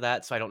called for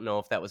that. So I don't know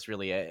if that was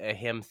really a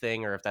him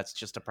thing or if that's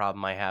just a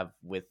problem I have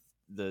with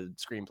the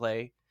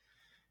screenplay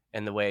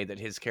and the way that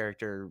his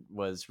character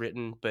was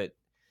written. But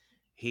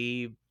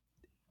he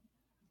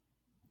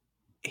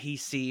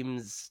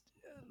seems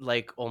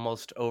like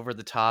almost over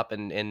the top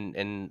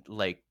and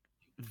like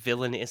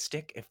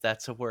villainistic, if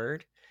that's a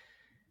word.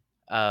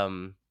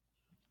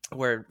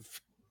 Where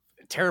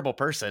terrible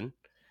person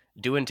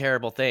doing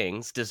terrible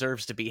things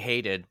deserves to be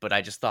hated, but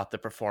I just thought the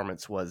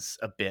performance was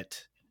a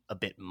bit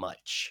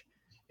much.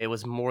 It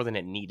was more than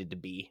it needed to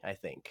be, I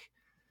think.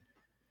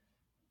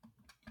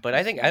 But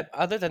I think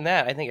other than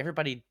that, I think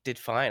everybody did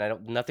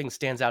fine. Nothing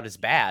stands out as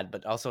bad,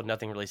 but also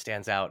nothing really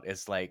stands out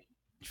as like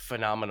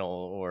phenomenal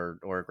or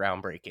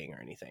groundbreaking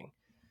or anything.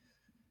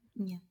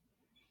 Yeah.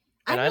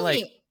 And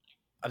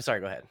I'm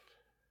sorry, go ahead.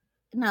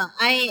 No,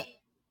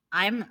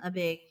 I'm a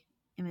big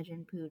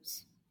Imogen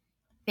Poots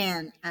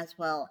fan as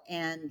well,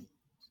 and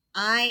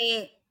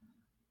I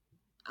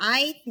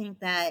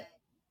think that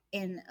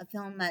in a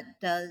film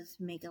that does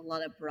make a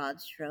lot of broad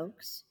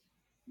strokes,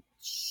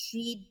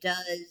 she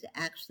does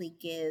actually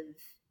give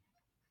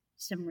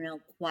some real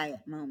quiet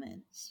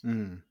moments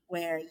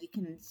where you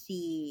can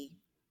see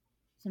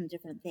some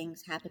different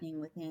things happening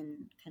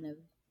within kind of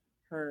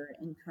her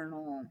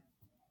internal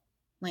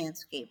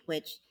landscape,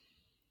 which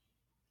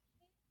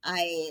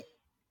I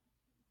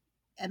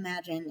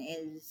imagine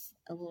is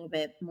a little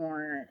bit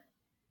more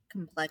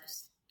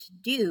complex to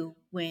do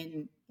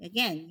when,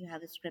 again, you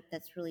have a script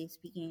that's really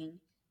speaking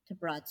to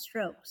broad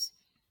strokes.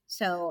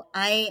 So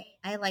I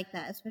like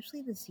that,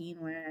 especially the scene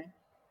where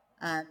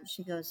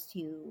she goes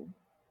to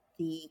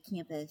the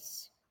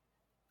campus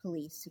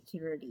police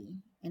security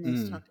and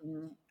is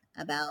talking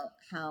about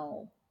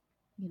how,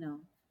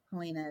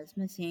 Helena is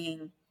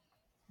missing,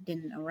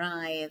 didn't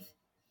arrive,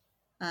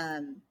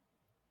 and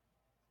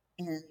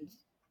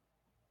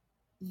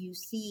you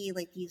see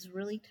like these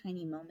really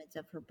tiny moments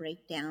of her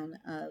breakdown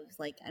of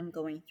like, I'm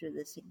going through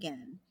this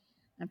again.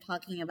 I'm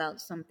talking about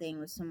something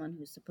with someone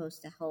who's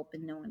supposed to help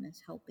and no one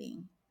is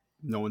helping.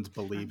 No one's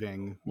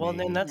believing Well,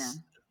 me. then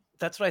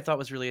that's what I thought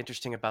was really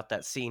interesting about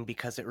that scene,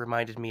 because it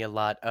reminded me a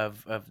lot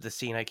of the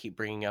scene I keep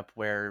bringing up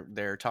where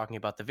they're talking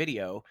about the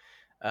video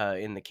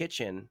in the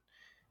kitchen,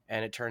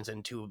 and it turns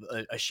into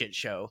a shit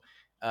show.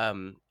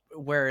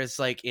 Whereas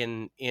like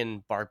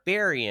in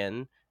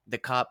Barbarian, the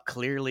cop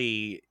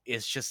clearly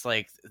is just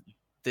like,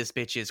 this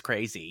bitch is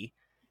crazy,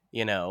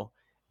 you know.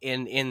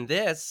 In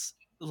this,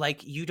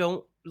 like, you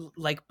don't,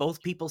 like,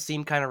 both people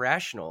seem kind of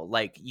rational.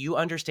 Like, you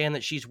understand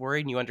that she's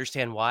worried and you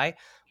understand why,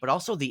 but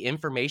also the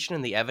information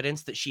and the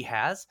evidence that she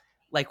has,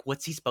 like,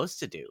 what's he supposed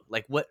to do?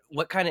 Like,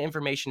 what kind of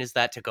information is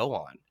that to go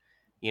on?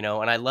 You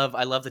know, and I love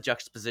the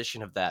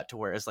juxtaposition of that, to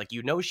where it's like,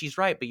 you know, she's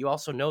right, but you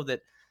also know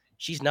that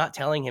she's not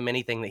telling him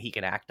anything that he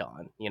can act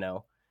on, you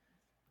know.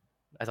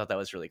 I thought that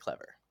was really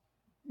clever.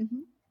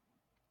 Mm-hmm.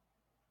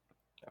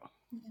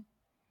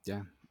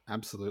 Yeah,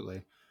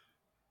 absolutely.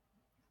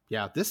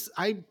 Yeah, this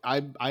I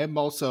am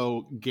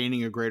also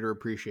gaining a greater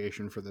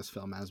appreciation for this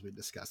film as we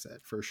discuss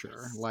it, for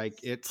sure. Like,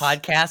 it's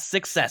Podcast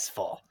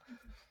successful.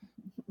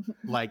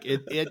 like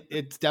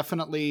it's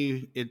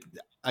definitely it.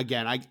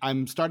 Again,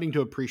 I'm starting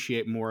to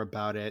appreciate more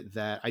about it.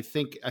 That I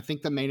think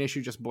the main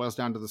issue just boils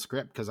down to the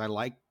script, because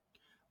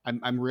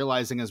I'm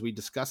realizing as we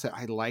discuss it,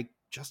 I like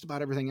just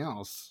about everything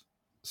else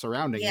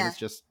surrounding it. Yeah. It's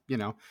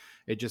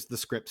just, the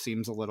script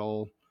seems a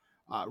little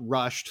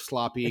rushed,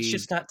 sloppy. It's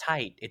just not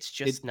tight. It's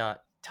just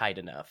not tight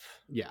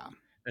enough. Yeah.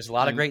 There's a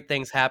lot of great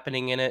things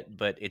happening in it,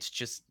 but it's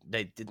just,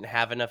 they didn't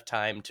have enough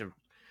time to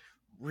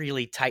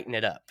really tighten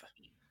it up.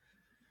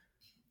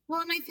 Well,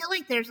 and I feel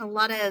like there's a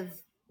lot of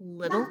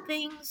little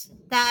things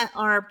that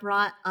are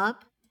brought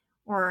up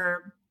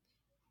or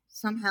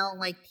somehow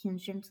like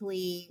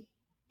tangentially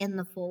in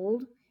the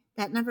fold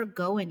that never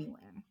go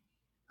anywhere.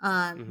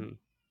 Mm-hmm.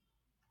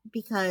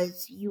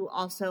 Because you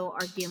also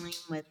are dealing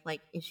with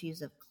like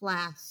issues of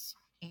class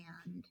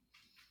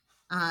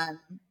and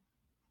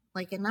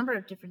like a number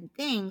of different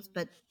things,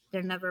 but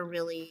they're never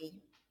really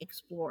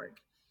explored.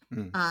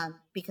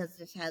 Because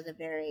this has a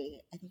very,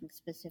 I think,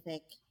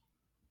 specific,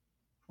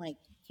 like,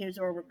 here's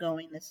where we're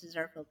going, this is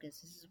our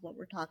focus, this is what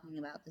we're talking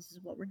about, this is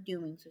what we're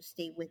doing, so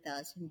stay with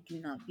us and do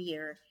not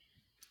veer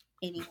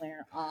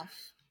anywhere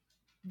off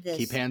this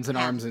keep hands and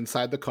path. arms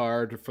inside the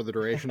car for the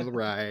duration of the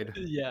ride.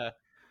 Yeah,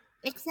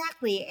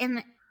 exactly.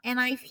 And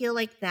I feel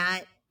like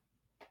that,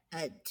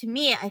 to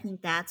me, I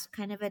think that's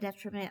kind of a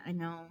detriment. I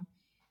know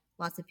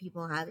lots of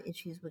people have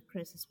issues with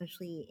Chris,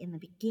 especially in the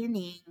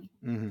beginning,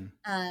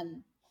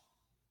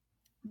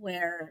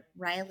 where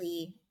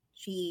Riley,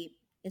 she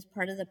is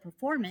part of the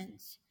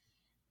performance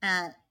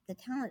at the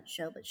talent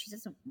show, but she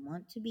doesn't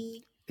want to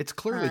be. It's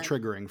clearly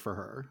triggering for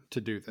her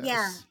to do this.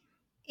 Yeah,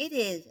 it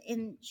is.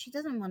 And she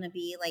doesn't want to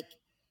be. Like,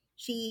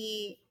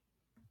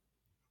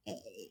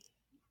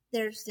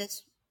 there's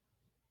this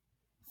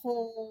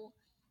whole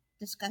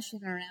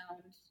discussion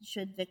around,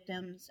 should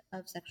victims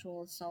of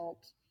sexual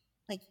assault,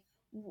 like,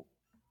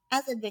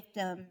 as a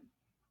victim,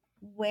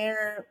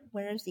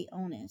 where's the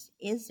onus?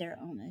 Is there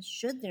onus?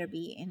 Should there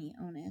be any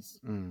onus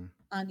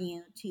on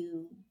you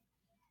to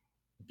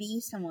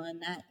be someone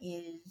that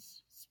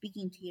is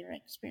speaking to your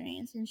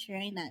experience and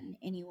sharing that in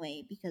any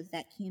way? Because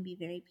that can be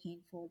very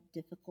painful,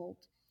 difficult,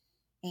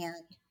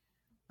 and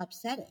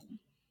upsetting.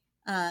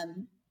 I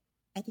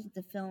think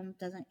the film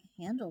doesn't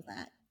handle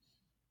that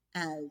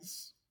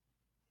as,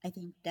 I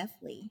think,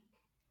 deftly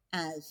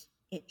as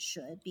it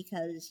should,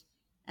 because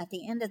at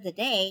the end of the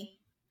day,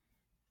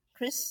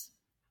 Chris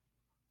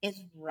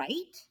is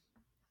right.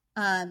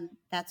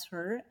 That's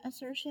her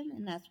assertion,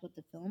 and that's what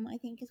the film, I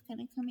think, is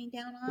kind of coming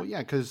down on. Well, yeah,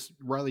 because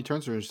Riley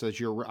turns to her and says,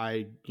 you're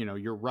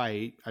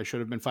right. I should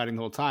have been fighting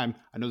the whole time.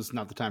 I know this is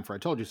not the time for I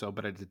told you so,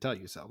 but I did tell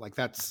you so. Like,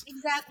 that's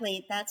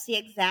exactly, that's the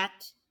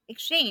exact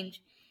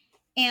exchange.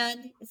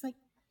 And it's like,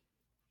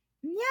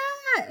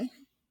 yeah,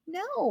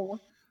 no,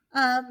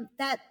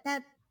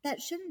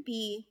 that shouldn't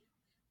be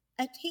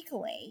a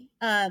takeaway.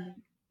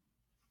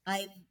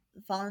 I've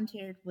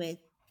volunteered with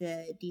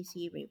the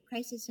DC Rape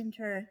Crisis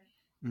Center,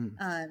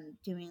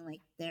 doing like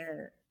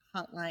their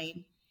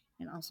hotline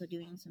and also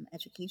doing some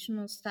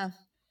educational stuff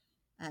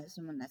as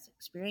someone that's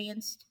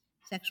experienced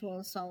sexual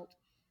assault.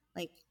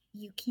 Like,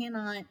 you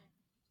cannot,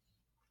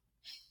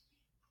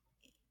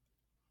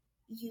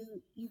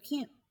 you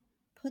can't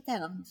put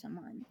that on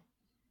someone.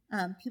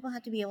 People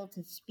have to be able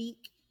to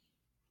speak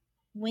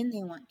when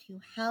they want to,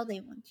 how they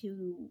want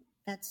to.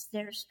 That's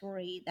their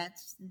story.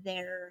 That's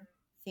their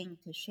thing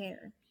to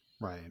share.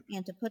 right.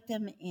 And to put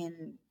them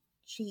in,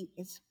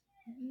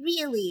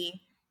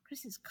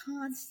 Chris is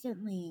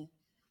constantly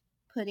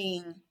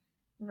putting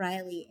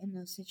Riley in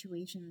those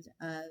situations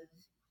of,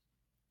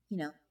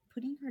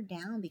 putting her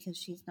down because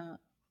she's not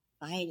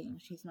fighting,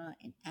 she's not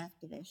an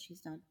activist,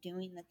 she's not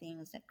doing the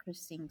things that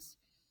Chris thinks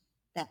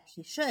that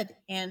he should.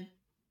 And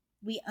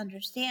we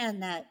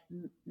understand that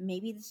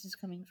maybe this is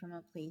coming from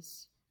a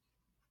place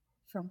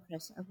from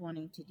Chris of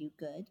wanting to do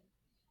good,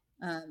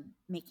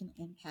 make an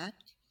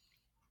impact,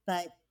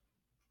 but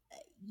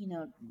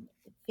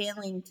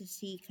failing to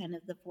see kind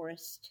of the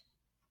forest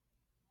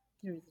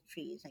through the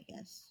trees, I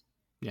guess.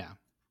 Yeah.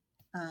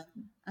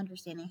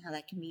 Understanding how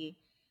that can be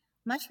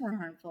much more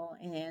harmful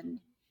and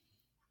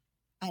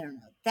I don't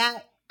know.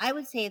 That I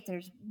would say if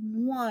there's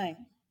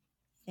one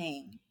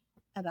thing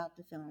about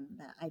the film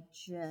that I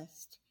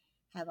just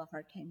have a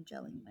hard time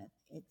gelling with,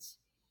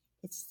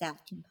 it's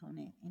that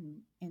component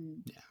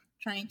and Yeah.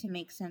 trying to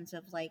make sense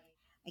of like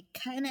I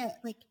kind of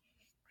like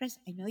Chris.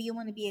 I know you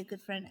want to be a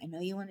good friend. I know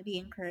you want to be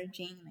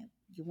encouraging.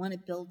 You want to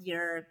build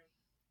your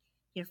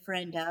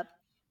friend up,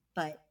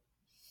 but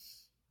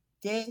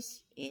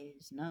this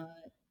is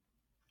not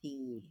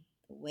the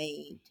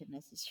way to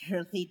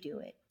necessarily do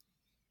it.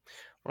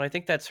 Well, I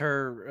think that's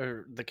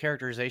the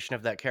characterization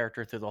of that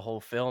character through the whole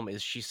film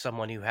is she's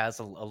someone who has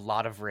a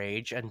lot of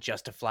rage and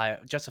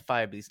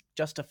justifiably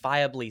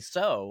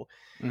so.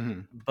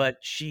 Mm-hmm.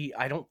 But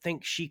I don't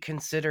think she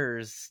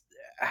considers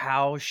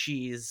how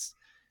she's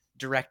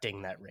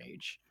directing that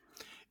rage.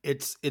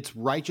 It's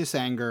righteous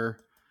anger,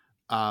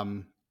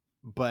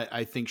 but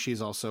I think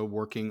she's also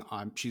working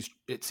on.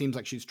 It seems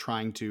like she's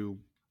trying to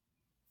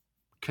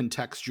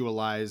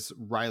contextualize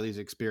Riley's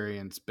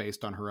experience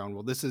based on her own.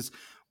 Well,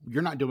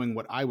 you're not doing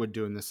what I would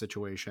do in this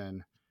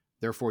situation,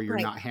 therefore you're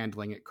Right. not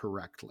handling it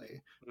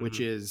correctly, which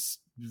Mhm. is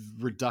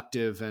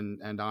reductive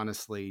and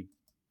honestly,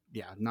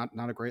 yeah, not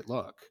a great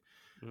look.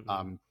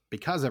 Mhm.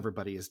 Because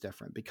everybody is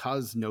different,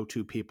 because no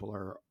two people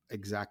are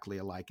exactly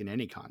alike in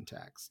any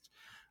context.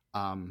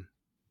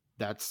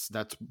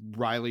 That's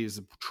Riley's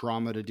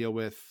trauma to deal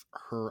with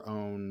her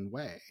own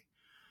way.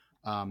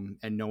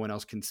 And no one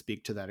else can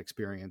speak to that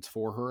experience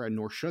for her, and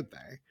nor should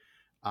they.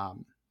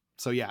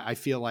 So yeah, I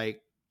feel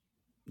like,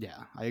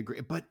 yeah, I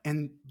agree. But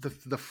and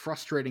the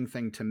frustrating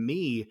thing to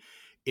me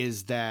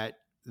is that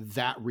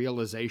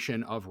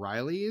realization of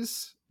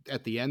Riley's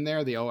at the end there,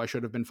 I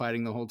should have been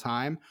fighting the whole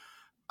time.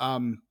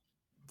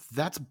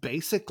 That's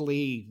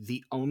basically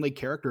the only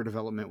character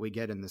development we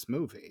get in this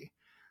movie.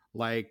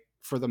 Like,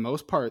 for the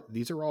most part,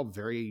 these are all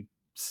very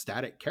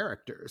static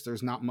characters.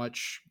 There's not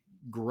much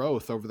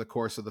growth over the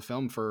course of the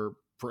film for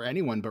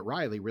anyone but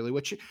Riley, really,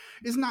 which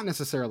is not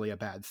necessarily a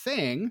bad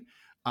thing.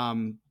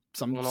 And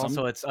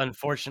also, it's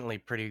unfortunately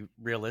pretty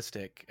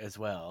realistic as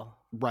well.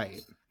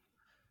 Right.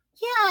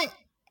 Yeah,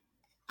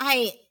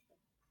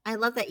 I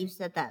love that you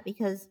said that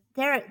because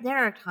there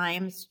are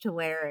times to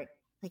where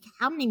like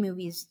how many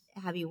movies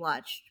have you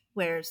watched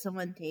where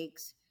someone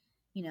takes,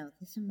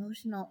 this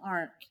emotional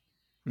arc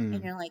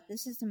and you're like,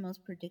 this is the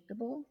most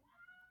predictable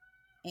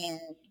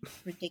and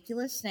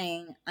ridiculous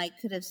thing. I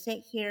could have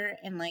sit here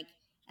and like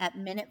at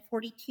minute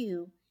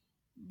 42,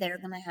 they're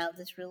gonna have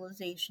this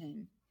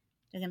realization.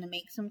 They're gonna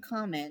make some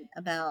comment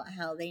about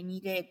how they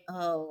needed.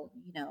 Oh,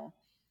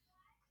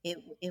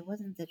 it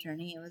wasn't the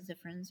journey; it was the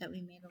friends that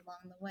we made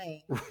along the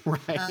way.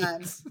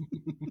 Right.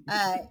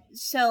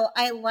 So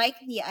I like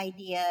the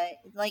idea.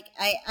 Like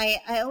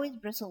I always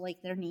bristle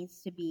like there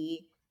needs to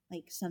be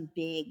like some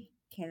big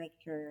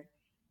character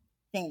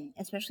thing,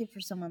 especially for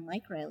someone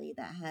like Riley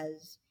that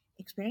has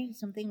experienced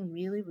something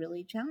really,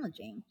 really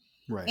challenging.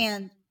 Right.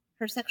 And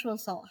her sexual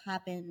assault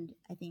happened,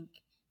 I think,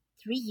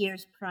 3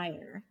 years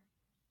prior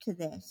to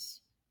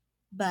this,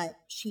 but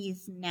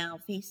she's now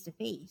face to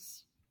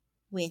face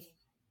with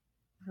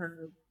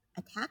her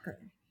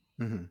attacker.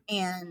 Mm-hmm.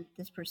 And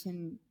this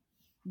person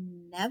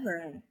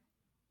never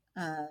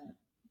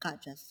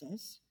got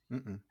justice,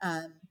 and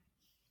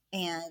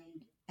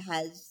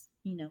has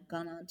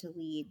gone on to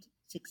lead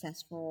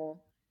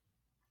successful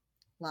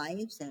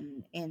lives,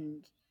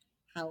 and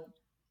how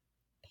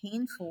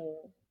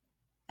painful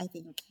I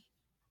think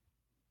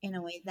in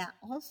a way that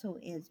also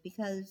is,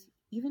 because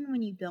even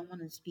when you don't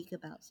want to speak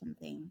about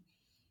something,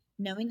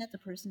 knowing that the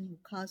person who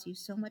caused you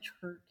so much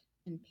hurt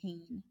and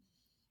pain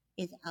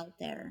is out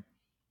there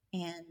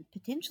and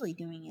potentially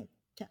doing it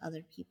to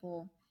other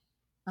people,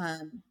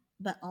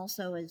 but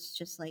also is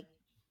just like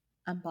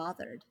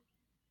unbothered.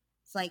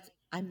 It's like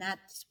I'm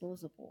that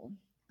disposable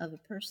of a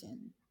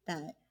person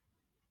that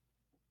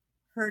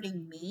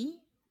hurting me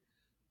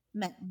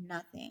meant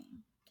nothing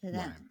to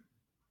them.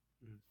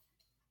 Right.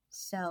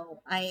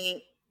 So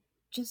I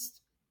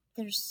just,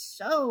 there's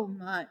so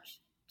much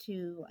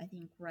to, I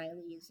think,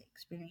 Riley's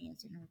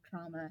experience and her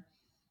trauma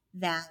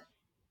that,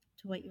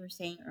 to what you were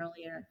saying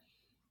earlier,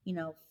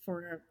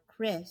 for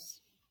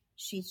Chris,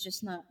 she's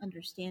just not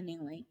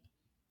understanding, like,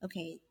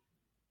 okay,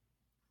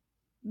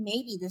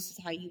 maybe this is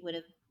how you would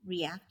have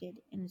reacted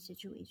in a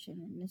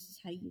situation, and this is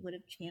how you would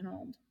have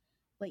channeled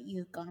what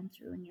you've gone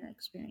through in your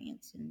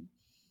experience.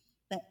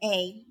 But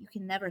you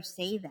can never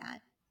say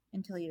that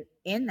until you're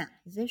in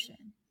that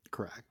position.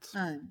 Correct.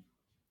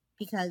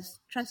 Because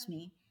trust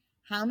me,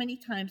 how many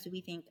times do we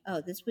think,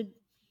 oh, this would,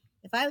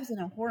 if I was in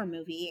a horror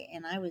movie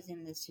and I was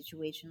in this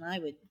situation, I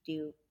would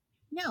do.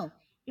 No,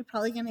 you're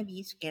probably going to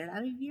be scared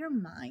out of your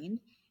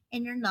mind,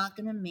 and you're not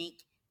going to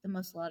make the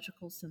most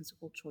logical,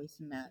 sensible choice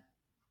in that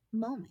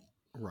moment.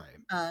 Right.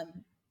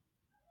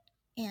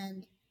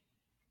 And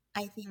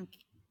I think,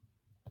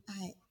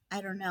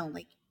 I don't know,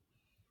 like,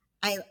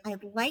 I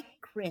like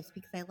Chris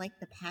because I like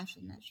the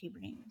passion that she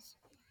brings.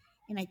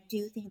 And I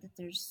do think that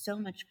there's so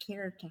much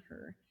care to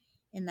her,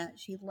 in that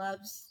she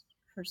loves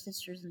her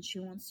sisters and she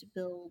wants to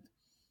build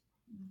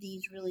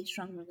these really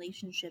strong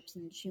relationships,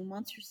 and she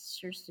wants her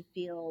sisters to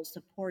feel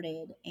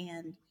supported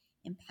and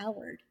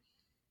empowered,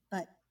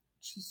 but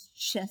she's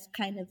just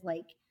kind of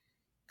like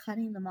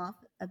cutting them off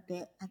a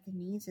bit at the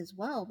knees as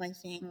well by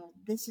saying, well,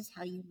 this is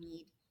how you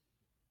need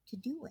to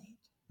do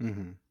it.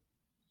 Mm-hmm.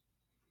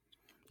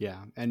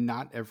 Yeah, and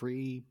not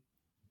every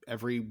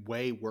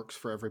way works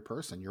for every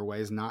person. Your way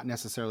is not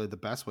necessarily the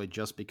best way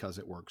just because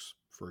it works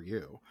for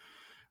you.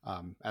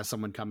 As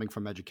someone coming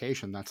from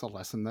education, that's a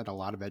lesson that a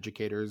lot of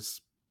educators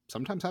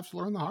sometimes have to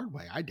learn the hard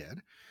way. I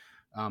did.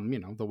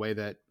 The way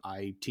that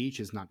I teach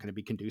is not going to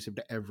be conducive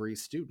to every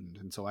student,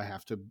 and so I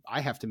have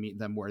to meet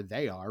them where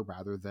they are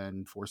rather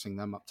than forcing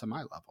them up to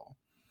my level.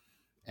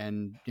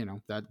 And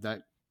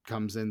that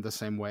comes in the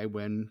same way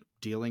when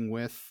dealing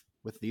with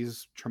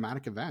these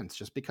traumatic events.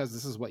 Just because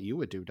this is what you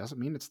would do doesn't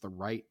mean it's the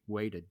right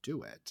way to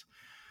do it.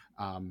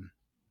 And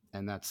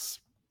that's,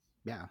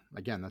 yeah,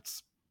 again,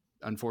 that's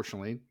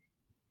unfortunately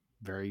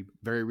very,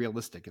 very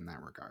realistic in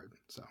that regard.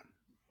 So,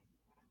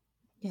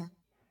 Yeah.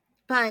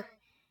 But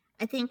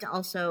I think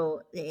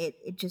also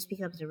it just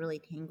becomes a really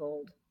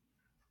tangled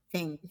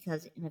thing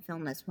because in a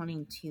film that's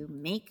wanting to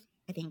make,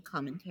 I think,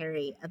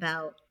 commentary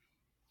about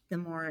the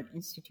more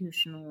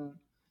institutional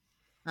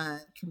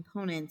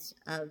components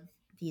of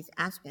these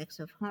aspects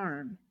of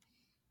harm,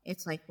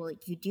 it's like, well,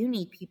 you do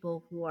need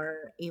people who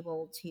are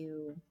able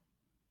to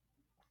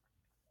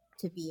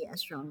be a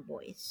strong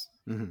voice,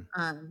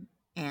 mm-hmm.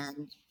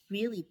 and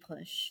really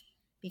push,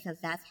 because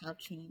that's how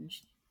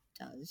change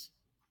does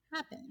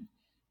happen.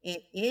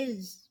 It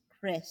is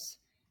Chris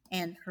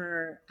and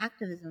her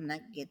activism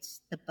that gets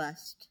the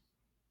bust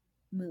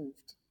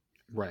moved,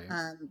 Right.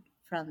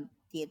 From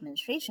the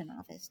administration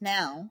office.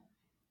 Now,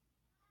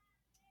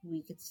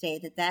 we could say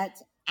that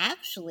that's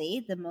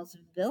actually the most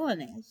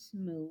villainous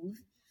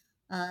move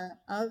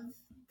of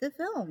the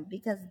film,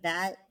 because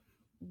that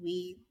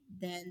we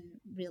then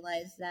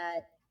realize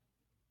that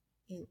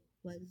it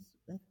was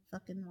a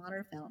fucking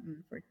water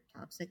fountain for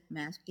toxic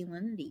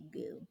masculinity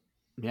goo.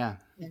 Yeah.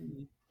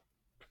 And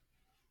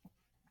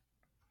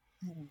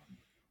I don't know.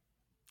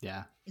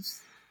 Yeah.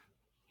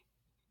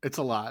 It's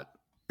a lot.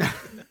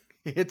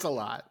 It's a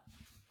lot.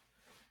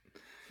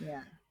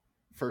 Yeah.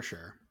 For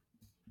sure.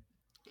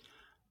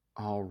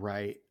 All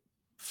right.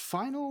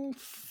 Final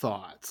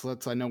thoughts.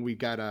 I know we're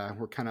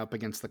kind of up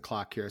against the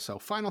clock here. So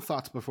final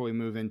thoughts before we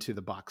move into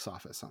the box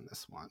office on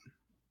this one.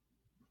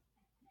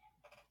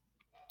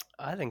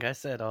 I think I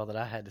said all that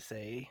I had to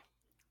say.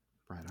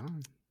 Right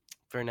on.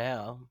 For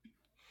now.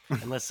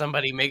 Unless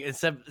somebody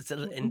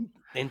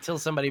until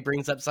somebody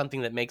brings up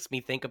something that makes me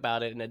think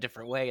about it in a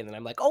different way, and then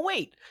I'm like, oh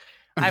wait,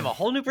 I have a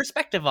whole new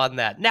perspective on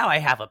that. Now I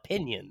have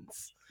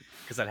opinions,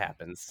 because that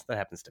happens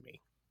to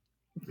me.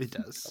 It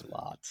does a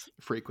lot,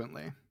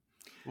 frequently,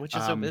 which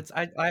is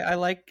I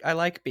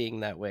like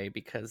being that way,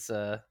 because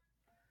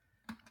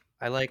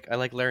I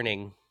like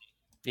learning.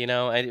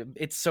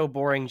 It's so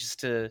boring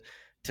just to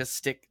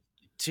stick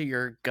to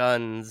your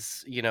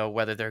guns,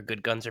 whether they're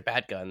good guns or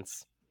bad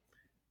guns.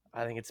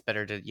 I think it's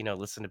better to,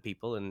 listen to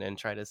people and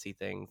try to see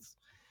things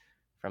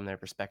from their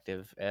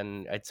perspective.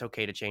 And it's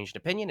okay to change an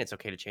opinion. It's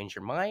okay to change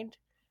your mind.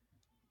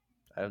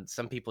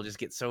 Some people just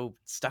get so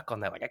stuck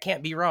on that. Like, I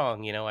can't be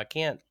wrong. I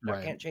can't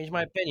change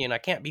my opinion. I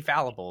can't be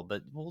fallible.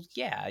 But, well,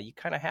 yeah, you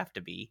kind of have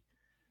to be.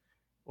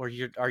 Or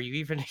are you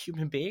even a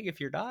human being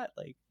if you're not?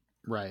 Like,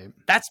 right.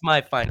 That's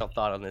my final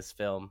thought on this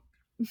film.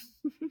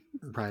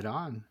 Right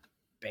on.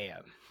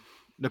 Bam.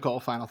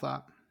 Nichole, final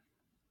thought?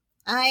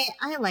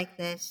 I like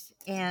this,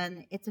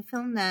 and it's a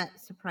film that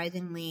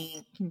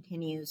surprisingly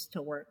continues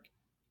to work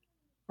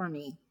for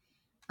me.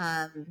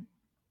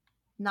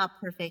 Not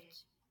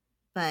perfect,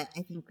 but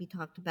I think we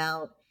talked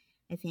about,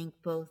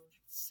 both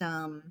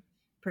some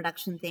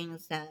production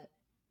things that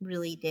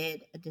really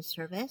did a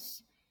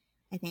disservice,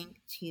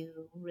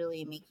 to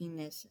really making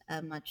this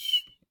a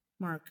much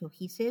more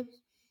cohesive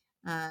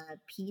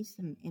piece,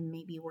 and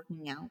maybe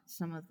working out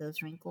some of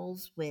those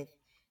wrinkles with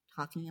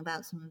talking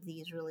about some of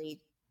these really,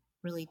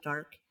 really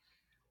dark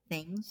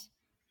things.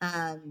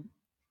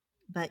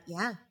 But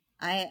yeah,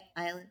 I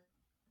like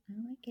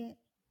it.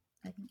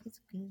 I think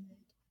it's good.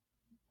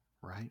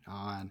 Right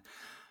on.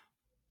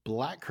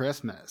 Black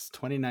Christmas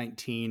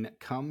 2019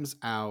 comes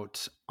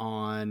out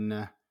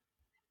on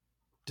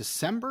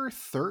December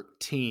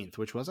 13th,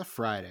 which was a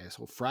Friday.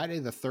 So Friday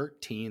the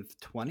 13th,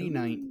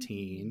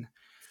 2019.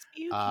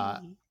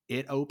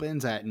 It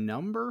opens at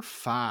number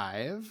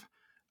 5.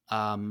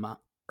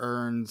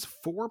 Earns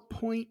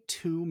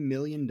 $4.2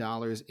 million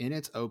in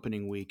its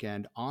opening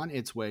weekend, on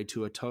its way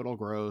to a total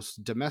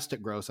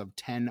domestic gross of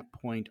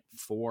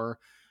 $10.4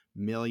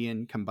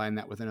 million. Combine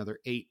that with another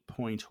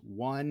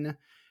 8.1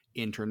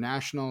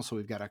 international, so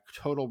we've got a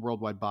total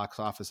worldwide box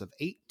office of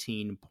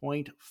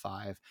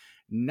 18.5.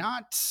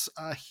 Not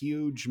a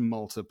huge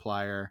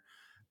multiplier.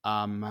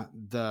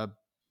 The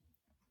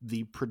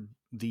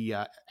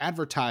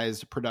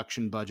advertised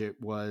production budget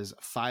was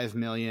 $5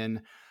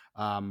 million.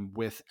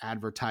 With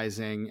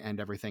advertising and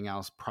everything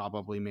else,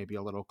 probably maybe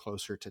a little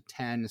closer to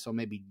 10. So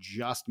maybe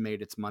just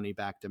made its money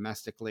back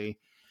domestically.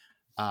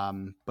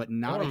 But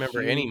not I don't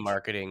remember any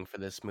marketing for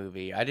this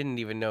movie. I didn't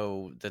even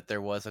know that there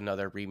was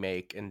another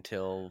remake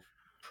until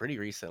pretty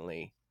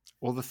recently.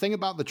 Well, the thing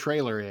about the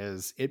trailer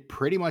is it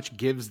pretty much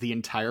gives the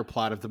entire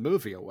plot of the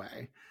movie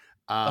away.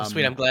 Oh,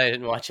 sweet. I'm glad I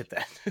didn't watch it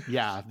then.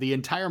 Yeah, the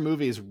entire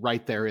movie is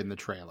right there in the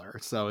trailer.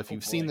 So if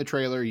you've seen boy. the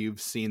trailer,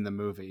 you've seen the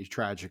movie,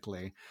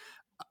 tragically.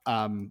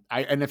 And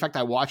in fact,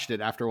 I watched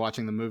it after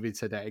watching the movie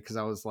today because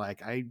I was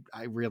like, I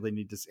really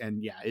need to.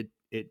 And yeah,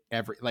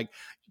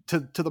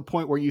 to the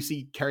point where you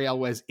see Carrie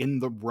Elwes in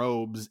the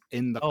robes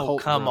in the Oh,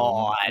 cult come room,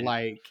 on.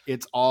 like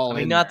it's all. I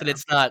mean, in not there.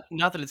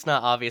 that it's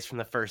not obvious from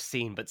the first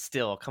scene, but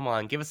still, come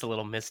on, give us a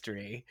little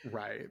mystery.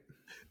 Right.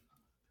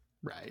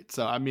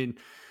 So I mean,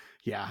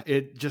 yeah,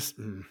 it just.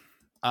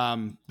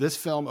 This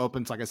film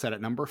opens, like I said,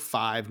 at number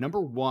 5. Number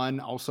 1,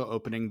 also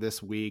opening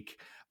this week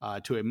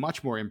to a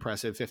much more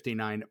impressive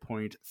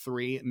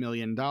 $59.3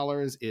 million,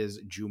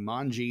 is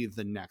Jumanji: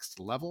 The Next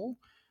Level.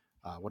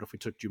 What if we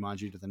took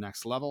Jumanji to the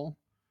next level?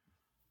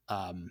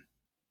 And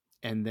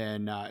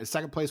then in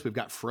second place, we've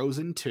got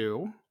Frozen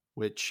 2,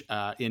 which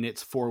in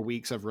its 4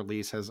 weeks of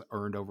release has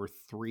earned over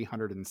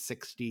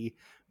 $360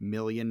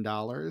 million.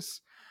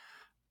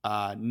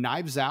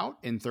 Knives Out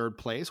in third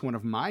place, one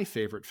of my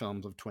favorite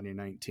films of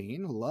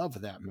 2019.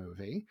 Love that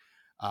movie.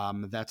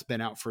 That's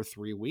been out for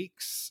 3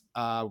 weeks.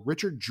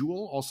 Richard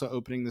Jewell also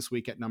opening this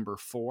week at number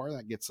 4.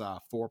 That gets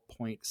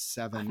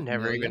 4.7 I've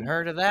never million. even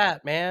heard of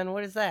that, man.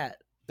 What is that?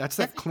 That's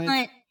that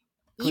Clint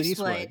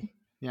Eastwood.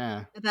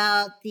 Yeah.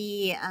 About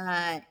the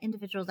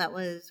individual that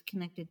was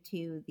connected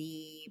to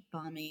the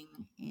bombing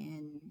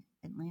in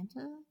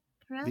Atlanta,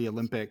 correct? The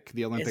Olympic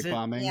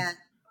bombing. Yeah.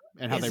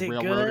 And how Is they it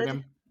railroaded good?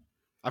 him.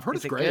 I've heard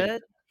Is it's it great.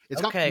 good?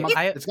 It's Okay,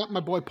 got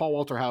my boy Paul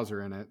Walter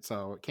Hauser in it,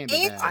 so it can't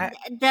be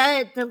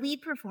bad. The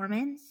lead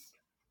performance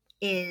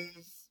is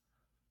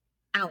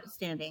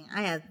outstanding.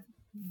 I have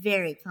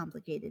very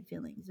complicated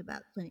feelings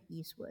about Clint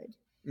Eastwood.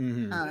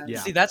 Mm-hmm. Yeah.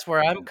 See, that's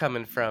where I'm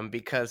coming from,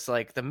 because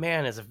like the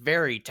man is a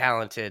very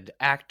talented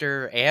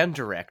actor and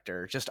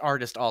director, just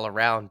artist all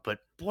around, but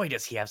boy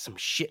does he have some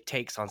shit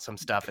takes on some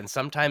stuff, and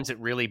sometimes it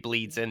really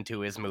bleeds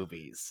into his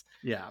movies.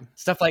 Yeah.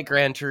 Stuff like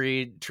Gran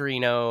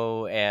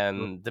Torino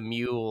and The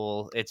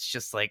Mule, it's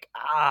just like,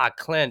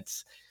 Clint.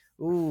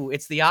 Ooh,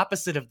 it's the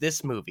opposite of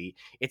this movie.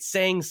 It's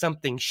saying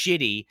something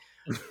shitty,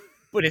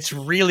 but it's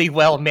really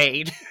well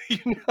made. You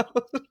know?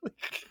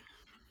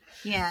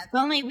 Yeah, if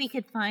only we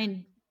could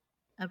find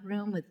a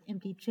room with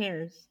empty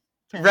chairs,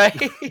 Right?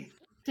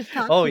 To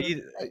talk Oh,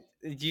 to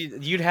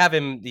you'd have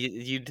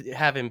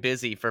him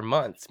busy for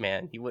months,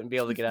 man. You wouldn't be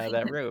able to get out of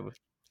that room.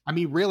 I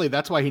mean, really,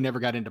 that's why he never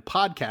got into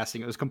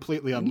podcasting. It was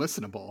completely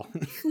unlistenable.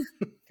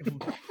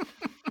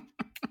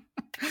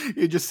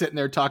 You're just sitting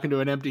there talking to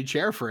an empty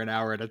chair for an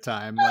hour at a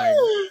time. Like,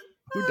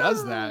 who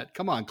does that?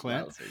 Come on,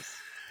 Clint.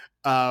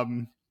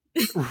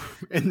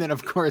 And then,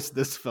 of course,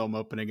 this film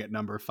opening at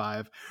number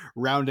 5,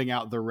 rounding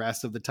out the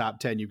rest of the top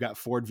 10. You've got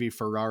Ford v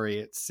Ferrari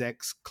at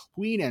 6,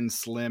 Queen and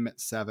Slim at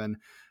 7,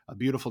 A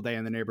Beautiful Day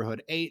in the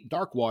Neighborhood 8,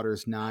 Dark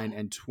Waters 9,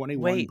 and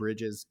 21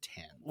 Bridges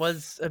 10.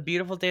 Was A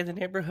Beautiful Day in the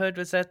Neighborhood,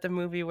 was that the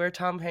movie where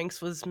Tom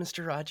Hanks was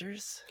Mr.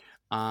 Rogers?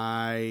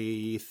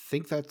 I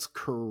think that's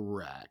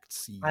correct.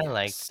 Yes. I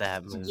liked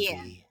that movie.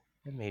 Yeah.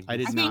 It made me I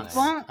did not.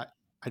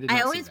 I did not.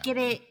 I always get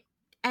it.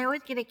 I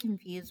always get it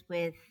confused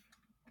with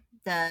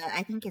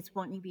I think it's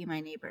Won't You Be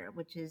My Neighbor,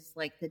 which is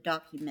like the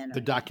documentary.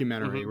 The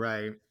documentary,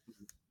 right?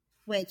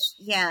 Which,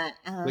 yeah,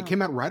 it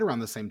came out right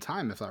around the same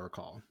time, if I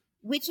recall.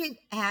 Which it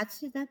adds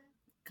to the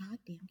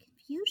goddamn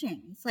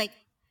confusion. It's like,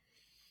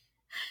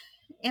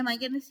 am I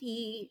going to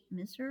see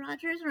Mr.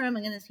 Rogers or am I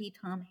going to see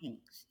Tom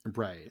Hanks?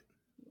 Right.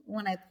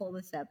 When I pull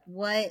this up,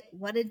 what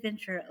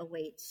adventure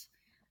awaits?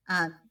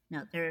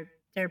 No, they're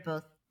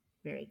both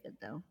very good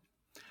though.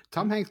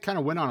 Tom Hanks kind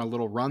of went on a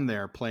little run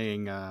there,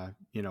 playing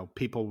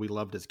people we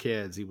loved as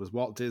kids. He was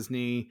Walt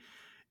Disney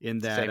in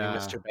that Saving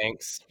Mr.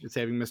 Banks.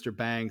 Saving Mr.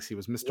 Banks. He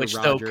was Mr. Which,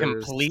 Rogers. though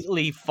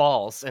completely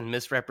false and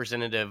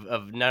misrepresentative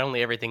of not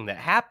only everything that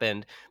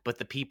happened, but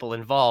the people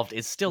involved,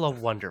 is still a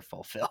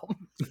wonderful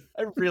film.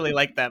 I really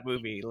like that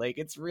movie. Like,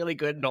 it's really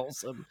good and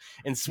wholesome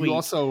and sweet. You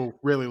also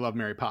really love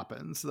Mary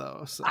Poppins,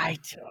 though. So. I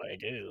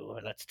do.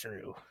 That's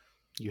true.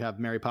 You have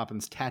Mary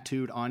Poppins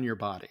tattooed on your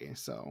body,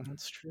 so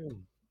that's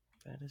true.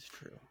 That is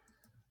true.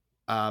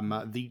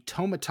 The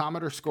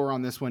tomatometer score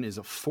on this one is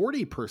a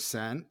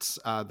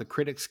 40%. The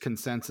critics'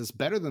 consensus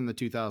better than the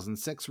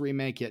 2006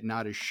 remake, yet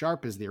not as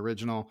sharp as the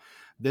original.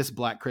 This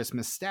Black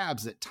Christmas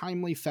stabs at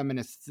timely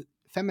feminist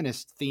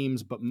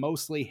themes, but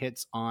mostly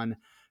hits on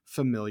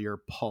familiar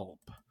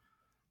pulp.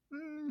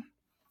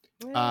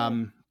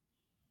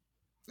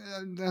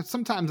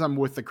 Sometimes I'm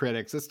with the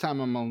critics. This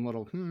time I'm a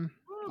little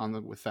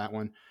with that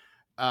one.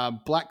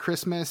 Black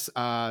Christmas,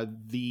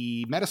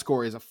 the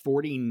Metascore is a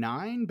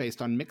 49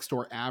 based on mixed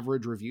or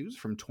average reviews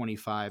from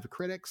 25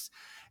 critics,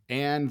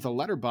 and the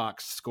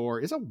Letterboxd score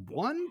is a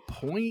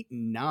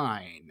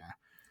 1.9.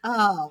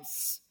 Oh,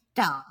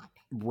 stop.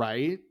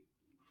 Right?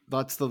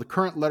 That's the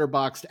current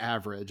Letterboxd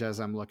average as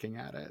I'm looking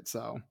at it.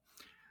 So,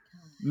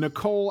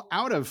 Nichole,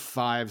 out of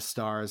 5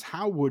 stars,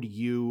 how would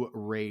you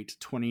rate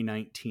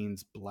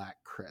 2019's Black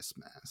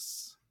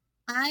Christmas?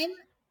 I'm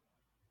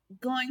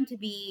going to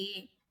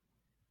be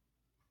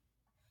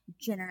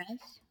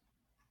generous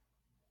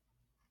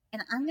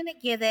and I'm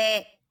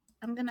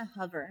going to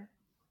hover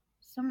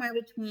somewhere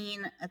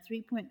between a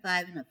 3.5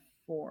 and a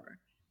 4.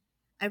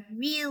 I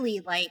really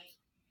like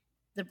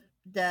the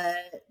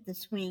the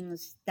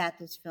swings that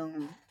this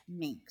film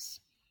makes.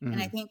 And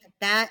I think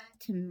that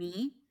to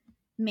me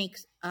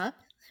makes up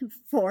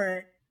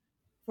for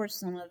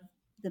some of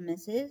the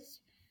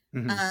misses.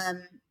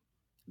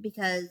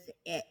 Because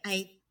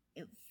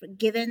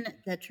given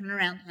the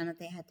turnaround time that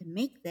they had to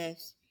make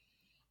this,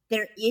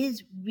 there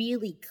is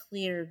really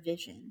clear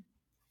vision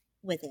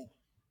with it.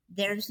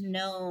 There's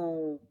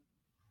no,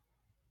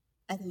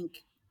 I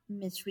think,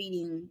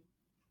 misreading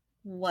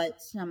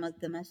what some of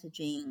the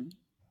messaging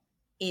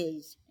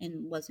is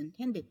and was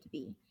intended to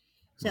be.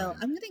 So Right.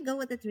 I'm going to go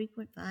with a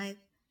 3.5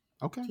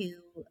 Okay.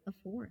 to a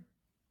 4.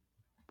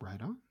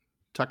 Right on.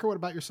 Tucker, what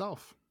about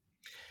yourself?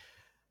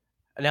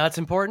 Now, it's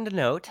important to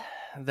note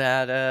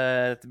that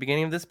at the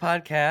beginning of this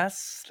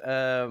podcast,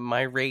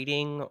 my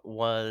rating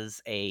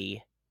was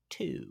a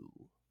 2.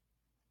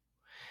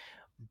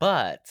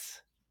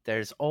 But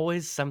there's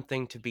always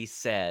something to be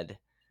said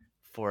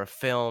for a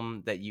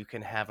film that you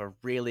can have a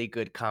really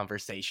good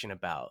conversation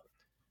about,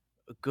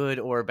 good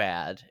or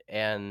bad,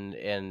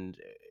 and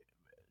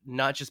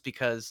not just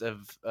because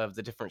of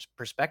the different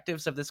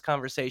perspectives of this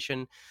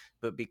conversation,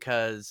 but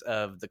because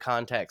of the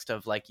context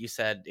of, like you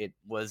said, it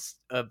was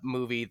a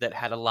movie that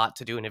had a lot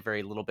to do in a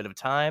very little bit of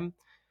time.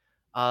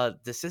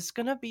 This is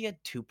gonna be a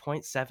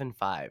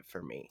 2.75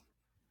 for me.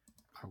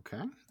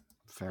 Okay,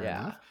 fair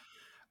Yeah. enough.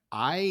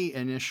 I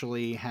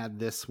initially had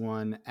this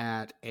one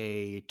at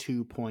a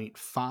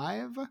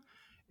 2.5,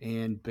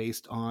 and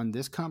based on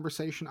this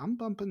conversation, I'm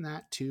bumping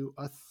that to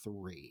a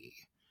 3.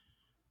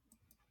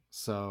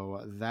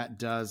 So that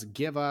does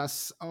give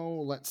us,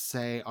 let's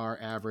say our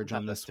average About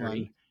on a this 3.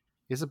 one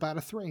is about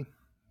a 3.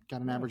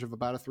 Got an Oh. average of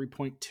about a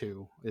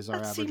 3.2 is our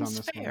That average on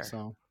seems this one. fair.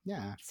 So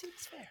yeah,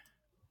 Seems fair.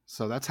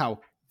 so that's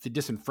how the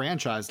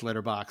disenfranchised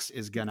letterbox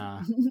is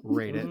gonna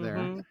rate it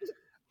there.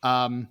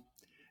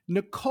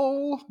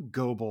 Nichole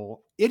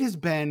Goble, it has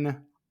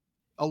been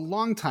a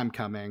long time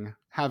coming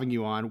having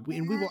you on,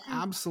 and we will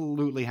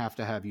absolutely have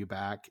to have you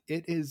back.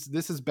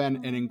 This has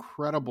been an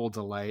incredible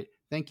delight.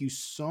 Thank you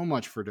so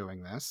much for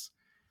doing this.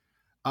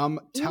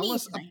 Tell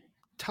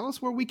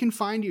us where we can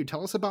find you.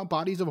 Tell us about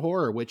Bodies of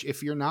Horror, which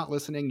if you're not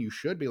listening, you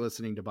should be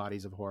listening to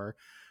Bodies of Horror.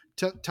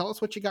 Tell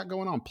us what you got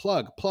going on.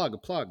 Plug.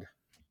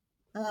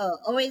 Oh,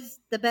 always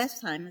the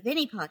best time of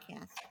any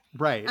podcast.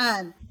 Right.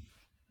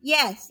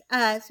 Yes.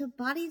 So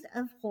Bodies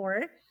of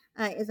Horror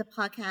is a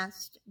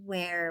podcast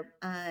where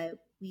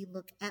we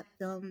look at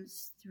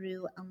films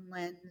through a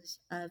lens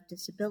of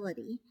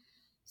disability.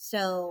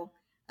 So,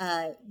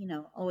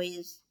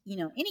 always,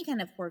 any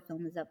kind of horror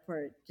film is up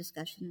for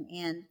discussion.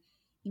 And,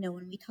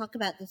 when we talk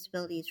about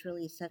disability, it's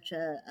really such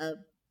a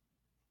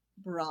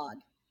broad,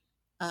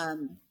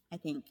 I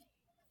think,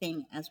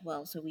 thing as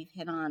well. So we've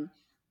hit on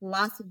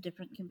lots of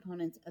different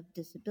components of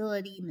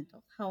disability,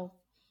 mental health,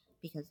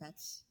 because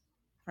that's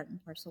part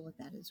and parcel with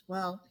that as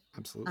well.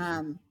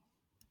 Absolutely.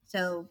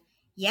 So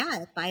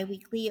yeah,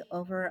 bi-weekly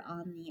over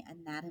on the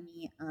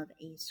Anatomy of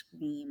a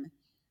Scream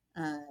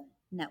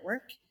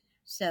network.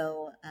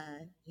 So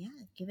yeah,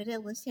 give it a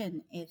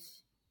listen if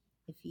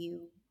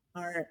you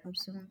are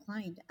so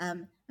inclined.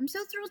 I'm so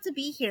thrilled to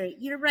be here.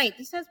 You're right.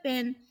 This has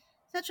been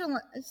such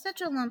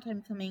a long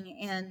time coming,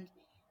 and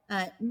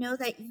know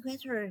that you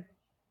guys are.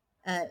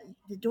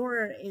 The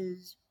door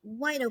is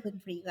wide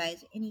open for you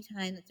guys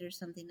anytime that there's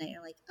something that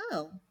you're like,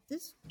 oh,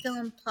 this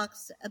film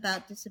talks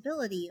about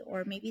disability,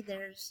 or maybe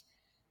there's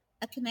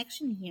a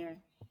connection here,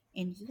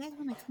 and you guys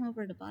want to come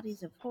over to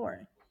Bodies of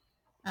Horror.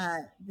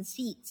 The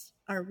seats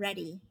are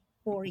ready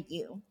for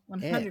you,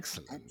 100%.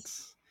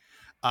 Excellent.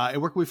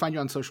 And where can we find you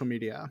on social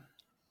media?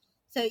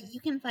 So you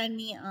can find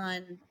me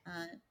on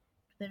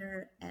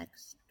Twitter,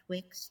 X,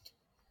 Twixt,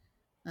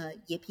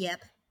 Yip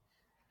Yap,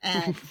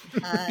 at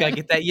Gotta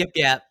get that yip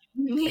yap.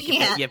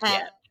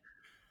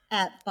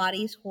 At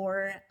Bodies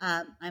Horror.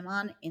 I'm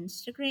on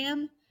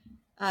Instagram,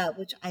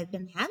 which I've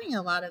been having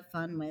a lot of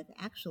fun with,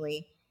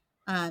 actually.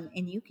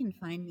 And you can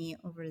find me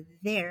over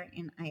there.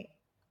 And I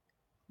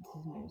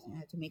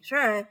have to make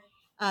sure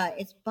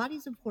it's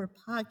Bodies of Horror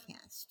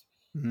Podcast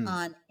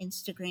on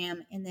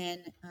Instagram, and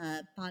then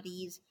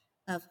Bodies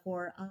of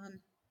Horror on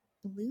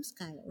Blue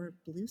Sky or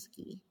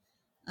Blueski.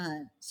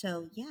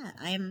 So yeah,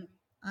 I'm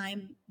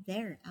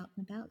there out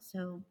and about.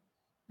 So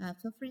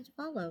feel free to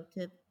follow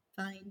to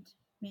find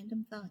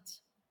random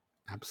thoughts.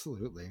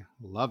 Absolutely.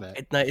 Love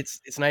it.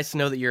 It's nice to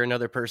know that you're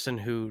another person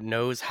who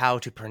knows how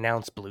to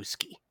pronounce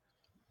Blueski.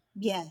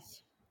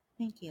 Yes.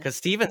 Thank you. Because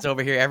Steven's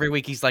over here every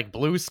week, he's like,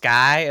 blue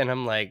sky, and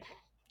I'm like,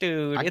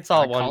 dude, it's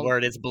all one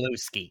word. It's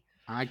Blueski.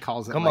 I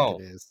calls it Come like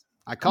on. it is.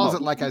 I calls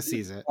it like I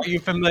sees it. Are you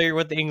familiar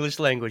with the English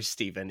language,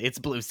 Steven? It's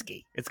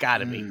Blueski. It's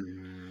gotta be.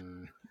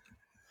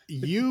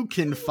 You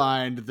can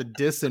find the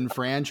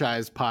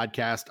Disenfranchised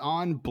podcast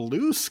on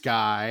Blue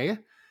Sky,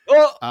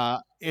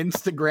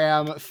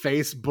 Instagram,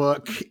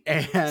 Facebook,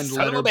 and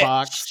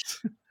Letterboxd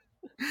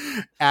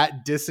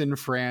at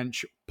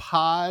Disenfranch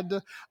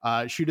Pod.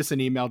 Shoot us an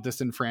email,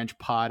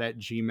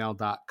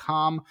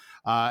 disenfranchpod@gmail.com.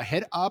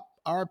 Hit up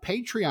our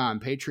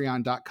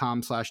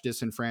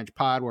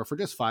patreon.com/disenfranchpod, where for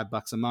just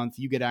 $5 a month,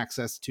 you get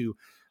access to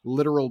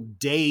literal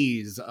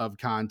days of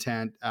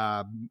content,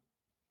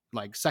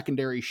 like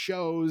secondary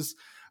shows,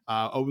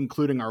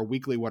 including our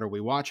weekly What Are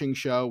We Watching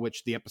show,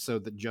 which the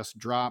episode that just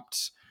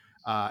dropped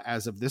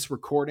as of this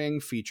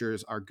recording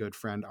features our good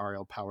friend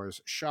Ariel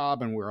Powers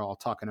Schaub, and we're all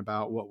talking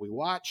about what we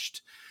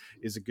watched.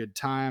 Is a good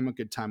time. A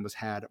good time was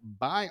had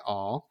by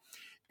all.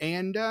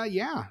 And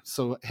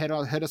so head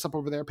us up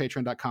over there,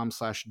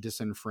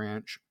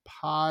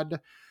 patreon.com/disenfranchpod.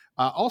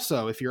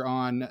 Also, if you're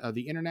on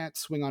the internet,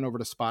 swing on over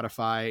to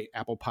Spotify,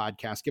 Apple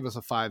Podcasts, give us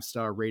a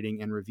 5-star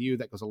rating and review.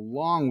 That goes a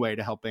long way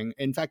to helping.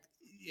 In fact,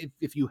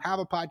 if you have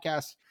a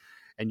podcast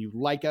and you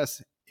like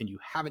us and you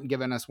haven't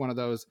given us one of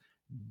those,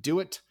 do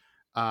it,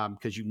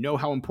 because you know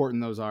how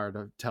important those are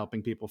to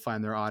helping people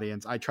find their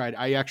audience. I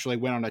actually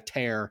went on a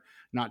tear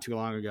not too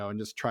long ago and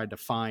just tried to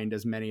find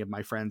as many of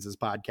my friends'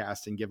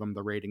 podcasts and give them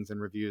the ratings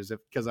and reviews.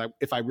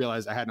 If I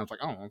realized I hadn't, I was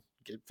like, oh,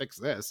 fix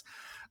this.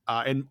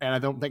 And I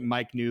don't think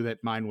Mike knew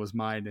that mine was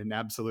mine, and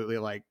absolutely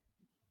like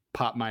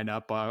popped mine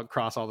up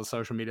across all the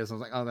social medias. I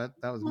was like, oh,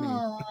 that was me.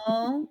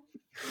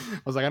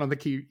 I was like, I don't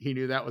think he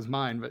knew that was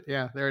mine, but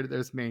yeah,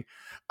 there's me.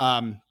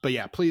 But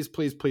yeah, please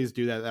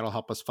do that. That'll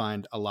help us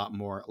find a lot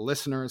more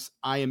listeners.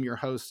 I am your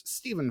host,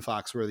 Stephen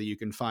Foxworthy. You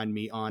can find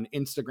me on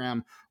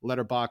Instagram,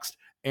 Letterboxd,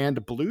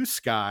 and Blue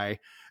Sky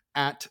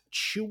at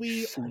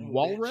Chewy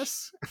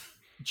Walrus.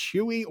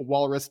 Chewy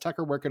Walrus.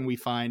 Tucker, where can we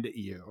find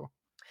you?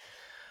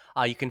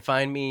 You can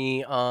find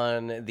me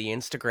on the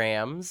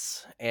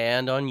Instagrams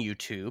and on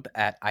YouTube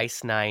at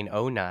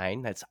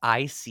Ice909. That's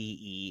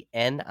ICENINE,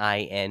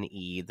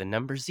 the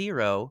number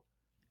 0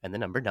 and the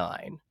number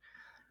 9.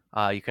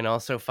 You can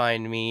also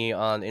find me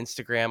on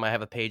Instagram. I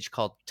have a page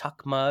called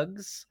Tuck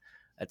Mugs.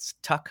 That's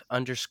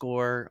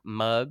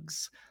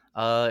Tuck_mugs.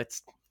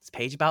 It's a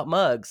page about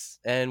mugs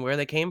and where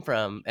they came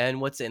from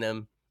and what's in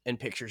them and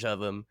pictures of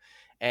them.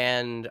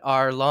 And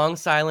our long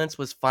silence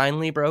was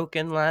finally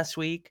broken last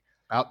week.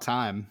 About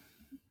time.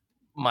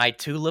 My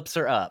tulips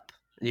are up,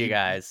 you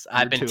guys.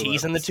 I've been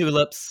teasing the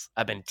tulips.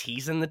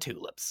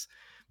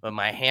 But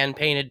my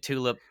hand-painted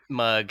tulip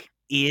mug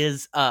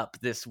is up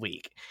this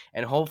week.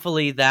 And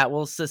hopefully that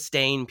will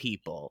sustain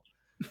people.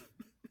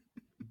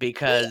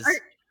 Because...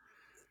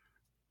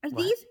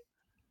 Wait,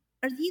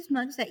 are these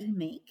mugs that you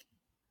make?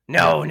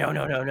 No.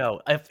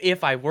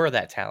 If I were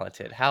that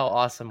talented, how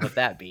awesome would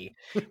that be?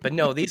 But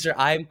no, these are...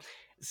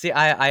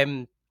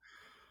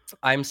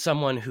 I'm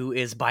someone who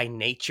is by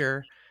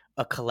nature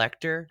a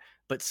collector,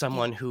 but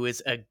someone who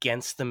is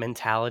against the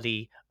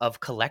mentality of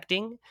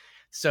collecting.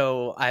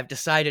 So I've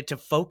decided to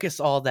focus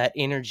all that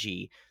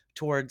energy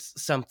towards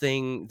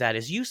something that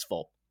is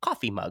useful.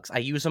 Coffee mugs. I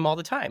use them all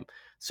the time.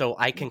 So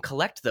I can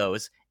collect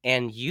those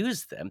and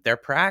use them. They're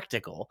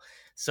practical.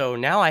 So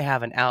now I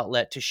have an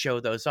outlet to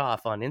show those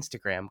off on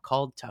Instagram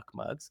called Tuck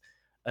Mugs.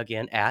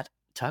 Again, at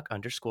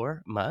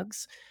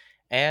Tuck_mugs.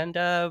 And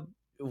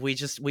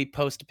we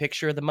post a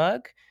picture of the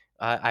mug.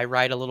 I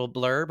write a little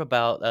blurb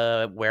about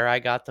where I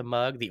got the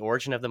mug, the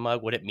origin of the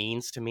mug, what it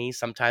means to me.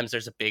 Sometimes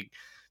there's a big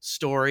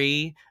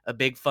story, a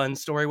big fun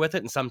story with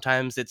it. And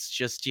sometimes it's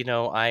just,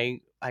 I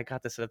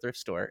got this at a thrift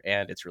store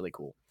and it's really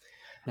cool.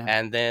 Yeah.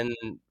 And then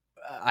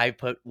I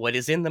put what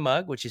is in the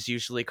mug, which is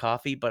usually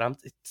coffee, but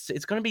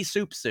it's going to be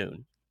soup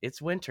soon.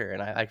 It's winter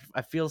and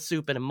I feel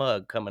soup in a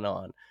mug coming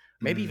on.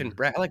 Maybe even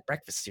I like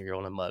breakfast cereal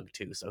in a mug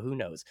too. So who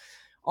knows?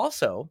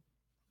 Also,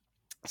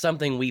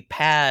 something we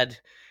pad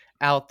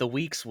out the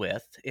weeks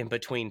with in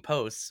between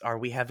posts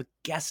we have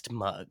guest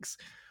mugs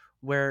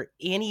where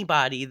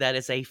anybody that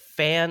is a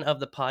fan of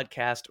the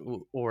podcast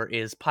or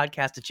is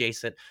podcast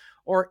adjacent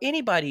or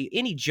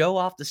any Joe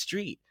off the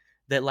street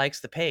that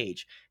likes the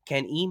page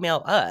can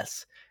email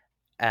us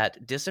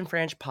at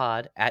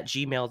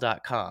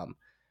disenfranchpod@gmail.com.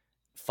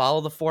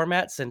 Follow the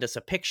format, send us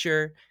a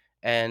picture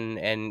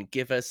and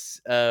give us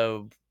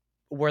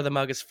where the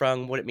mug is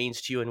from, what it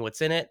means to you and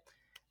what's in it.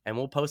 And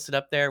we'll post it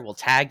up there. We'll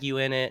tag you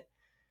in it.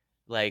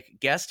 Like,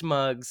 guest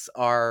mugs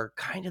are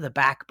kind of the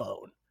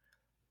backbone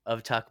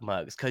of Tuck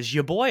Mugs because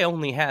your boy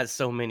only has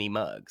so many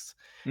mugs.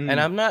 And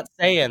I'm not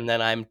saying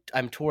that I'm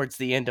towards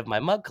the end of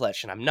my mug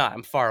collection. I'm not.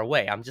 I'm far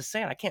away. I'm just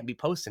saying I can't be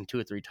posting 2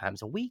 or 3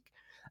 times a week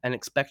and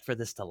expect for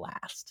this to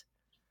last.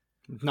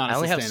 I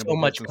only have so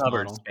much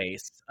cupboard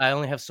space. I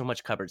only have so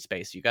much cupboard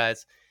space, you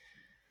guys.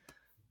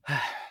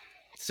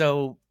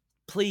 So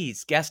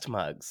please, guest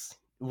mugs.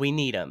 We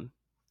need them.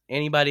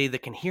 Anybody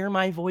that can hear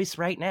my voice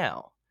right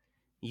now,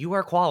 you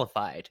are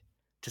qualified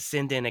to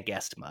send in a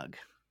guest mug.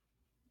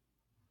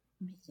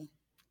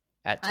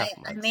 At Tuck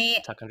Mugs.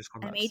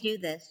 I may do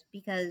this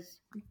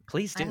because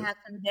please do. I have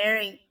some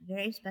very,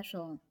 very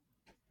special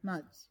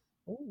mugs.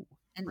 Ooh,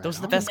 and those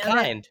are the best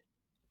kind.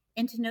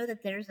 And to know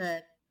that there's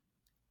a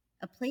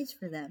place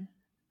for them.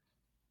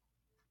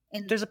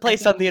 And there's a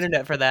place on the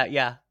internet for that,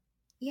 yeah.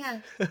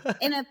 Yeah.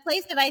 And a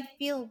place that I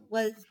feel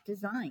was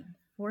designed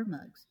for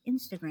mugs.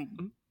 Instagram.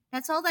 Mm-hmm.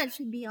 That's all that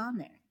should be on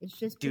there. It's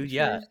just dude,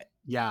 pictures.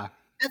 Yeah.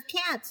 of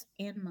cats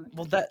and mugs.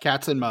 Well,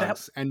 Cats and that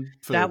mugs and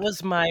food. that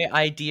was my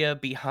idea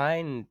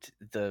behind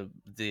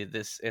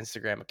this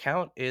Instagram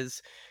account,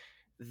 is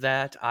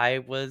that I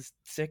was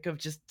sick of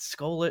just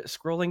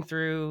scrolling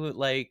through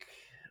like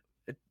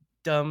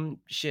dumb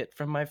shit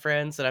from my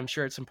friends that I'm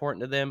sure it's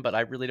important to them, but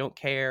I really don't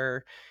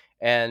care,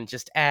 and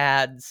just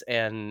ads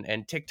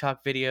and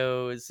TikTok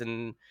videos,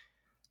 and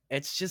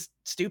it's just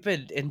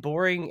stupid and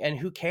boring, and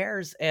who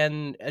cares?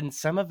 And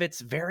some of it's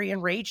very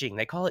enraging.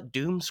 They call it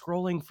doom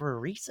scrolling for a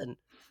reason.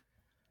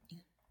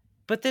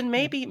 But then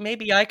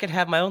maybe I could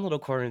have my own little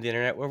corner of the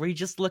internet where we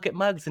just look at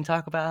mugs and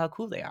talk about how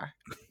cool they are.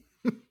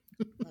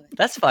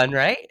 That's fun,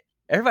 right?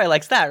 Everybody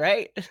likes that,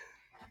 right?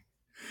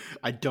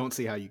 I don't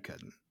see how you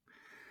couldn't.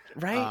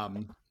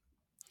 Right?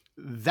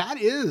 That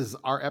is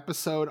our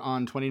episode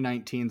on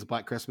 2019's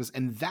Black Christmas,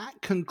 and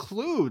that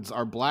concludes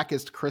our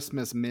Blackest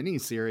Christmas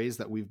mini-series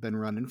that we've been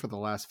running for the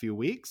last few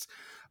weeks.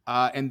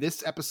 And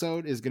this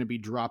episode is going to be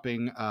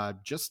dropping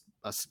just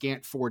a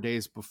scant 4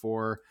 days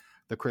before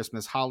the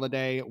Christmas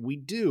holiday. We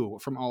do,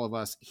 from all of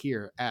us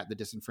here at the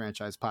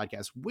Disenfranchised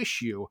Podcast,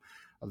 wish you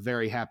a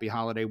very happy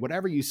holiday.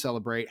 Whatever you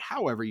celebrate,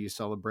 however you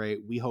celebrate,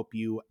 we hope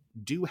you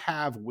do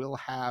have, will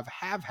have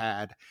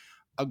had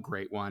a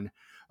great one.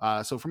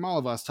 So from all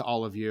of us to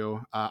all of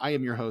you, I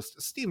am your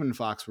host, Stephen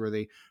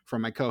Foxworthy,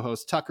 from my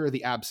co-host, Tucker,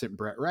 the absent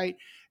Brett Wright,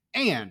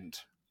 and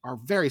our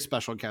very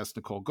special guest,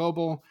 Nichole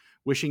Goble,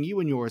 wishing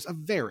you and yours a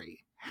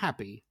very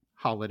happy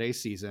holiday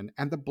season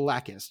and the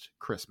blackest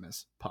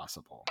Christmas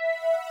possible.